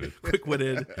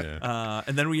quick-witted. Yeah.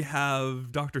 And then we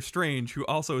have Doctor Strange, who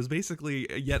also is basically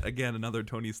yet again another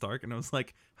Tony Stark. And I was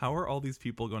like, how are all these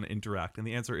people going to interact? And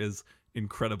the answer is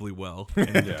incredibly well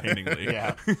and entertainingly.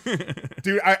 Yeah.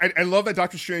 Dude, I love that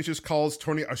Doctor Strange just calls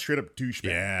Tony a straight up douchebag.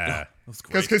 yeah. That's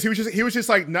great. Because he was just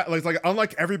like not like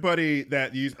unlike everybody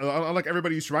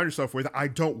you surround yourself with, I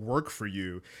don't work for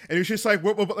you. And he was just like,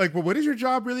 what is your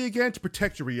job really again? To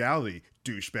protect your reality,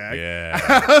 douchebag. Yeah.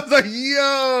 I was like,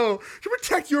 yo, to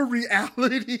protect your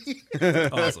reality.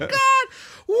 Awesome. God,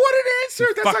 what an answer!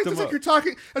 fucked him That's like up. you're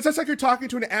talking. That's like you're talking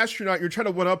to an astronaut. You're trying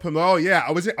to one up him. Oh yeah,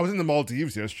 I was in the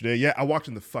Maldives yesterday. Yeah, I walked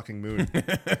in the fucking moon.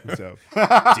 So,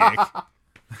 dick.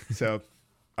 So,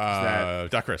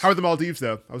 Doc Chris, how are the Maldives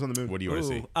though? I was on the moon. what do you want to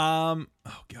see? Ooh, oh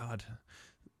God,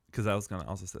 because I was gonna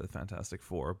also say the Fantastic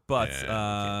Four, but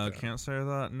can't say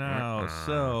that now.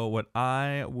 So what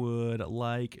I would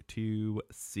like to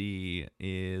see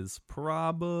is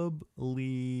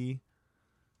probably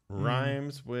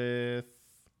Rhymes with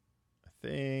a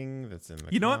thing that's in the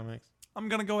You know what? comics. I'm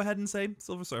gonna go ahead and say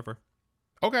Silver Surfer.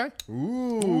 Okay.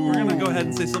 Ooh, We're gonna go ahead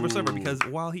and say Silver Surfer because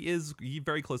while he is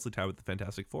very closely tied with the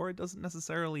Fantastic Four, it doesn't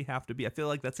necessarily have to be. I feel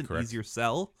like that's an Correct. easier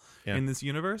sell Yeah. in this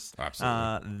universe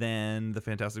Absolutely. than the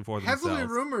Fantastic Four Heavily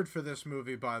themselves. rumored for this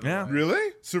movie, by the Yeah. way.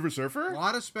 Really? Silver A Surfer?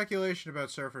 lot of speculation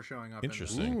about Surfer showing up.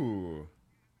 Interesting. Ooh.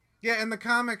 Yeah, in the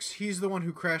comics, he's the one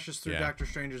who crashes through Yeah. Doctor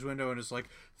Strange's window and is like,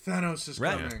 Thanos is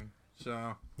Right. coming.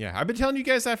 So Yeah, I've been telling you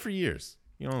guys that for years.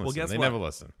 You don't listen. guess They what? never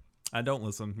listen. I don't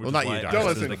listen. Well, not you, I Doc. Don't It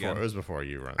was listen before. again. It was before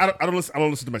you run. I don't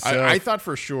listen to myself. I thought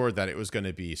for sure that it was going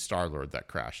to be Star-Lord that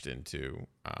crashed into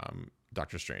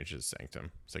Doctor Strange's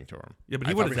sanctorum. Yeah, but I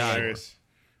he thought would have for died. Hilarious.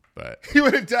 But He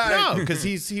would have died. no, because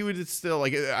he would still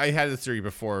like. I had this theory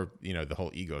before, the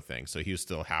whole ego thing. So he was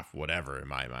still half whatever in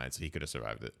my mind. So he could have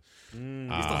survived it. He's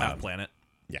still half planet.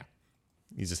 Yeah,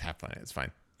 he's just half planet. It's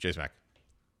fine. Jace Mac.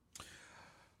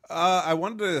 I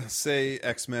wanted to say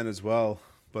X-Men as well,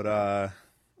 but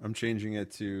I'm changing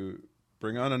it to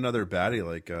bring on another baddie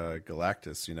like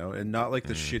Galactus, and not like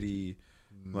the shitty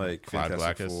like Cloud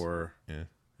Fantastic Galactus. Four.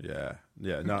 Yeah.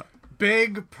 Yeah, not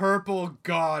big purple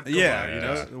god. yeah,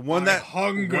 Galactus. one that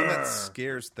hunger. one that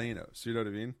scares Thanos. You know what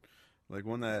I mean? Like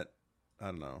one that I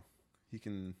don't know.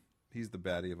 He's the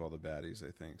baddie of all the baddies,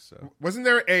 I think. So Wasn't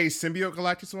there a symbiote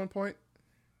Galactus at one point?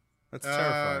 that's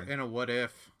terrifying. In a what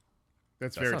if?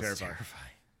 That's That very sounds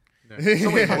terrifying. So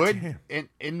wait, would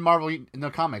in Marvel in the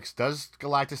comics does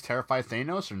Galactus terrify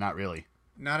Thanos or not really?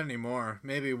 Not anymore.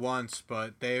 Maybe once,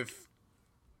 but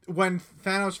when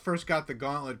Thanos first got the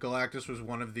gauntlet, Galactus was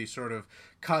one of the sort of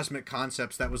cosmic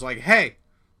concepts that was like, hey,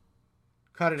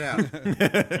 cut it out.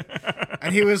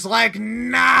 And he was like,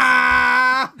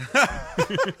 nah!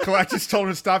 Galactus told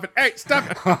him to stop it. Hey,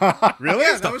 stop it! Really?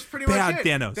 Yeah, that was pretty much Bad it.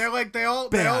 Thanos. They're like, they all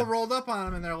Bad. rolled up on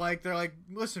him and they're like,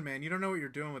 listen, man, you don't know what you're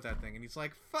doing with that thing. And he's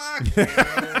like, fuck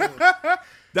you.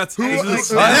 That's Who-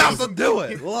 I have to do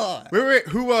it. Why? Wait.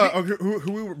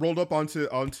 Who rolled up onto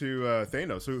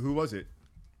Thanos? Who was it?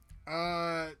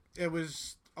 It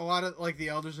was a lot of like the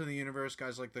Elders of the Universe,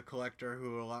 guys like the Collector,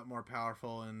 who are a lot more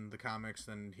powerful in the comics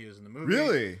than he is in the movie.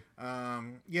 Really?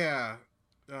 Yeah.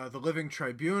 The Living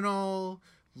Tribunal,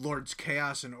 Lords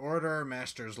Chaos and Order,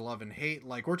 Masters Love and Hate.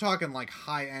 Like we're talking like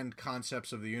high end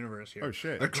concepts of the universe here. Oh,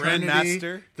 shit. The The Trinity,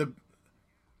 Grandmaster?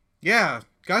 yeah,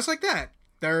 guys like that.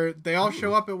 They all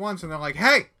show up at once and they're like,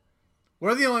 hey,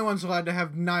 we're the only ones allowed to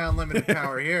have nigh unlimited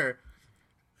power here.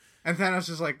 And Thanos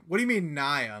is like, what do you mean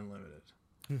nigh unlimited?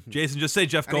 Jason, just say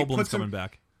Jeff And he Goldblum's puts him- coming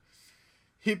back.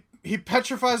 He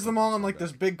petrifies them all in like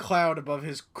this big cloud above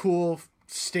his cool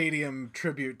stadium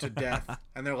tribute to death.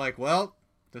 And they're like, well,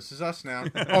 this is us now.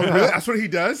 Oh, really? That's what he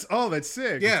does? Oh, that's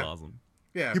sick. Yeah. That's awesome.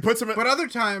 Yeah. He puts him in- but other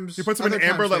times He puts him in other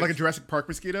amber times like a they've- Jurassic Park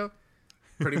mosquito.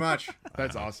 pretty much.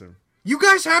 That's awesome. You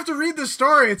guys have to read the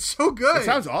story. It's so good. It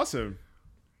sounds awesome.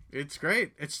 It's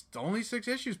great. It's only 6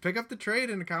 issues. Pick up the trade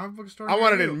in a comic book store. I near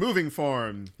want it you. in moving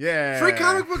form. Yeah. Free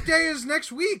Comic Book Day is next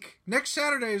week. Next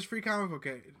Saturday is Free Comic Book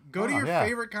Day. Go to your yeah.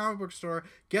 favorite comic book store,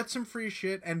 get some free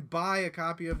shit, and buy a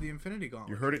copy of the Infinity Gauntlet.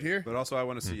 You heard it here. But also, I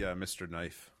want to see Mr.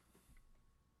 Knife.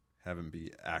 Have him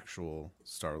be actual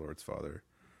Star-Lord's father.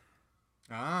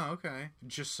 Ah, okay.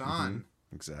 Jason.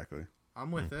 Exactly.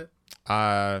 I'm with it.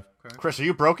 Chris, are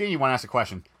you broken? You want to ask a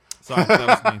question? Sorry,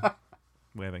 that was me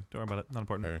waving. Don't worry about it. Not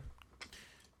important.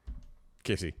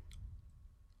 Casey.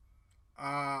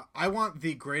 I want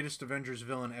the greatest Avengers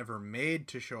villain ever made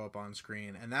to show up on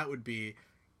screen, and that would be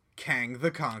Kang the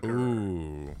Conqueror.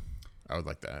 Ooh, I would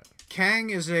like that. Kang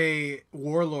is a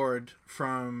warlord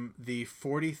from the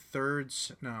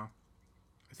 43rd... No.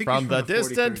 I think From he's the 43rd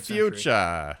distant century.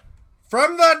 future.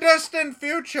 From the distant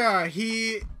future!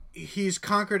 He's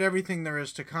conquered everything there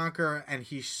is to conquer, and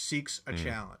he seeks a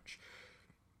challenge.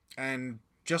 And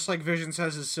just like Vision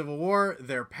says in Civil War,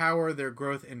 their power, their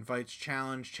growth invites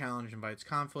challenge, challenge invites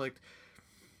conflict.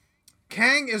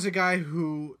 Kang is a guy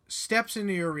who steps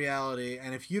into your reality,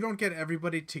 and if you don't get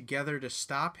everybody together to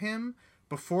stop him,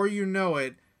 before you know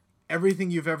it,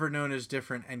 everything you've ever known is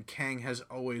different, and Kang has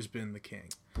always been the king.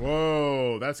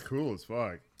 Whoa, that's cool as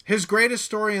fuck. His greatest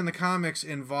story in the comics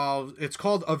it's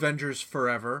called Avengers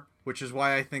Forever, which is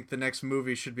why I think the next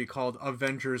movie should be called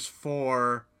Avengers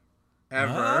 4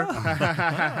 Ever.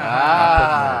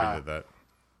 I already did that.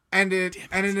 And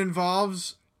it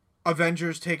involves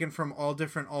Avengers taken from all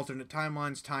different alternate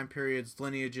timelines, time periods,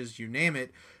 lineages, you name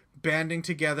it, banding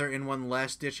together in one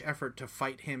last-ditch effort to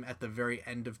fight him at the very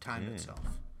end of time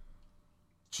itself.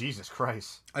 Jesus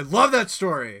Christ. I love that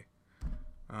story.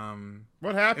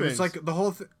 What It happens? was like the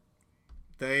whole thing.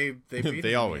 They beat him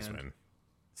They in always the end. win.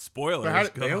 Spoilers.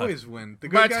 But go They on. always win. The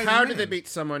good But guys how win. did they beat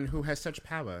someone who has such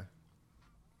power?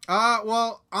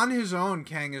 Well, on his own,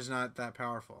 Kang is not that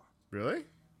powerful. Really?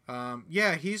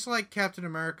 Yeah, he's like Captain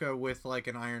America with like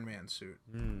an Iron Man suit.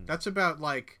 That's about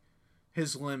like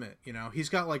his limit, you know. He's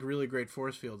got like really great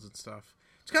force fields and stuff.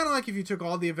 It's kind of like if you took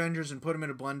all the Avengers and put them in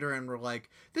a blender and were like,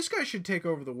 this guy should take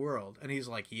over the world, and he's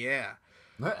like, yeah.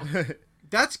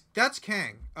 That's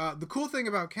Kang. The cool thing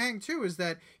about Kang too is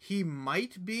that he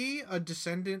might be a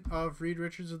descendant of Reed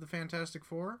Richards of the Fantastic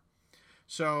Four.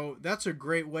 So that's a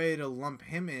great way to lump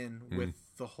him in with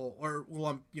the whole, or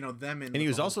lump them in. And he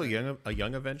was also a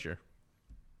young Avenger.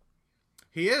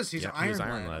 He is. He's Yeah, Iron he was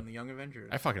Iron Lad Lad. in the Young Avengers.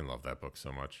 I fucking love that book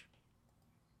so much.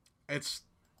 It's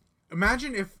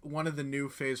imagine if one of the new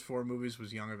Phase 4 movies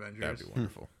was Young Avengers. That'd be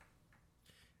wonderful.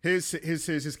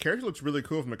 His character looks really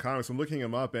cool from the comics. I'm looking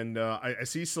him up, and I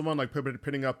see someone like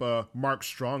putting up Mark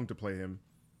Strong to play him.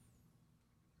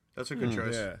 That's a good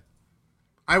choice. Yeah.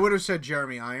 I would have said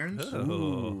Jeremy Irons. Oh.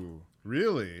 Ooh,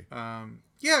 really?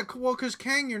 Yeah, well, because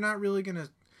Kang, you're not really gonna.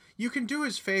 You can do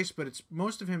his face, but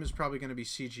most of him is probably going to be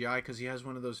CGI because he has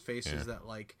one of those faces that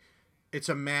like, it's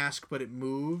a mask but it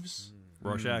moves.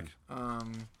 Rorschach.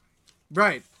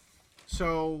 Right.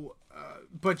 So,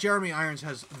 but Jeremy Irons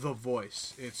has the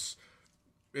voice. It's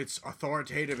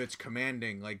authoritative. It's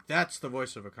commanding. Like that's the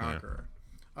voice of a conqueror.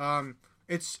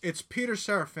 It's Peter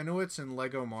Serafinowicz in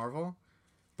Lego Marvel,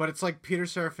 but it's like Peter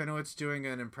Serafinowicz doing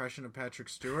an impression of Patrick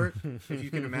Stewart. If you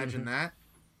can imagine that.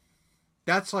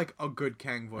 That's like a good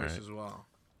Kang voice as well.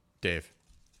 Dave.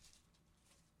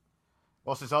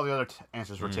 Well, since all the other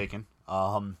answers were taken,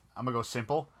 I'm gonna go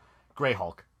simple. Grey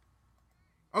Hulk.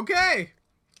 Okay.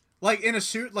 Like in a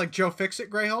suit, like Joe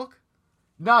Fixit Grey Hulk?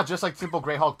 No, just like simple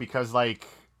Grey Hulk because the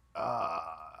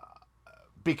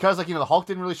Hulk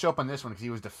didn't really show up on this one because he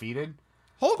was defeated.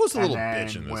 Hulk was a And little then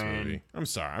bitch in this when- movie. I'm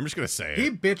sorry. I'm just going to say He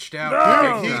it. bitched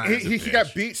out. He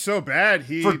got beat so bad.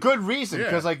 For good reason, Yeah.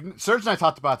 because like Serge and I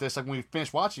talked about this like when we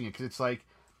finished watching it, because it's like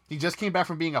he just came back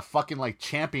from being a fucking like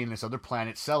champion in this other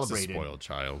planet, He's a celebrated, spoiled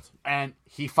child. and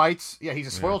he fights. Yeah, he's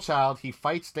a spoiled child. He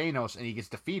fights Thanos, and he gets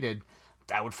defeated.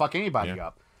 That would fuck anybody Yeah.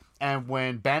 up. And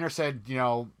when Banner said,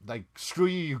 like, screw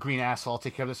you, you green asshole, I'll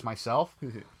take care of this myself,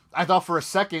 I thought for a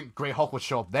second Grey Hulk would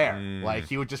show up there. Like,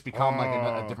 he would just become like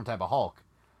a different type of Hulk.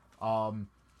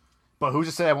 But who's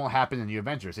to say that won't happen in the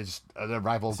Avengers? It's just the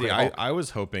rival of See, Grey I, Hulk. I was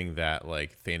hoping that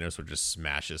like Thanos would just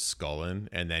smash his skull in,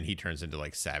 and then he turns into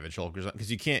like Savage Hulk or something.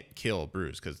 Because you can't kill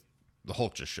Bruce because the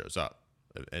Hulk just shows up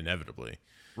inevitably,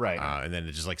 Right. And then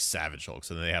it's just like Savage Hulk.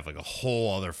 So then they have like a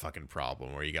whole other fucking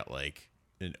problem where you got like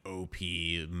an OP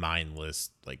mindless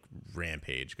like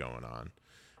rampage going on.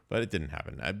 But it didn't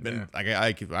happen. I've been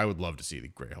I would love to see the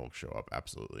Grey Hulk show up.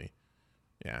 Absolutely.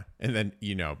 Yeah, and then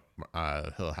he'll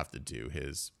have to do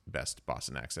his best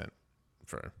Boston accent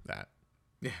for that.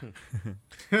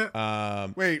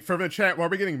 Wait, from the chat, why are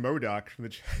we getting MODOK from the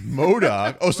chat?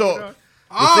 MODOK. Oh, so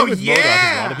Oh, thing with MODOK is a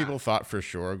yeah! lot of people thought for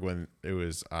sure when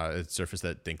it surfaced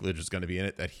that Dinklage was going to be in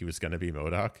it that he was going to be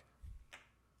MODOK.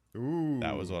 Ooh.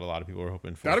 That was what a lot of people were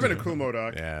hoping for. That'd have been a cool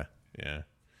MODOK. Yeah.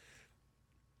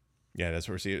 That's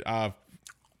what we're seeing.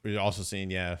 We're also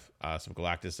seeing some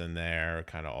Galactus in there,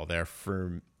 kind of all there.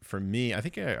 For me, I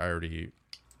think I already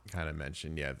kind of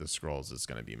mentioned the Skrulls is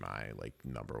going to be my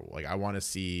number. I want to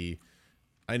see.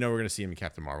 I know we're going to see him in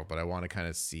Captain Marvel, but I want to kind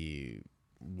of see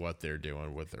what they're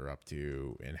doing, what they're up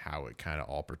to, and how it kind of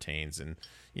all pertains. And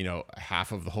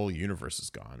half of the whole universe is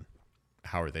gone.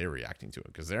 How are they reacting to it?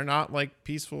 Because they're not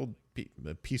peaceful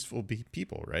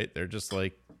people, right? They're just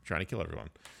trying to kill everyone.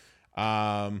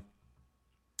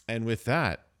 And with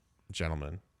that,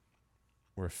 gentlemen,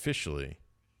 we're officially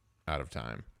out of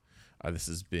time. This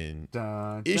has been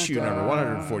issue number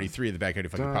 143 of the Backyard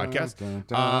Fucking Podcast.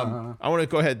 I want to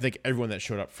go ahead and thank everyone that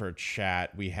showed up for a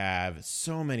chat. We have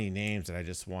so many names that I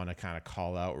just want to kind of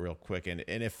call out real quick. And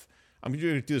if I'm going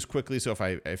to do this quickly, so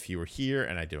if you were here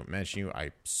and I didn't mention you,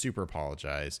 I super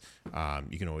apologize.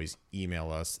 You can always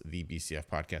email us,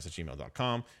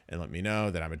 thebcfpodcast@gmail.com, and let me know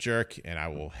that I'm a jerk, and I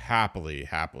will happily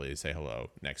say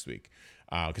hello next week.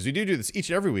 Because we do this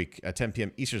each and every week at 10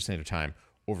 p.m. Eastern Standard Time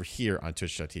over here on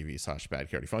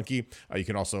twitch.tv/badcoyotefunky. You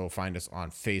can also find us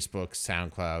on Facebook,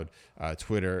 SoundCloud,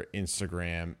 Twitter,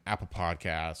 Instagram, Apple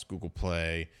Podcasts, Google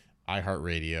Play,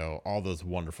 iHeartRadio, all those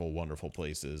wonderful, wonderful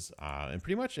places. And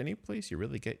pretty much any place you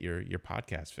really get your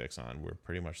podcast fix on, we're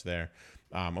pretty much there.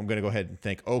 I'm going to go ahead and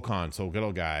thank Ocon, so good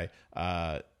old guy,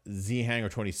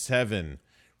 ZHanger27.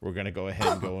 We're going to go ahead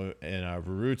and go in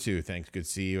Barutu. Thanks. Good to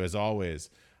see you as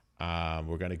always.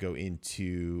 We're going to go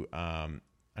into...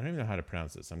 I don't even know how to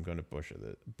pronounce this. I'm going to butcher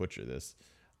this.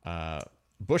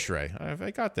 Bushray.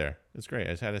 I got there. It's great.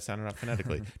 I just had to sound it out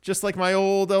phonetically. Just like my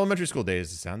old elementary school days.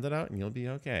 Sound it out and you'll be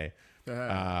okay.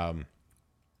 We're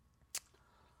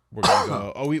going to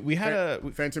go. Oh, we had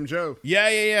Phantom Joe.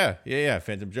 Yeah.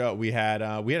 Phantom Joe. We had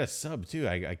a sub too.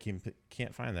 I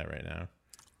can't find that right now.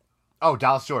 Oh,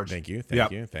 Dallas George. Thank you.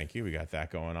 We got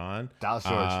that going on. Dallas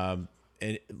George.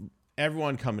 And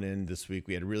everyone coming in this week,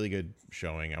 we had a really good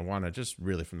showing. I want to just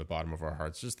really from the bottom of our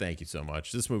hearts, just thank you so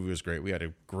much. This movie was great. We had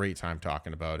a great time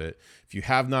talking about it. If you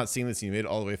have not seen this and you made it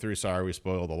all the way through, sorry, we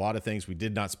spoiled a lot of things. We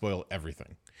did not spoil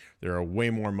everything. There are way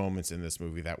more moments in this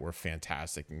movie that were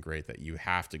fantastic and great that you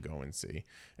have to go and see.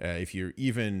 If you're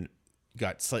even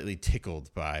got slightly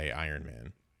tickled by Iron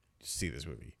Man, see this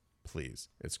movie, please.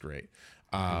 It's great.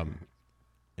 And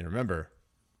remember,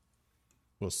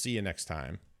 we'll see you next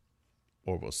time.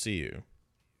 Or we'll see you